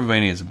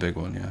 Metroidvania is a big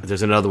one, yeah.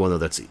 There's another one though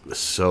that's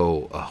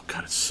so, oh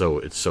god, it's so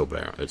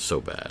bad. It's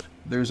so bad.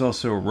 There's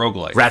also a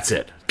roguelike. That's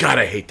it. God,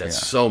 I hate that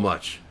so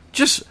much.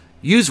 Just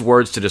use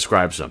words to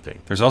describe something.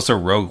 There's also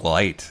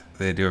roguelite.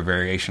 They do a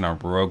variation on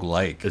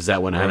roguelike. Is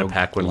that when Anna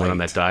Paquin went on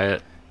that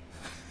diet?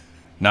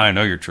 Now I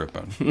know you're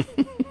tripping.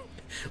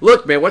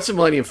 Look, man, what's the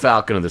Millennium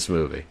Falcon of this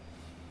movie?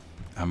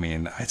 I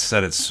mean, I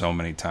said it so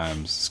many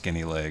times.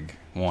 Skinny leg,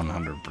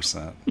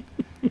 100%.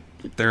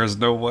 There is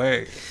no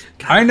way.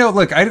 I know.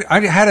 Look,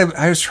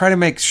 I was trying to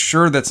make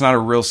sure that's not a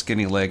real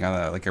skinny leg on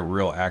that, like a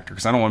real actor,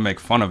 because I don't want to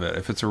make fun of it.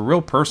 If it's a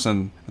real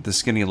person with a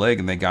skinny leg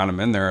and they got him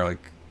in there,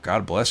 like,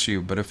 God bless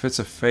you. But if it's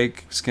a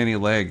fake skinny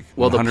leg,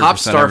 well, the pop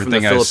star from the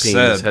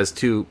Philippines has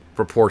two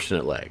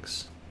proportionate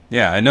legs.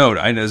 Yeah, I know.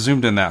 I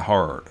zoomed in that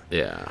hard.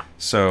 Yeah.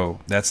 So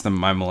that's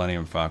my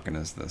Millennium Falcon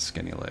is the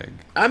skinny leg.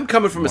 I'm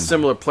coming from a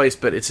similar place,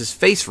 but it's his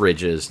face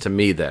ridges to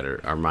me that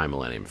are my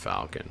Millennium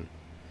Falcon.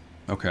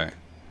 Okay.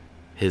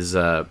 His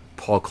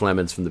Paul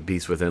Clemens from The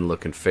Beast Within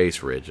looking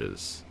face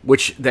ridges,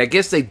 which I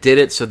guess they did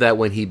it so that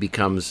when he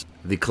becomes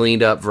the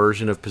cleaned up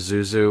version of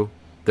Pazuzu,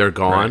 they're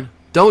gone. Right.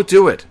 Don't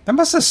do it. That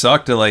must have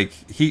sucked to, like,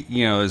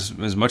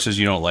 as much as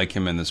you don't like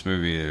him in this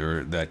movie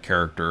or that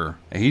character,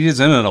 he is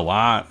in it a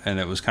lot, and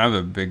it was kind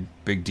of a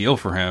big deal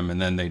for him, and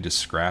then they just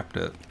scrapped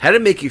it. How did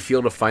it make you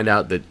feel to find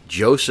out that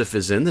Joseph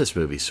is in this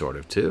movie, sort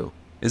of, too?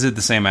 Is it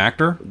the same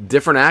actor?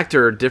 Different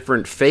actor,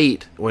 different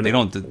fate. When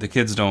the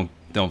kids don't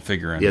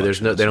figure in. Yeah,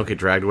 they don't get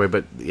dragged away,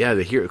 but yeah,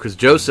 because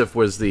Joseph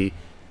was the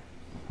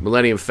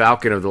Millennium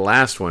Falcon of the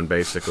last one,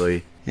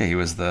 basically. Yeah, he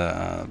was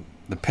the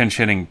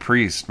pinch-hitting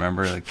priest,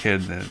 remember? The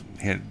kid that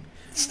hit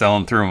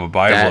Stellan through him a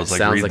Bible. That was like,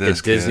 sounds read like this,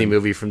 a Disney kid.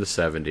 movie from the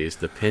 70s.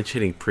 The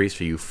pinch-hitting priest?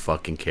 Are you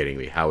fucking kidding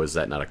me? How is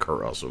that not a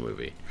Kurt Russell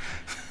movie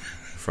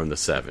from the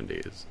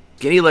 70s?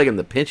 Skinny leg and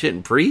the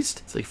pinch-hitting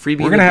priest? It's like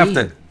Freebie. We're going to have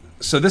to...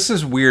 So this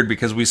is weird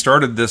because we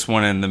started this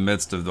one in the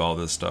midst of all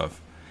this stuff.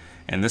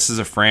 And this is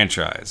a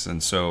franchise.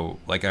 And so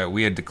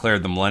we had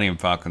declared the Millennium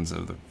Falcons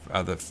of the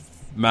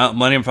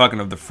Millennium Falcon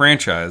of the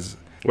franchise.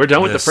 We're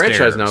done with the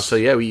franchise now, so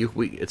yeah, we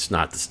it's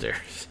not the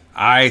stairs.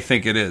 I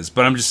think it is,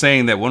 but I'm just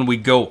saying that when we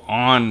go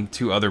on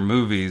to other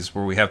movies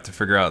where we have to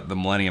figure out the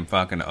Millennium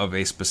Falcon of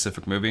a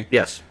specific movie,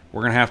 yes,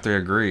 we're going to have to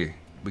agree.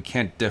 We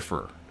can't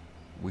differ.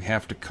 We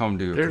have to come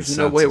to a consensus. There's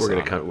no way we're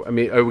going to come. I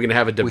mean, are we going to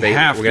have a debate?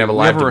 We're going to have a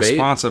live debate.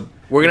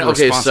 We're going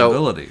to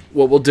responsibility. So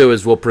what we'll do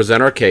is we'll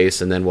present our case,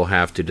 and then we'll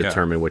have to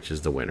determine which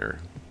is the winner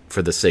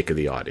for the sake of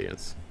the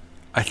audience.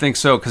 I think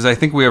so, because I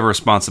think we have a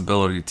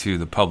responsibility to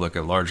the public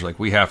at large. Like,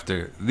 we have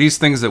to... These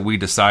things that we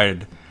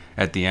decided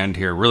at the end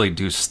here really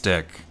do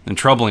stick in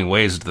troubling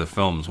ways to the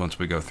films once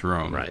we go through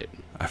them. Right.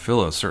 I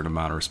feel a certain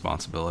amount of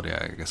responsibility,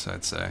 I guess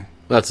I'd say.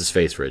 Well, that's his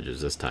face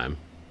ridges this time.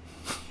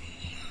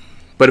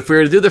 But if we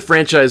were to do the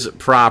franchise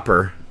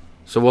proper,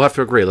 so we'll have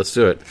to agree. Let's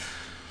do it.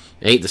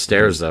 Ain't the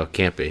stairs, though.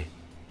 Can't be.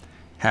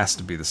 Has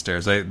to be the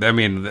stairs. I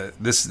mean,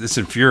 this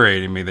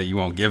infuriating me that you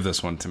won't give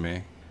this one to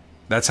me.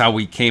 That's how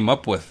we came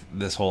up with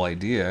this whole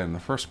idea in the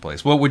first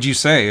place. What would you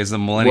say is the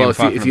Millennium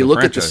Falcon? If you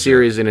look at the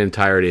series in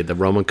entirety, the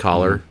Roman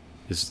collar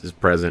is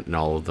present in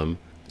all of them.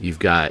 You've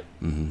got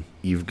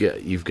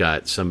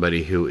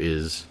somebody who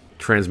is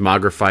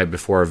transmogrified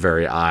before our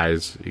very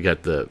eyes. You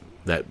got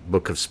that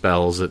book of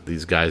spells that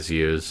these guys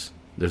use.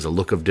 There's a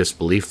look of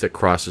disbelief that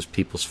crosses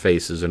people's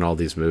faces in all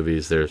these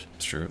movies. It's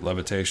true.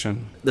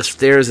 Levitation. The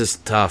stairs is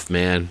tough,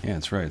 man. Yeah,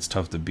 that's right. It's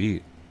tough to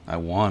beat. I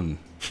won.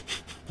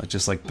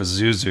 Just like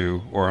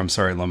Pazuzu, or I'm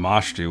sorry,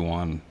 Lamashtu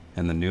won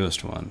in the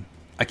newest one.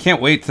 I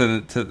can't wait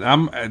to.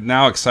 I'm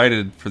now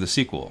excited for the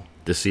sequel.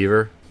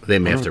 Deceiver? They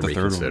may have to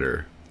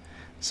reconsider.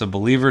 So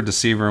Believer,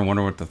 Deceiver, and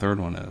wonder what the third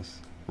one is.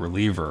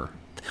 Reliever.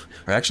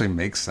 It actually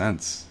makes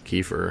sense.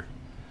 Kiefer.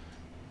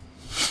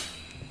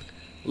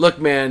 Look,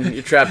 man,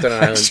 you're trapped on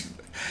an island.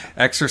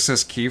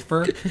 Exorcist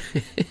Kiefer?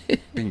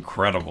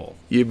 Incredible.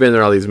 You've been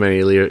there all these many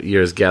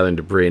years gathering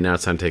debris, and now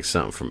it's time to take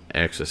something from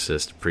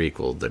Exorcist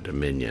Prequel, The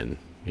Dominion.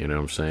 You know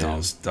what I'm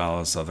saying?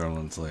 Dallas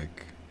Sutherland's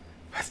like,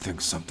 I think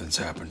something's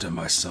happened to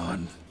my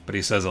son. But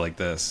he says it like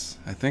this.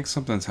 I think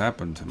something's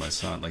happened to my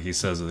son. Like he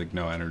says it like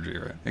no energy,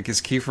 right? Like it's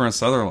Kiefer and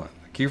Sutherland.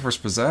 Kiefer's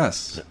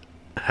possessed.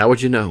 How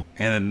would you know?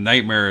 And in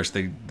Nightmarish,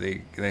 they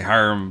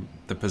hire him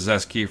to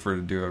possess Kiefer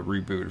to do a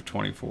reboot of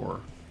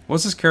 24.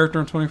 What's his character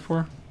in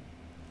 24?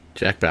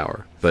 Jack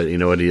Bauer. But you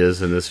know what he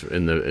is in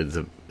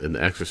the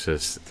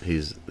Exorcist?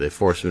 They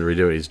forced him to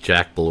redo it. He's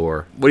Jack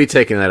Ballore. What are you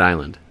taking that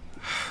island?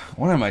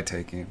 What am I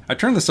taking? I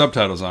turned the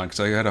subtitles on because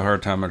I had a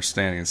hard time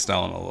understanding and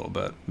Stellan a little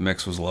bit. The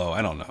mix was low.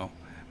 I don't know.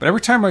 But every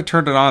time I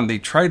turned it on, they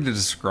tried to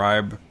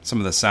describe some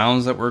of the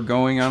sounds that were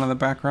going on in the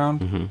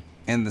background. Mm-hmm.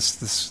 And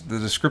the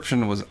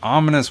description was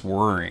ominous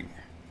whirring.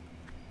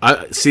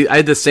 I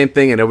had the same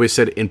thing, and everybody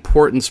said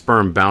important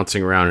sperm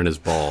bouncing around in his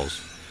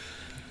balls.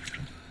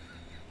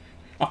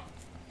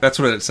 That's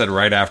what it said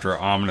right after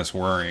ominous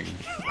whirring.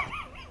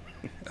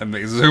 And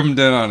they zoomed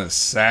in on his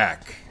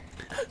sack.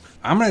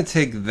 I'm going to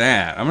take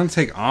that. I'm going to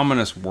take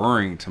ominous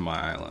whirring to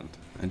my island.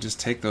 And just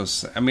take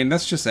those... I mean,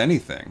 that's just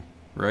anything,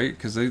 right?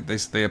 Because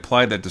they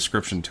applied that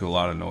description to a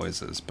lot of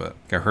noises. But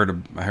I heard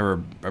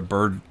a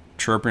bird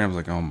chirping. I was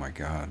like, oh my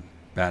God.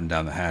 Batten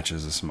down the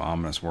hatches. There's some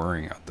ominous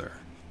whirring out there.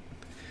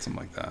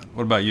 Something like that.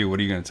 What about you? What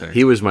are you going to take?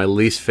 He was my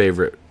least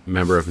favorite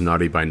member of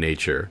Naughty by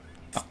Nature.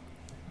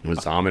 It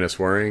was ominous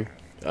whirring.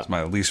 It's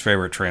my least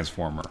favorite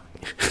Transformer.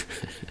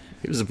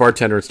 He was a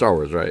bartender in Star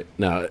Wars, right?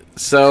 No.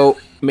 So,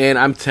 man,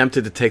 I'm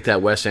tempted to take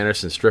that Wes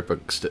Anderson strip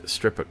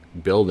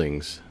of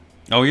buildings.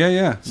 Oh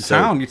yeah.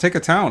 Town. You take a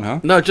town,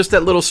 huh? No, just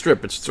that little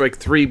strip. It's like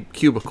 3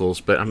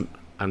 cubicles, but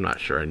I'm not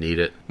sure I need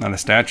it. Not a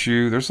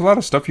statue. There's a lot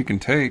of stuff you can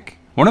take.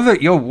 One of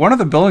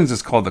the buildings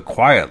is called the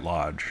Quiet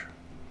Lodge.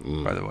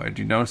 By the way, did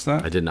you notice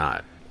that? I did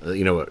not.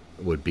 You know what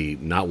would be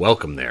not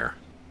welcome there?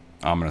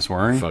 Ominous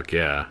whirring. Fuck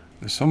yeah.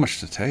 There's so much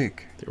to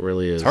take. It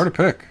really is. It's hard to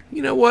pick.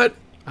 You know what?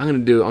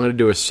 I'm gonna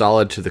do a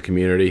solid to the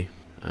community,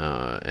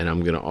 and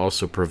I'm gonna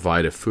also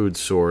provide a food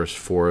source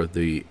for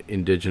the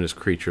indigenous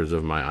creatures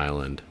of my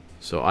island.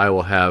 So I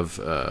will have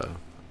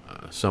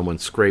someone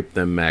scrape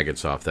them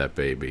maggots off that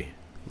baby.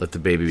 Let the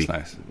baby be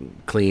nice.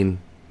 Clean.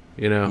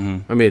 You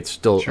know, I mean, it's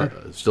still Sure.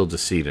 Still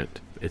decedent.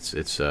 It's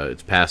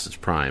past its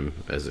prime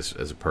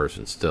as a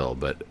person still,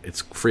 but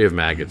it's free of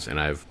maggots, and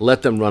I've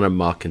let them run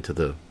amok into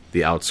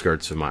the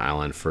outskirts of my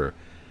island for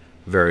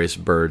various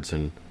birds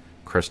and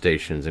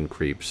crustaceans and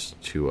creeps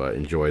to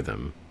enjoy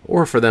them,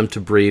 or for them to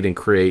breed and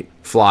create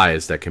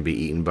flies that can be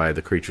eaten by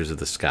the creatures of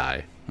the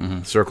sky.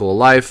 Mm-hmm. Circle of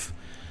life,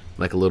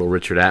 like a little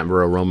Richard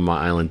Attenborough roaming my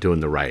island doing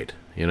the right,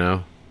 you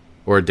know,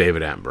 or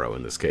David Attenborough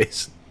in this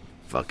case.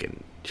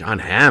 Fucking John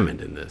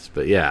Hammond in this,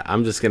 but yeah,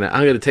 I'm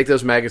gonna take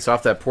those maggots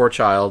off that poor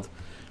child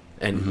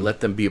and let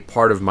them be a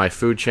part of my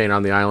food chain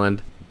on the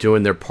island,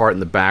 doing their part in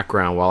the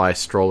background while I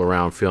stroll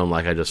around feeling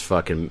like I just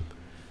fucking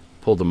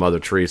pulled the Mother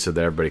Teresa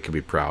that everybody can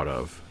be proud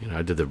of. You know,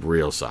 I did the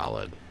real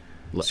solid.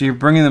 So you're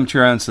bringing them to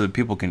your island so that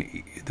people can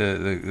eat,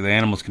 the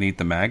animals can eat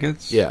the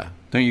maggots? Yeah.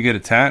 Don't you get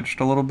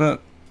attached a little bit?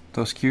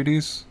 Those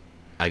cuties?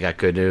 I got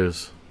good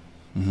news.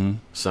 Mm-hmm.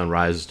 Sun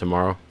rises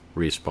tomorrow.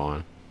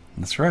 Respawn.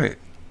 That's right.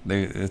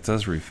 It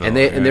does refill. And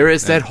there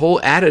is that whole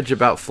adage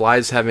about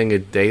flies having a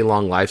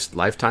day-long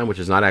lifetime, which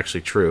is not actually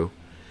true.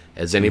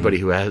 As anybody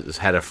who has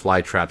had a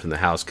fly trapped in the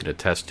house can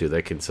attest to,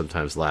 they can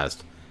sometimes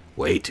last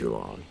way too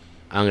long.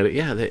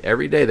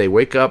 Every day they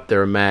wake up,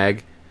 they're a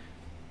mag,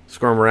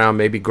 squirm around,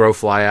 maybe grow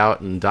fly out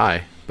and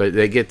die. But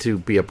they get to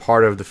be a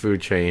part of the food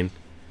chain,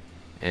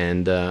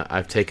 and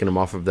I've taken them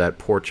off of that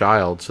poor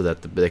child so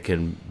that they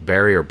can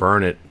bury or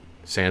burn it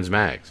sans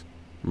mags.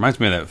 Reminds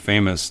me of that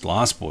famous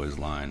Lost Boys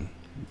line,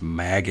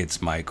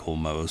 maggots Michael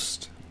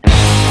most.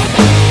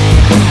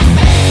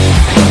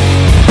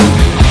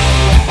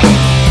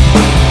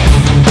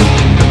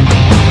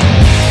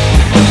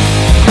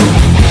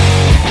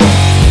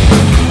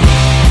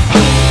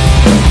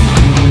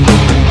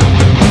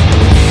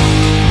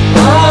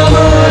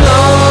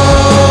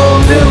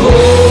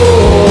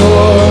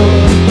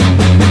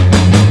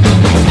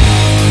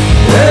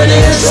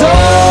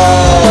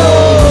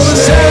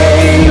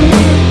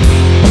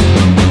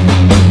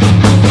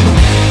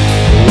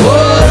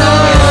 Whoa.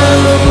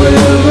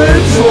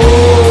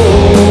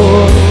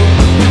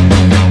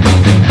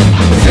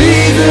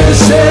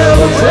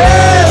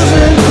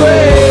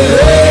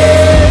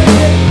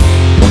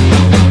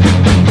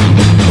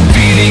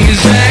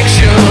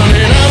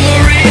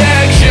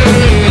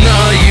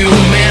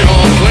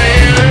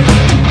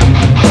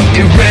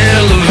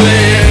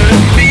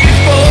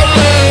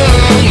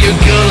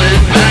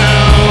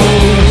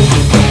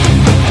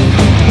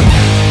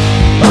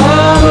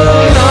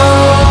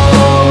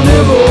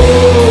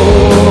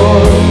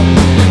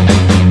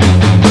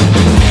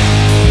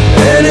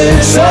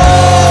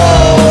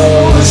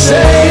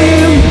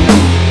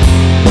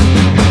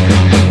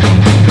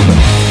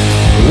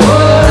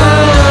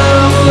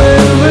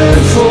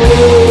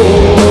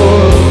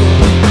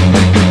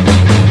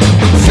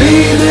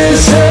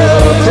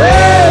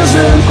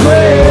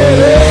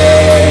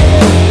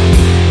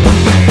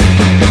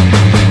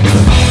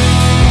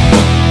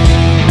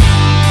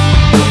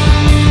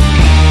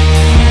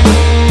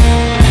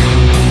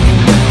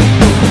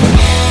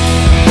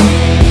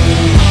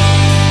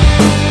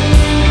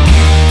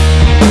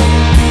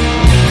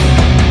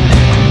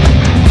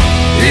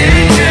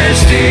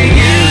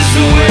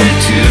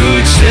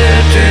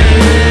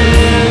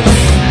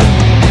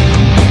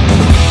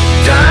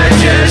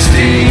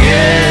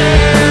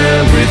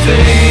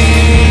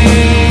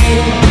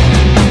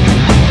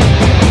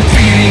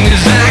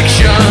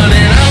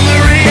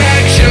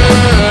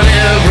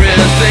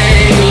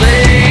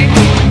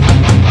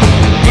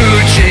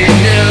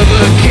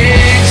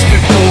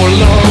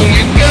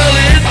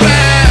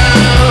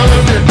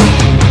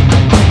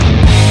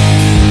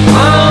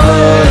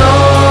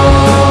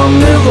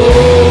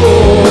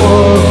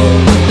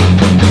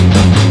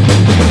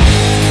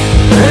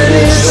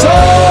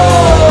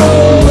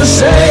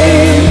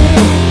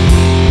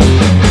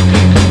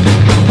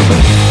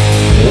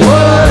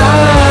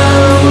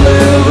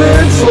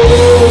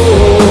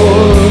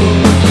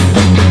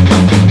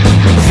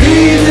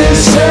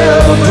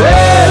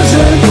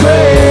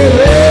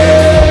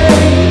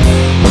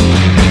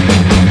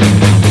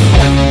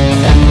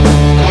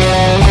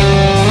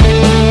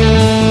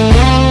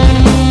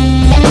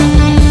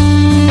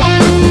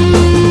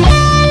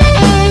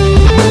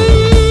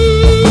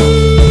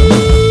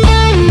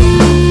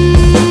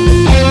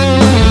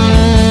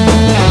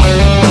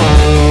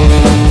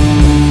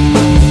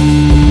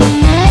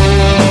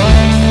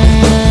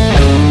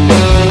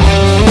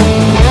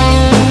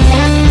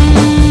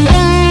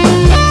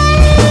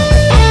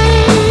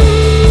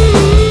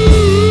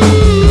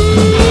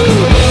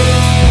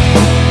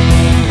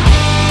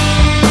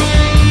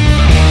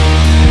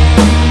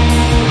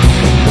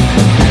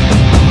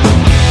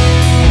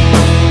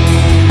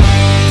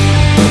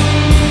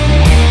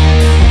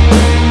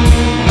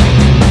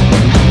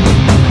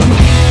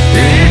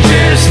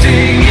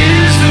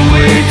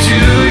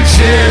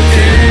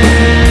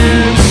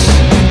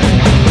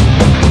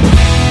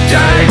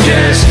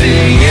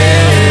 testing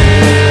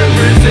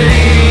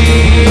everything.